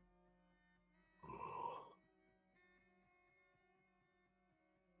look.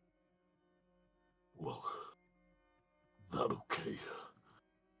 Well, that okay.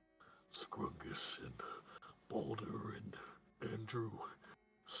 Scrungus and Balder and Andrew,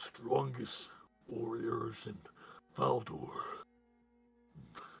 strongest warriors in Valdor.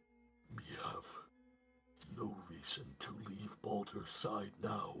 Me reason to leave Baldur's side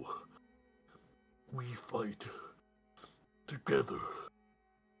now. We fight together.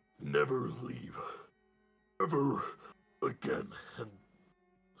 Never leave. Ever again. And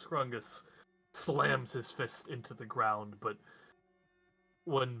Scrungus slams his fist into the ground, but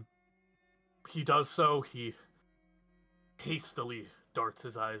when he does so, he hastily darts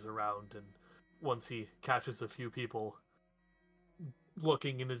his eyes around, and once he catches a few people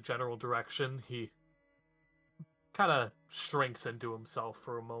looking in his general direction, he kind of shrinks into himself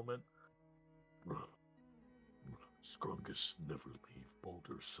for a moment. Scrungus, never leave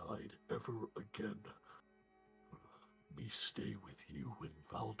Baldur's side ever again. Me stay with you in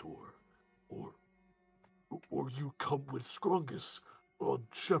Valdor, or you come with Scrungus on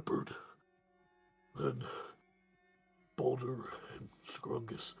Shepherd. Then Baldur and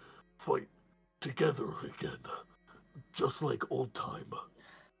Scrungus fight together again, just like old time.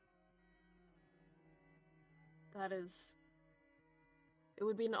 That is... It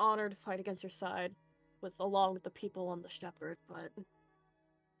would be an honor to fight against your side, along with the people on the Shepherd, but...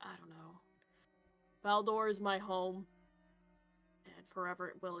 I don't know. Valdor is my home, and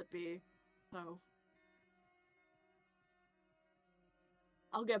forever will it be, so...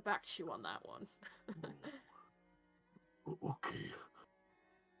 I'll get back to you on that one. Okay.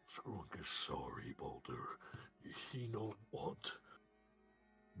 Scrungus sorry, Baldur. He no want...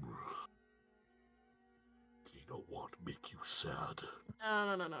 He no want make you sad.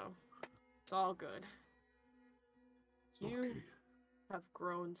 No. It's all good. You Okay. have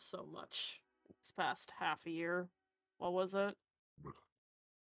grown so much this past half a year. What was it?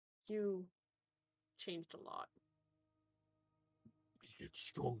 You changed a lot. He gets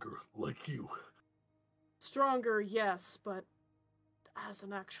stronger, like you. Stronger, yes, but as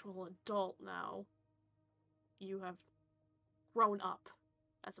an actual adult now, you have grown up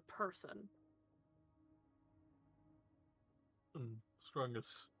as a person. And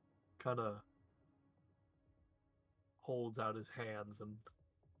Scrungus kind of holds out his hands and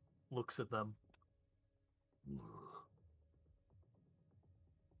looks at them.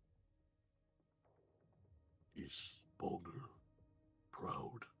 Is Baldur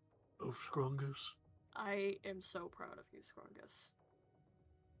proud of Scrungus? I am so proud of you, Scrungus.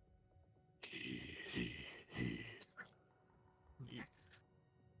 He. He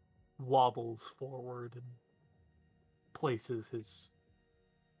wobbles forward and places his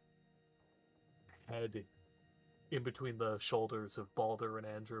head in between the shoulders of Baldur and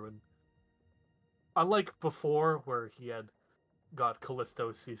Andrew, and unlike before, where he had got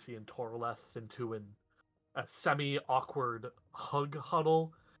Callisto, Cece, and Torleth into a semi-awkward hug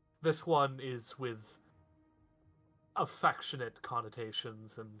huddle, this one is with affectionate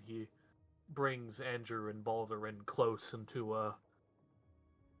connotations, and he brings Andrew and Baldur in close into a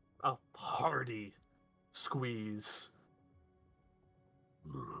hearty squeeze.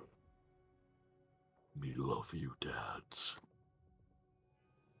 Me love you, dads.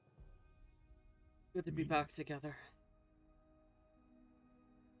 Good to be back together.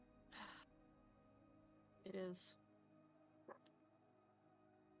 It is.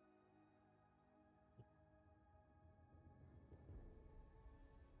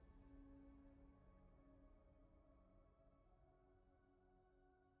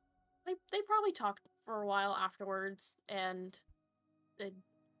 They probably talked for a while afterwards, and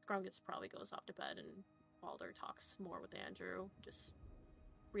Grungus probably goes off to bed, and Baldur talks more with Andrew, just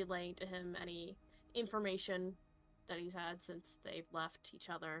relaying to him any information that he's had since they've left each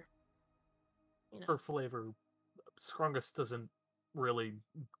other. You know. For flavor, Scrungus doesn't really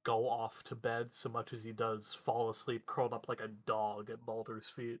go off to bed so much as he does fall asleep curled up like a dog at Baldur's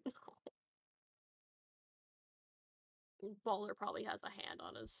feet. Baldur probably has a hand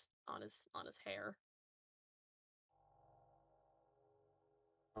on his hair.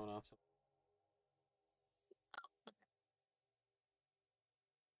 Thrown off some.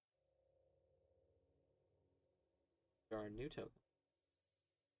 There are new tokens.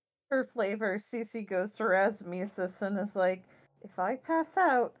 For flavor, Cece goes to Rasmusus and is like, if I pass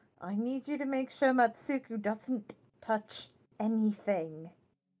out, I need you to make sure Matsuku doesn't touch anything.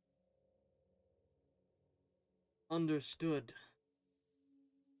 Understood.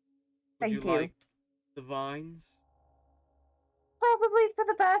 Would Thank you you. like the vines? Probably for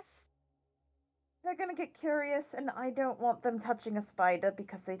the best. They're gonna get curious, and I don't want them touching a spider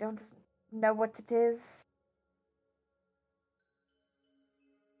because they don't know what it is.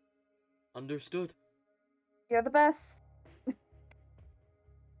 Understood. You're the best.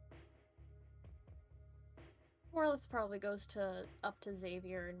 Orlith probably goes up to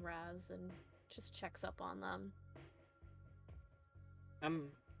Xavier and Raz and just checks up on them.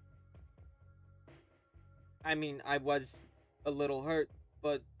 I mean, I was a little hurt,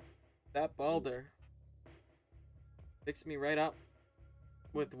 but that Balder fixed me right up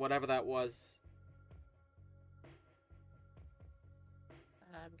with whatever that was.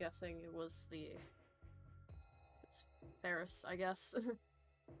 I'm guessing it was Ferris, I guess.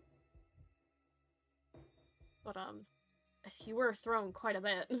 But you were thrown quite a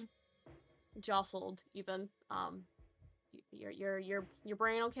bit, jostled even. Your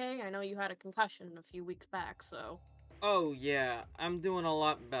brain okay? I know you had a concussion a few weeks back, so. Oh yeah, I'm doing a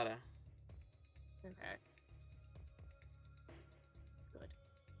lot better. Okay.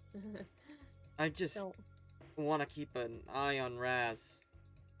 Good. I just Don't. want to keep an eye on Raz.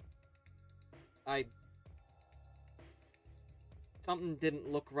 Something didn't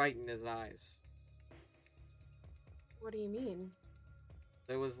look right in his eyes. What do you mean?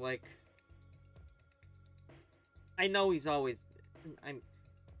 There was like... I know he's always...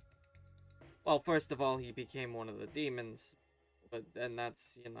 Well, first of all, he became one of the demons. But then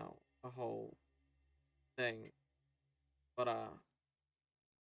that's, you know, a whole thing. But,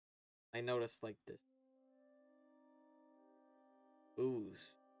 I noticed, like, this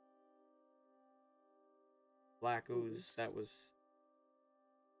ooze. Black ooze that was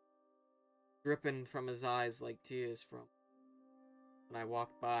dripping from his eyes like tears from when I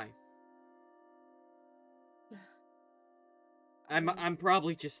walked by. I'm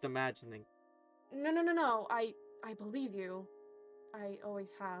probably just imagining. No. I believe you. I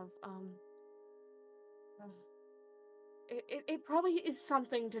always have. It probably is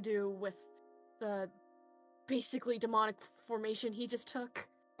something to do with the basically demonic formation he just took.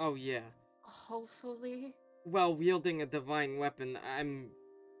 Oh yeah. Hopefully. Well, wielding a divine weapon,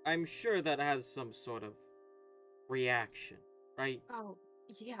 I'm sure that has some sort of reaction, right? Oh,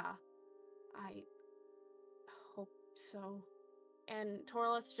 yeah. I hope so. And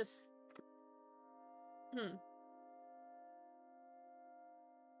Torleth just...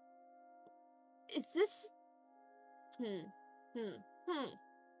 Is this...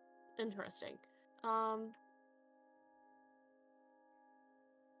 Interesting.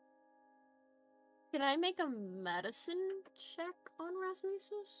 Can I make a medicine check on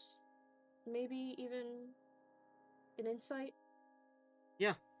Rasmusus? Maybe even an insight?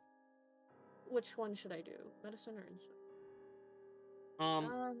 Yeah. Which one should I do? Medicine or insight?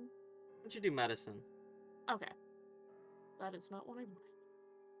 Why don't you do medicine? Okay. That is not what I wanted.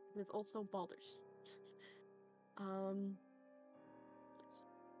 It is also Baldur's.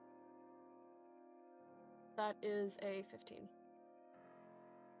 That is a 15.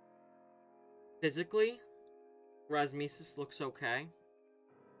 Physically, Rasmusus looks okay.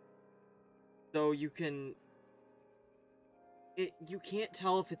 Though you can't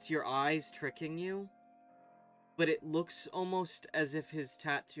tell if it's your eyes tricking you, but it looks almost as if his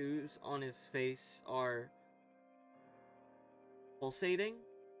tattoos on his face are pulsating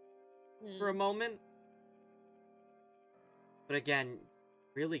for a moment. But again,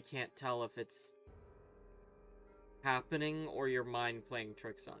 really can't tell if it's happening or your mind playing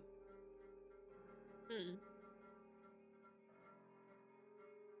tricks on.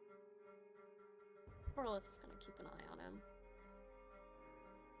 Corliss is gonna keep an eye on him.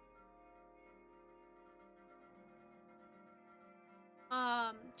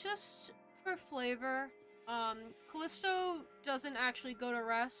 Just for flavor, Callisto doesn't actually go to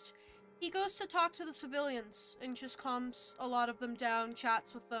rest. He goes to talk to the civilians and just calms a lot of them down,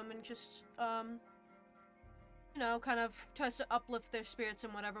 chats with them, and just, you know, kind of tries to uplift their spirits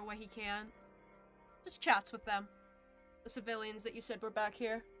in whatever way he can. Just chats with them. The civilians that you said were back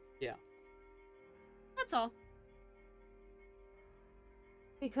here. Yeah. That's all.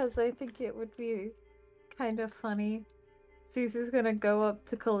 Because I think it would be kind of funny. Susie's gonna go up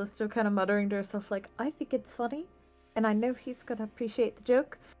to Callisto, kind of muttering to herself, like, I think it's funny, and I know he's gonna appreciate the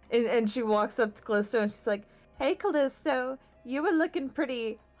joke. And she walks up to Callisto and she's like, hey Callisto, you were looking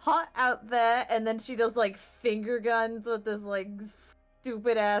pretty hot out there. And then she does, like, finger guns with this, like,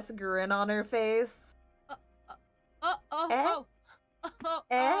 stupid ass grin on her face.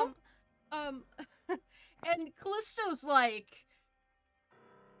 And Callisto's like,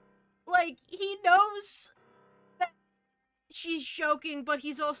 he knows that she's joking, but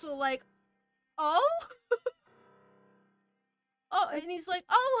he's also like, oh? Oh, and he's like,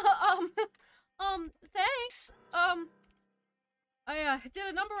 oh, thanks. I did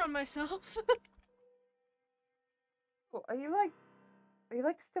a number on myself. Well, are you like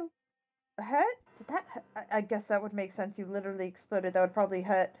still hurt? Did that I guess that would make sense. You literally exploded. That would probably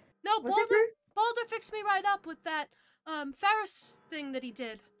hurt. No, Was it rude? Balder fixed me right up with that, Ferris thing that he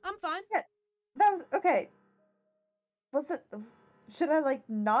did. I'm fine. Yeah, that was okay. should I, like,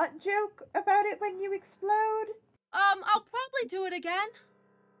 not joke about it when you explode? I'll probably do it again.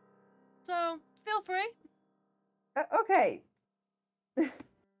 So, feel free. Okay.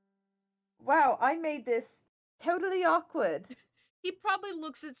 Wow, I made this totally awkward. He probably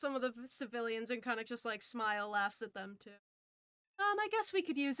looks at some of the civilians and kind of just, like, laughs at them, too. I guess we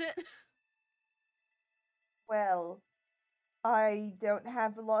could use it. Well, I don't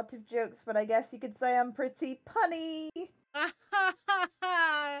have a lot of jokes, but I guess you could say I'm pretty punny.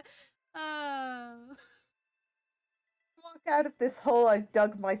 Walk out of this hole I've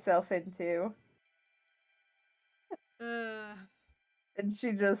dug myself into. And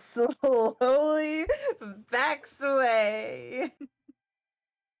she just slowly backs away.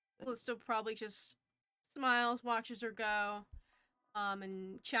 Callisto probably just smiles, watches her go,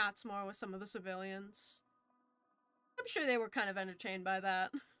 and chats more with some of the civilians. I'm sure they were kind of entertained by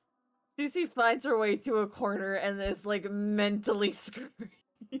that. Susie finds her way to a corner and is, like, mentally screaming.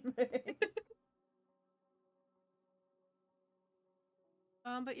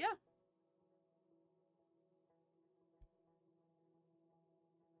 But yeah.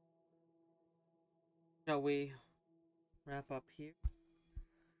 Shall we wrap up here?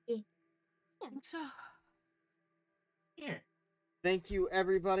 Yeah. So. Yeah. Thank you,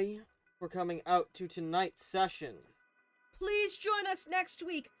 everybody, for coming out to tonight's session. Please join us next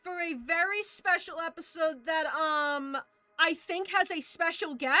week for a very special episode that, I think has a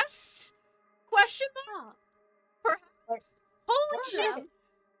special guest? Question mark? Perhaps? Holy shit!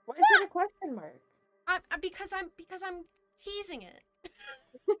 Why is it a question mark? Because I'm teasing it.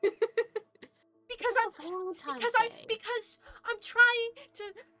 Because I'm trying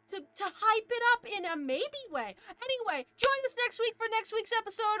to hype it up in a maybe way. Anyway, join us next week for next week's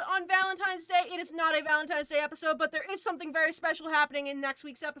episode on Valentine's Day. It is not a Valentine's Day episode, but there is something very special happening in next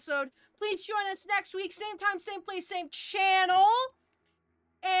week's episode. Please join us next week, same time, same place, same channel.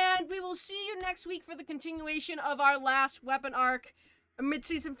 And we will see you next week for the continuation of our last weapon arc. Our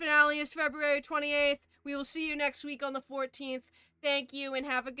mid-season finale is February 28th. We will see you next week on the 14th. Thank you and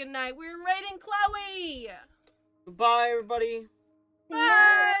have a good night. We're rating Chloe! Goodbye, everybody.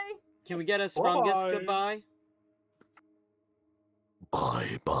 Bye! Can we get a strongest Bye. goodbye?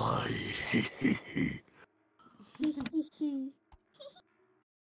 Bye bye.